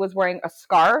and she was wearing a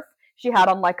scarf. She had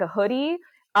on like a hoodie,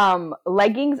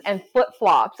 leggings and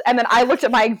flip-flops. And then I looked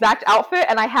at my exact outfit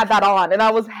and I had that on and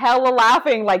I was hella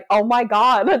laughing like, "Oh my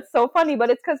god, that's so funny." But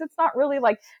it's cuz it's not really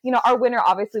like, our winter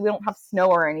obviously we don't have snow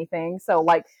or anything. So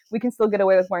like we can still get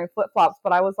away with wearing flip-flops,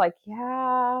 but I was like,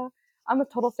 "Yeah, I'm a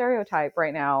total stereotype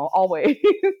right now, always."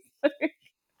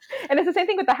 And it's the same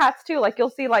thing with the hats too. Like you'll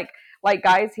see like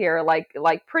guys here like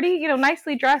pretty,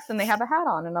 nicely dressed and they have a hat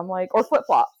on and I'm like, or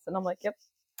flip-flops and I'm like, "Yep,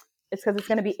 it's cuz it's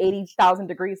going to be 80,000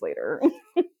 degrees later."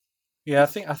 Yeah, I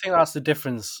think that's the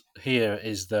difference here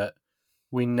is that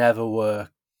we never were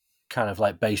kind of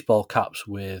like baseball caps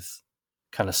with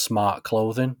kind of smart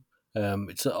clothing.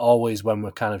 It's always when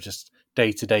we're kind of just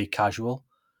day to day casual.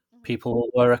 People will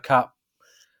wear a cap.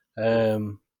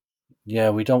 Um, yeah,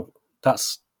 we don't.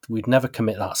 We'd never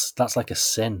commit that. That's like a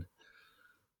sin.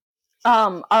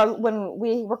 When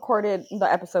we recorded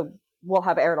the episode, will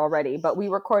have aired already, but we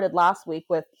recorded last week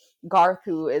with Garth,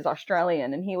 who is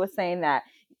Australian, and he was saying that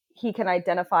he can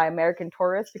identify American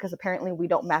tourists because apparently we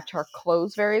don't match our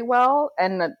clothes very well.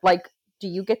 And like, do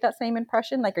you get that same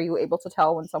impression? Like, are you able to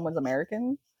tell when someone's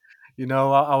American?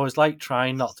 I was like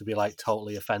trying not to be like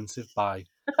totally offensive by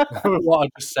what I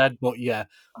just said, but yeah,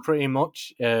 pretty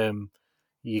much.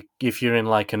 If you're in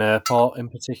like an airport in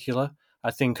particular,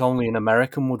 I think only an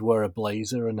American would wear a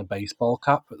blazer and a baseball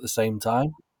cap at the same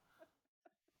time.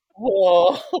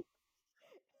 Whoa.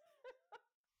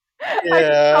 I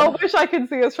Yeah, so wish I could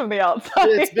see us from the outside.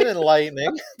 it's been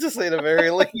enlightening to say the very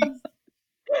least.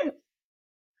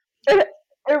 it,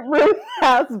 it really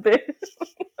has been.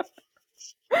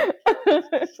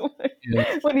 Yeah.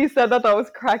 When he said that, I was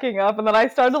cracking up, and then I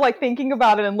started like thinking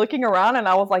about it and looking around, and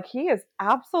I was like, he is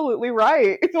absolutely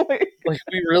right. Like, Like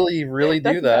we really, really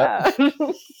do that's that.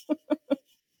 bad.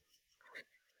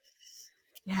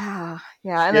 Yeah,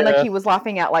 yeah, and then like Yeah, he was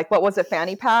laughing at like what was it,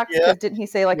 fanny packs? yeah, Because didn't he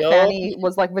say like yup. fanny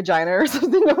was like vagina or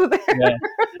something over there? Yeah,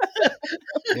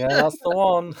 yeah, that's the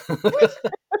one.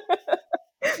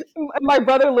 My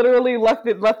brother literally left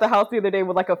the house the other day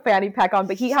with like a fanny pack on,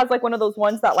 but he has like one of those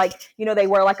ones that like they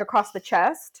wear like across the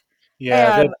chest.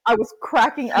 Yeah, And I was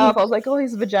cracking up. I was like, "Oh,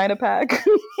 he's a vagina pack."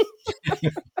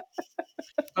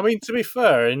 I mean, to be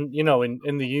fair, in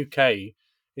the UK,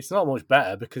 it's not much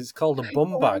better because it's called a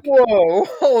bum bag. Whoa,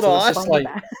 hold So it's on. just Bum like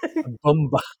bag. a bum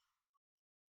bag.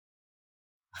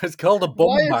 It's called a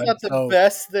Why bum is bag. that the So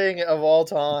best thing of all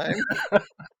time?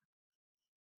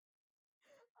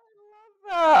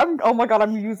 Oh my god,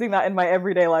 I'm using that in my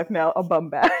everyday life now. A bum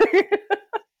bag.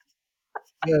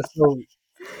 yeah, so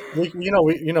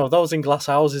those in glass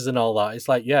houses and all that. It's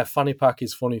like, yeah, fanny pack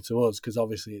is funny to us because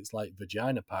obviously it's like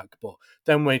vagina pack. But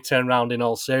then we turn around in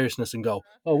all seriousness and go,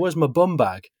 "Oh, where's my bum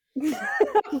bag?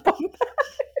 Bum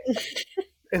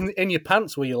In your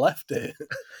pants where you left it."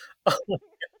 I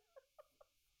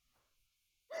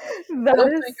That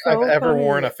don't is think I've so ever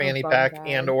worn funny. a A fanny bum pack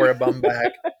and bag. or a bum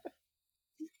bag.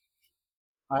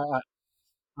 I, I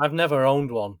I've never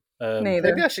owned one. Maybe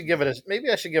Neither. I should give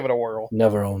it a whirl.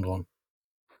 Never owned one.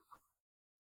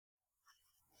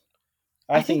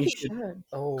 I I think think you you should should.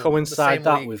 Oh, the coincide same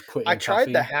that week. with I quitting tried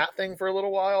the caffeine. hat thing for a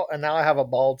little while, and now I have a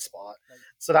bald spot.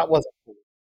 So that wasn't cool.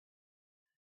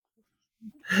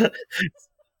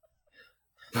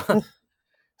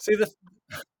 See,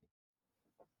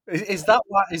 is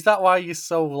that why you're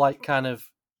so like kind of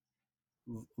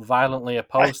violently I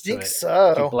opposed to think it?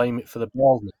 Do you so. blame it for the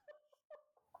baldness?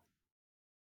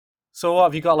 So what,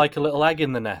 have you got like a little egg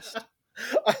in the nest?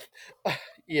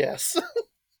 Yes.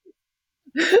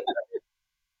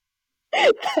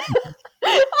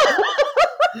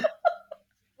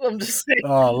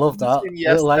 Oh, I love I'm just that saying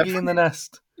yes little to eggy in the everything.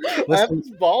 nest. I have Listen, this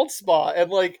bald spot,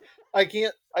 and like I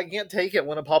can't take it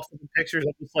when it pops up in pictures.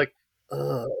 I'm just like,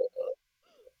 ugh.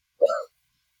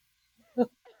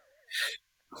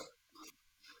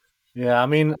 yeah, I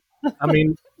mean,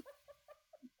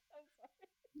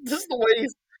 Just the way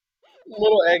he's a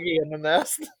little eggy in the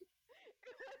nest.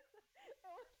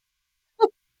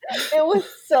 It was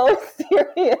so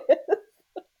serious.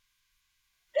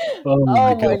 oh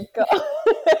my Oh god, my god.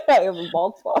 I have a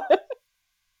bald spot.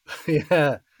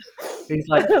 yeah, he's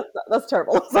like, That's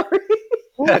terrible. Sorry.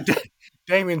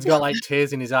 Damien's got like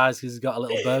tears in his eyes because he's got a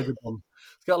little burger bun.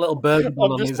 He's got a little burger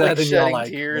bun I'm on just his like head, and you're shedding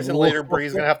like, tears, and whoa. later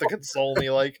Bree's gonna have to console me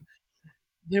like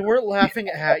they weren't laughing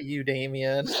at you,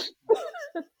 Damien.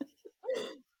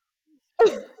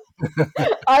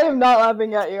 I am not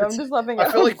laughing at you. I'm It's, just laughing I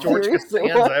at feel how like George serious it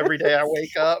Costanza was. every day I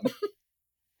wake up.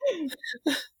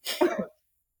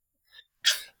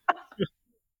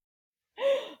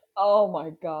 Oh my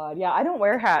god. Yeah, I don't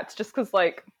wear hats just because,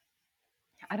 like,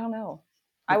 I don't know.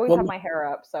 I always have Well, my hair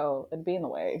up, so it'd be in the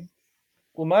way.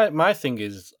 well, my thing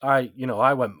is, I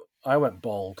went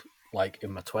bald like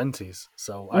in my 20s,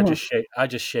 so Mhm. I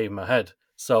just shaved my head.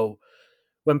 So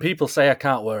when people say I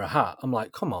can't wear a hat, I'm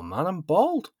like, come on, man, I'm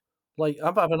bald. Like,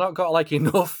 have I not got like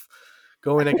enough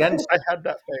going against? I had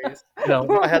that phase. You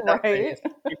know, I had that Right?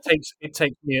 phase.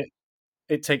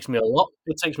 it takes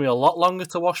me a lot longer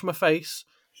to wash my face.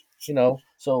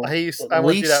 So at I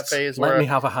went through that least phase let me where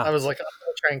have a I hat. was like, I'm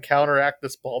gonna try and counteract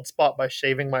this bald spot by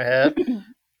shaving my head,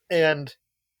 and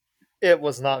it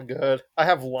was not good. I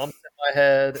have lumps in my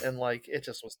head, and like it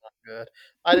just was not good.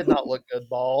 I did not look good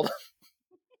bald.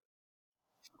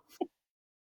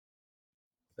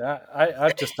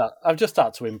 I've just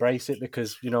had to embrace it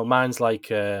because mine's like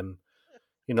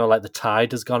the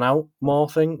tide has gone out more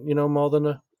thing, more than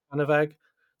a kind of egg.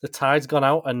 The tide's gone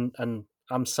out and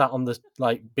I'm sat on the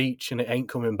like beach and it ain't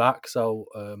coming back. So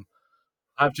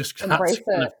I've just had to Embrace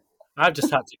it. I've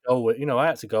just had to go with I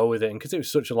had to go with it, and because it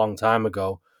was such a long time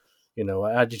ago,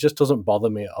 it just doesn't bother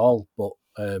me at all. But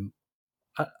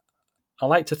I, I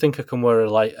like to think I can wear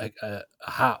a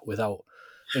hat without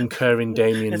incurring It's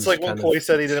Damien's like when kind of Coy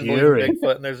said he didn't believe in fury.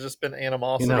 Bigfoot, and there's just been You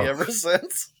animosity know, ever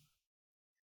since.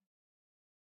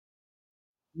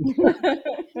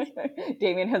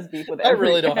 Damien has beef with I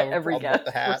really every don't have a every problem with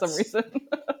the guest for some hats. reason.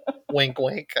 Wink,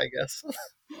 wink. I guess.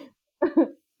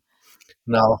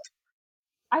 no,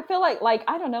 I feel like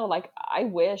I don't know, like I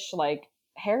wish like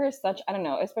hair is such, I don't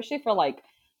know, especially for like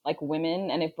like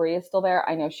women, and if Brie is still there,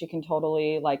 I know she can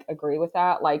totally like agree with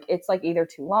that. Like it's like either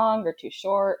too long or too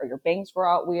short, or your bangs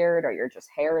grow out weird, or your just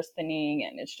hair is thinning,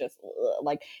 and it's just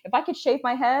like if I could shave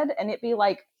my head and it be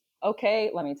like okay,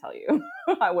 let me tell you,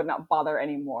 I would not bother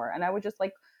anymore, and I would just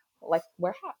like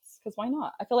wear hats because why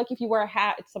not? I feel like if you wear a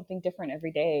hat, it's something different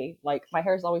every day. Like my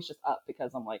hair is always just up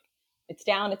because I'm like it's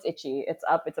down, it's itchy, it's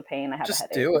up, it's a pain, I have a Just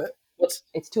headache. do it.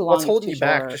 It's too What's long, it's holding too you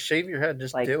back? short. Just shave your head.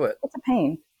 Just Like do it. it's a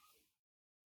pain.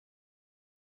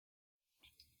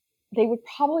 They would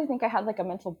probably think I had like a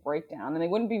mental breakdown, and they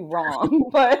wouldn't be wrong.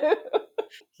 But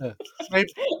Maybe,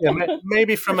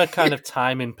 maybe from a kind of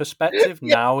timing perspective,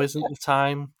 Yeah. now isn't the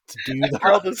time to do After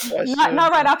all that. those questions,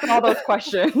 not right after all those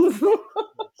questions.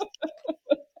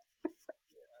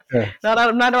 Yeah.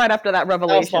 not right after that now's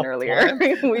revelation not the earlier.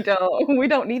 time. We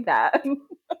don't need that.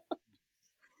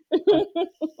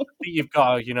 You've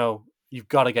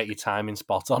got to get your timing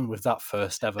spot on with that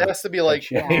first It ever has to be head like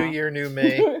shave. New Yeah. Year, New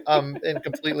Me. I'm in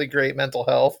completely great mental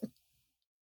health.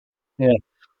 Yeah.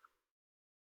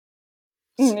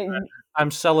 I'm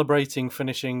celebrating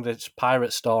finishing this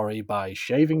pirate story by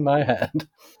shaving my head.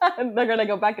 They're gonna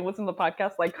go back and listen to the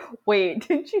podcast. Like, wait,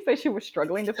 didn't she say she was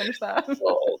struggling to finish that?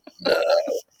 Oh, no.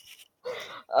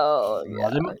 Oh No, yeah,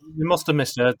 they must have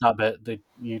misheard that bit.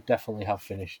 You definitely have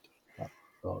finished that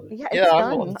story. yeah. Yeah,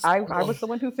 It's done. I was the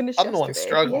one who finished I'm the one yesterday.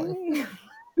 struggling.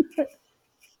 Yay.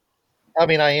 I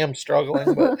mean, I am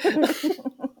struggling, but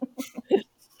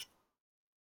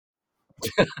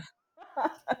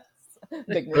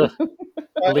Big mood. At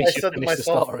I least you said to finished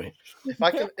the myself, story.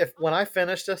 if when I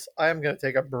finish this, I am going to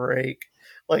take a break.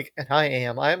 Like, and I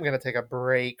am going to take a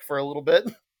break for a little bit.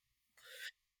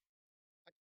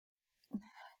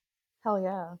 Hell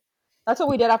yeah. That's what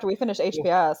we did after we finished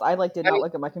HPS. I like did I, not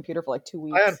look at my computer for like 2 I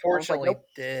weeks. I was like, unfortunately nope.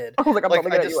 did. I was like, I'm not Like, I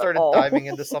looking at just you at started all. diving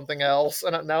into something else,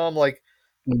 and now I'm like,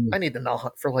 Mm. I need to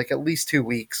not for like at least 2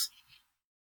 weeks.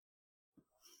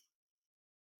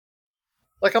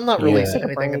 Like, I'm not Yeah. releasing Take a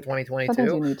anything in break. Sometimes 2022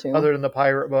 you need to. other than the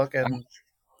pirate book and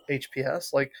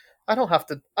HPS. Like, I don't have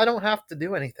to. I don't have to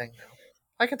do anything now.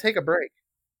 I can take a break.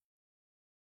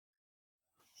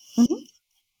 Mhm.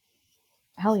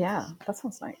 Hell yeah. That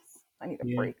sounds nice. I need a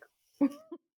Yeah. break.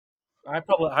 I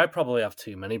probably have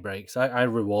too many breaks. I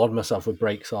reward myself with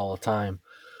breaks all the time.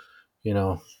 You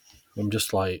know, I'm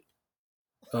just like,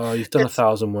 oh, you've done It's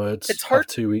 1,000 words. it's hard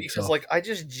Have 2 weeks because off. like I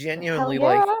just Hell genuinely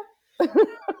yeah. like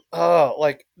oh,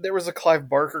 like there was a Clive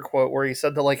Barker quote where he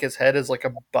said that like his head is like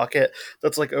a bucket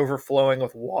that's like overflowing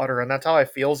with water, and that's how I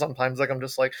feel sometimes. Like I'm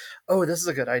just like, oh, this is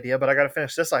a good idea, but I got to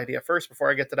finish this idea first before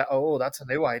I get to that. Oh, that's a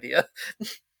new idea.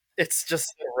 It's just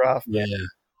so rough. Yeah.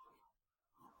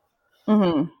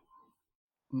 Mm-hmm.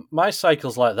 My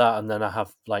cycle's like that, and then I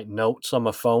have like notes on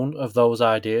my phone of those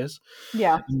ideas.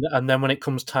 Yeah. And then when it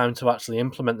comes time to actually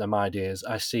implement them ideas,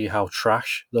 I see how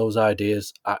trash those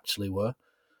ideas actually were.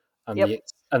 And Yep. the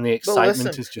But excitement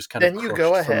listen, is just kind of then you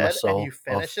go crushed from my ahead and you soul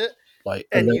finish of it like,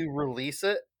 and and then, you release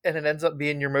it, and it ends up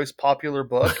being your most popular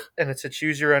book, and it's a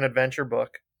choose your own adventure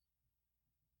book.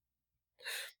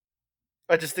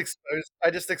 I just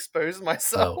exposed oh,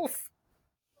 myself.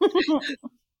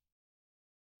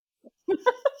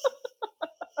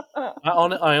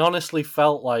 I honestly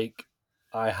felt like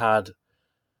I had,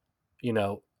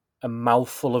 a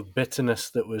mouthful of bitterness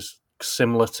that was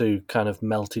similar to kind of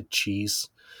melted cheese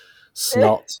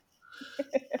snot.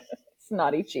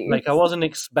 Snotty Like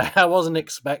cheese. I wasn't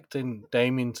expecting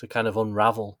Damien to kind of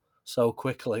unravel so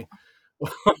quickly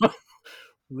Trust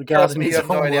regarding me, you his have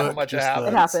no own idea how work. much it Just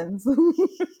It happens. happens.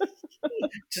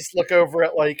 Just look over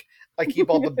at like I keep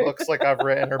all the books like I've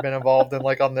written or been involved in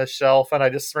like on this shelf, and I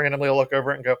just randomly look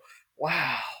over it and go,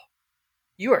 "Wow,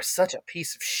 you are such a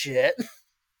piece of shit."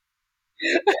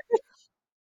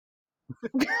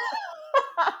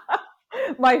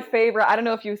 My favorite. I don't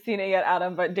know if you've seen it yet,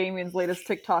 Adam, but Damien's latest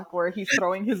TikTok where he's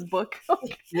throwing his book.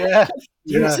 yeah,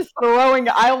 He's yeah, just throwing.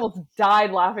 I almost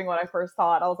died laughing when I first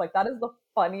saw it. I was like, that is the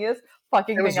funniest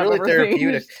fucking It was thing I've really ever seen. He's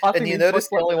therapeutic. just And tossing you these notice books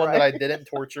the left only and one that I right. didn't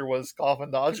torture was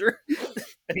Coffin Dodger,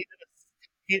 and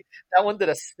that one did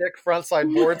a sick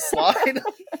frontside board slide.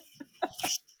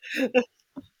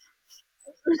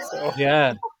 So,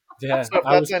 yeah, yeah. so if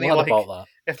I that's was any glad like about that.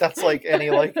 if that's like any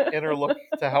like inner look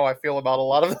to how I feel about a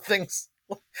lot of the things.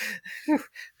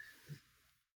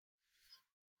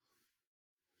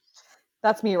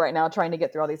 That's me right now trying to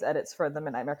get through all these edits for the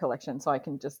Midnight Mare collection so I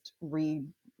can just read.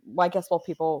 Well, I guess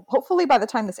people hopefully by the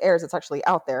time this airs it's actually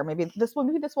out there. Maybe this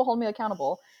will hold me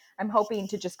accountable I'm hoping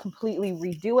to just completely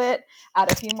redo it,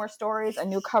 add a few more stories, a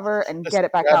new cover, and Just get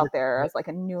it back the out there as like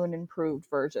a new and improved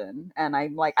version. And I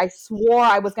swore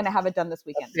I was going to have it done this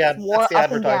weekend. Yeah, that's Swore the up and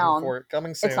advertisement down. for it.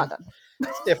 Coming It's soon, not done.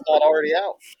 if not already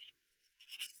out.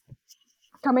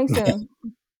 Coming soon.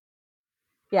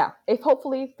 Yeah, if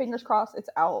hopefully, fingers crossed, it's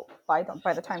out by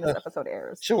the time this episode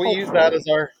airs. Should we use Hopefully. that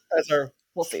as our?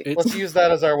 We'll see. Let's use that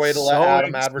as our way to let so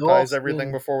Adam advertise everything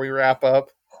exhausting. before we wrap up.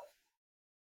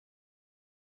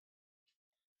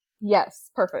 Yes,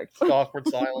 perfect. Awkward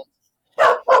silence.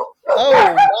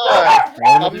 Oh my!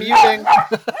 I'm muting.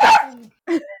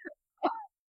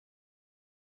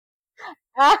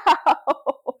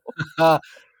 Ow.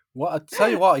 What I tell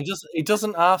you what, he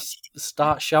doesn't half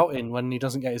start shouting when he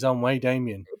doesn't get his own way,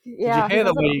 Damien. Did you Yeah, hear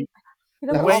the way he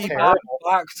That doesn't was all the time.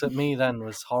 barked at me then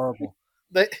was horrible.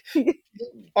 They,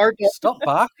 our Stop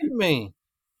barking at me.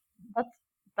 That's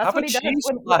Have what a he does cheese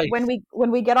slice.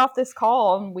 when we get off this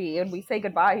call and we say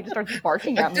goodbye. He just starts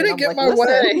barking I at me, and didn't I'm get like, my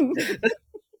way.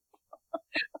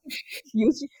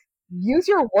 listen, use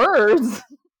your words.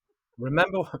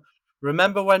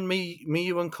 Remember when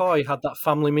you and Coy had that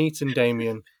family meeting,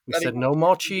 Damien? We said no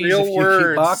more cheese Real if you keep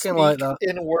words. barking like Speak that.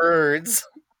 in words.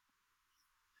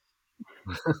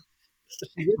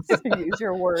 Use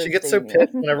your words. She gets so Damien.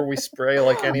 pissed whenever we spray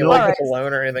like any No. like Alright.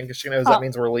 cologne or anything because she knows that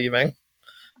means we're leaving.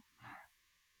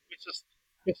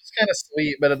 Which is kind of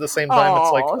sweet, but at the same time,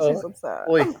 it's like, oh, she's upset.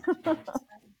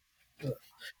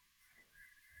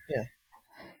 Yeah.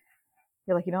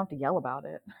 You're like, you don't have to yell about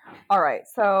it. All right,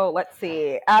 so let's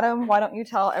see. Adam, why don't you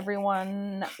tell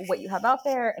everyone what you have out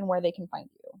there and where they can find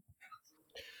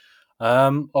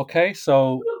you? Okay,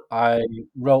 so I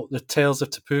wrote the Tales of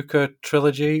Tapuka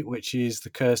trilogy, which is the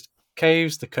Cursed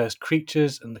Caves, the Cursed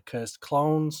Creatures, and the Cursed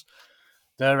Clones.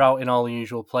 They're out in all the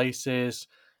usual places,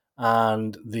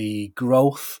 and the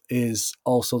Growth is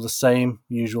also the same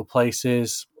usual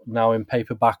places, now in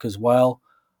paperback as well.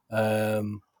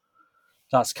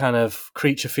 That's kind of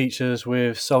creature features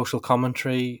with social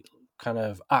commentary, kind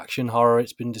of action horror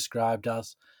it's been described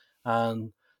as.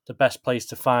 And the best place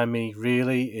to find me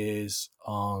really is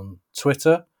on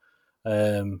Twitter,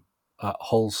 at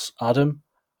Hulse Adam,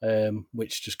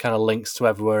 which just kind of links to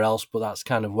everywhere else, but that's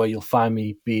kind of where you'll find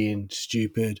me being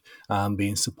stupid and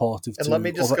being supportive And to let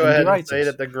me just other go indie ahead and writers. say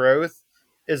that the growth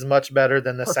is much better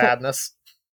than the Perfect. sadness.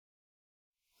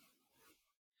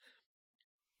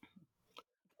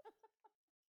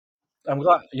 I'm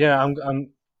glad. Yeah,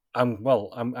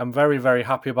 I'm very, very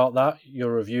happy about that.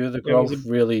 Your review of the It was a Growth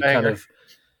really kind banger. of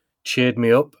cheered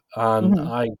me up, and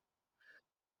Mhm.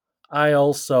 I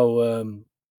also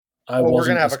I Well, we're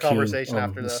gonna wasn't have as a keen conversation on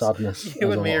after the this. sadness You as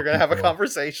and a me lot are of gonna have a people are.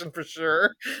 conversation for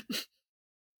sure.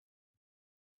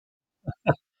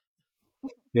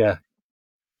 Yeah,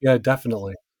 yeah,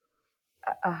 definitely.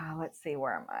 Let's see,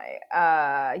 where am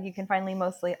I? You can find me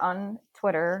mostly on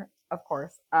Twitter, of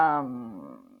course.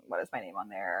 What is my name on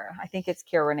there? I think it's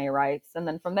Kyra and Writes. And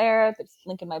then from there, there's a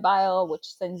link in my bio, which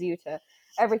sends you to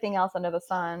everything else under the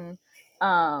sun.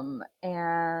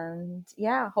 And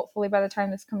yeah, hopefully by the time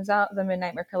this comes out, the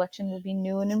Midnightmare collection will be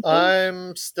new and improved.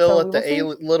 I'm still So at we the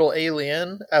will see. little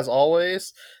alien as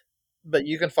always, but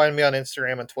you can find me on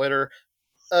Instagram and Twitter.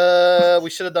 We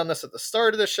should have done this at the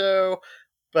start of the show,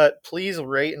 but please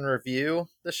rate and review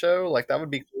the show. Like that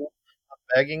would be cool. I'm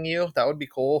begging you. That would be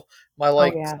cool. My Oh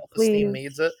like yeah, self-esteem please.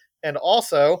 needs it. And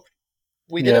also,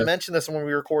 we Yeah. didn't mention this when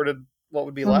we recorded what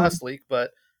would be Mhm. last week,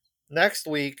 but next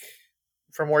week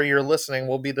from where you're listening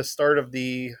will be the start of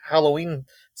the Halloween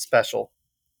special.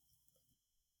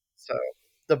 So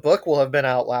the book will have been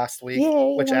out last week,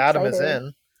 Yay, which I'm Adam is excited.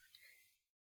 in.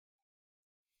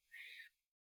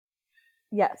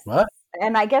 Yes. What?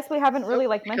 And I guess we haven't really Yep,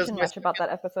 like because mentioned much about that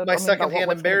episode. my I mean, about secondhand what's going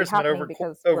to be embarrassment happening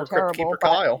because we're over Crypt Keeper terrible. But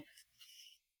Kyle.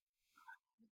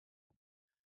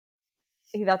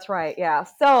 that's right. Yeah.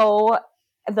 So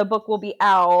the book will be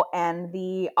out, and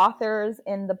the authors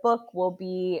in the book will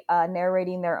be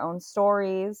narrating their own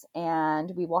stories,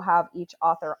 and we will have each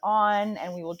author on,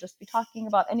 and we will just be talking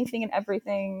about anything and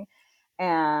everything,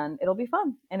 and it'll be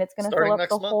fun, and it's going to fill Starting up the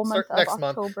next month. whole month of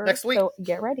October. Next week. So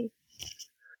get ready.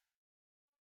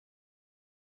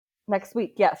 Next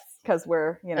week, yes, because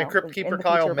we're And Crypt Keeper in the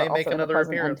Kyle future, may but make also in the another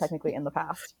present and appearance. technically in the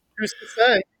past. Who's to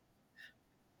say?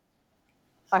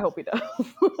 I hope he does.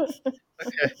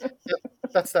 Okay,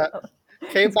 that's that.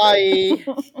 Okay, He's great.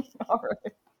 bye. All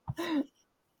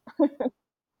right.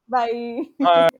 Bye.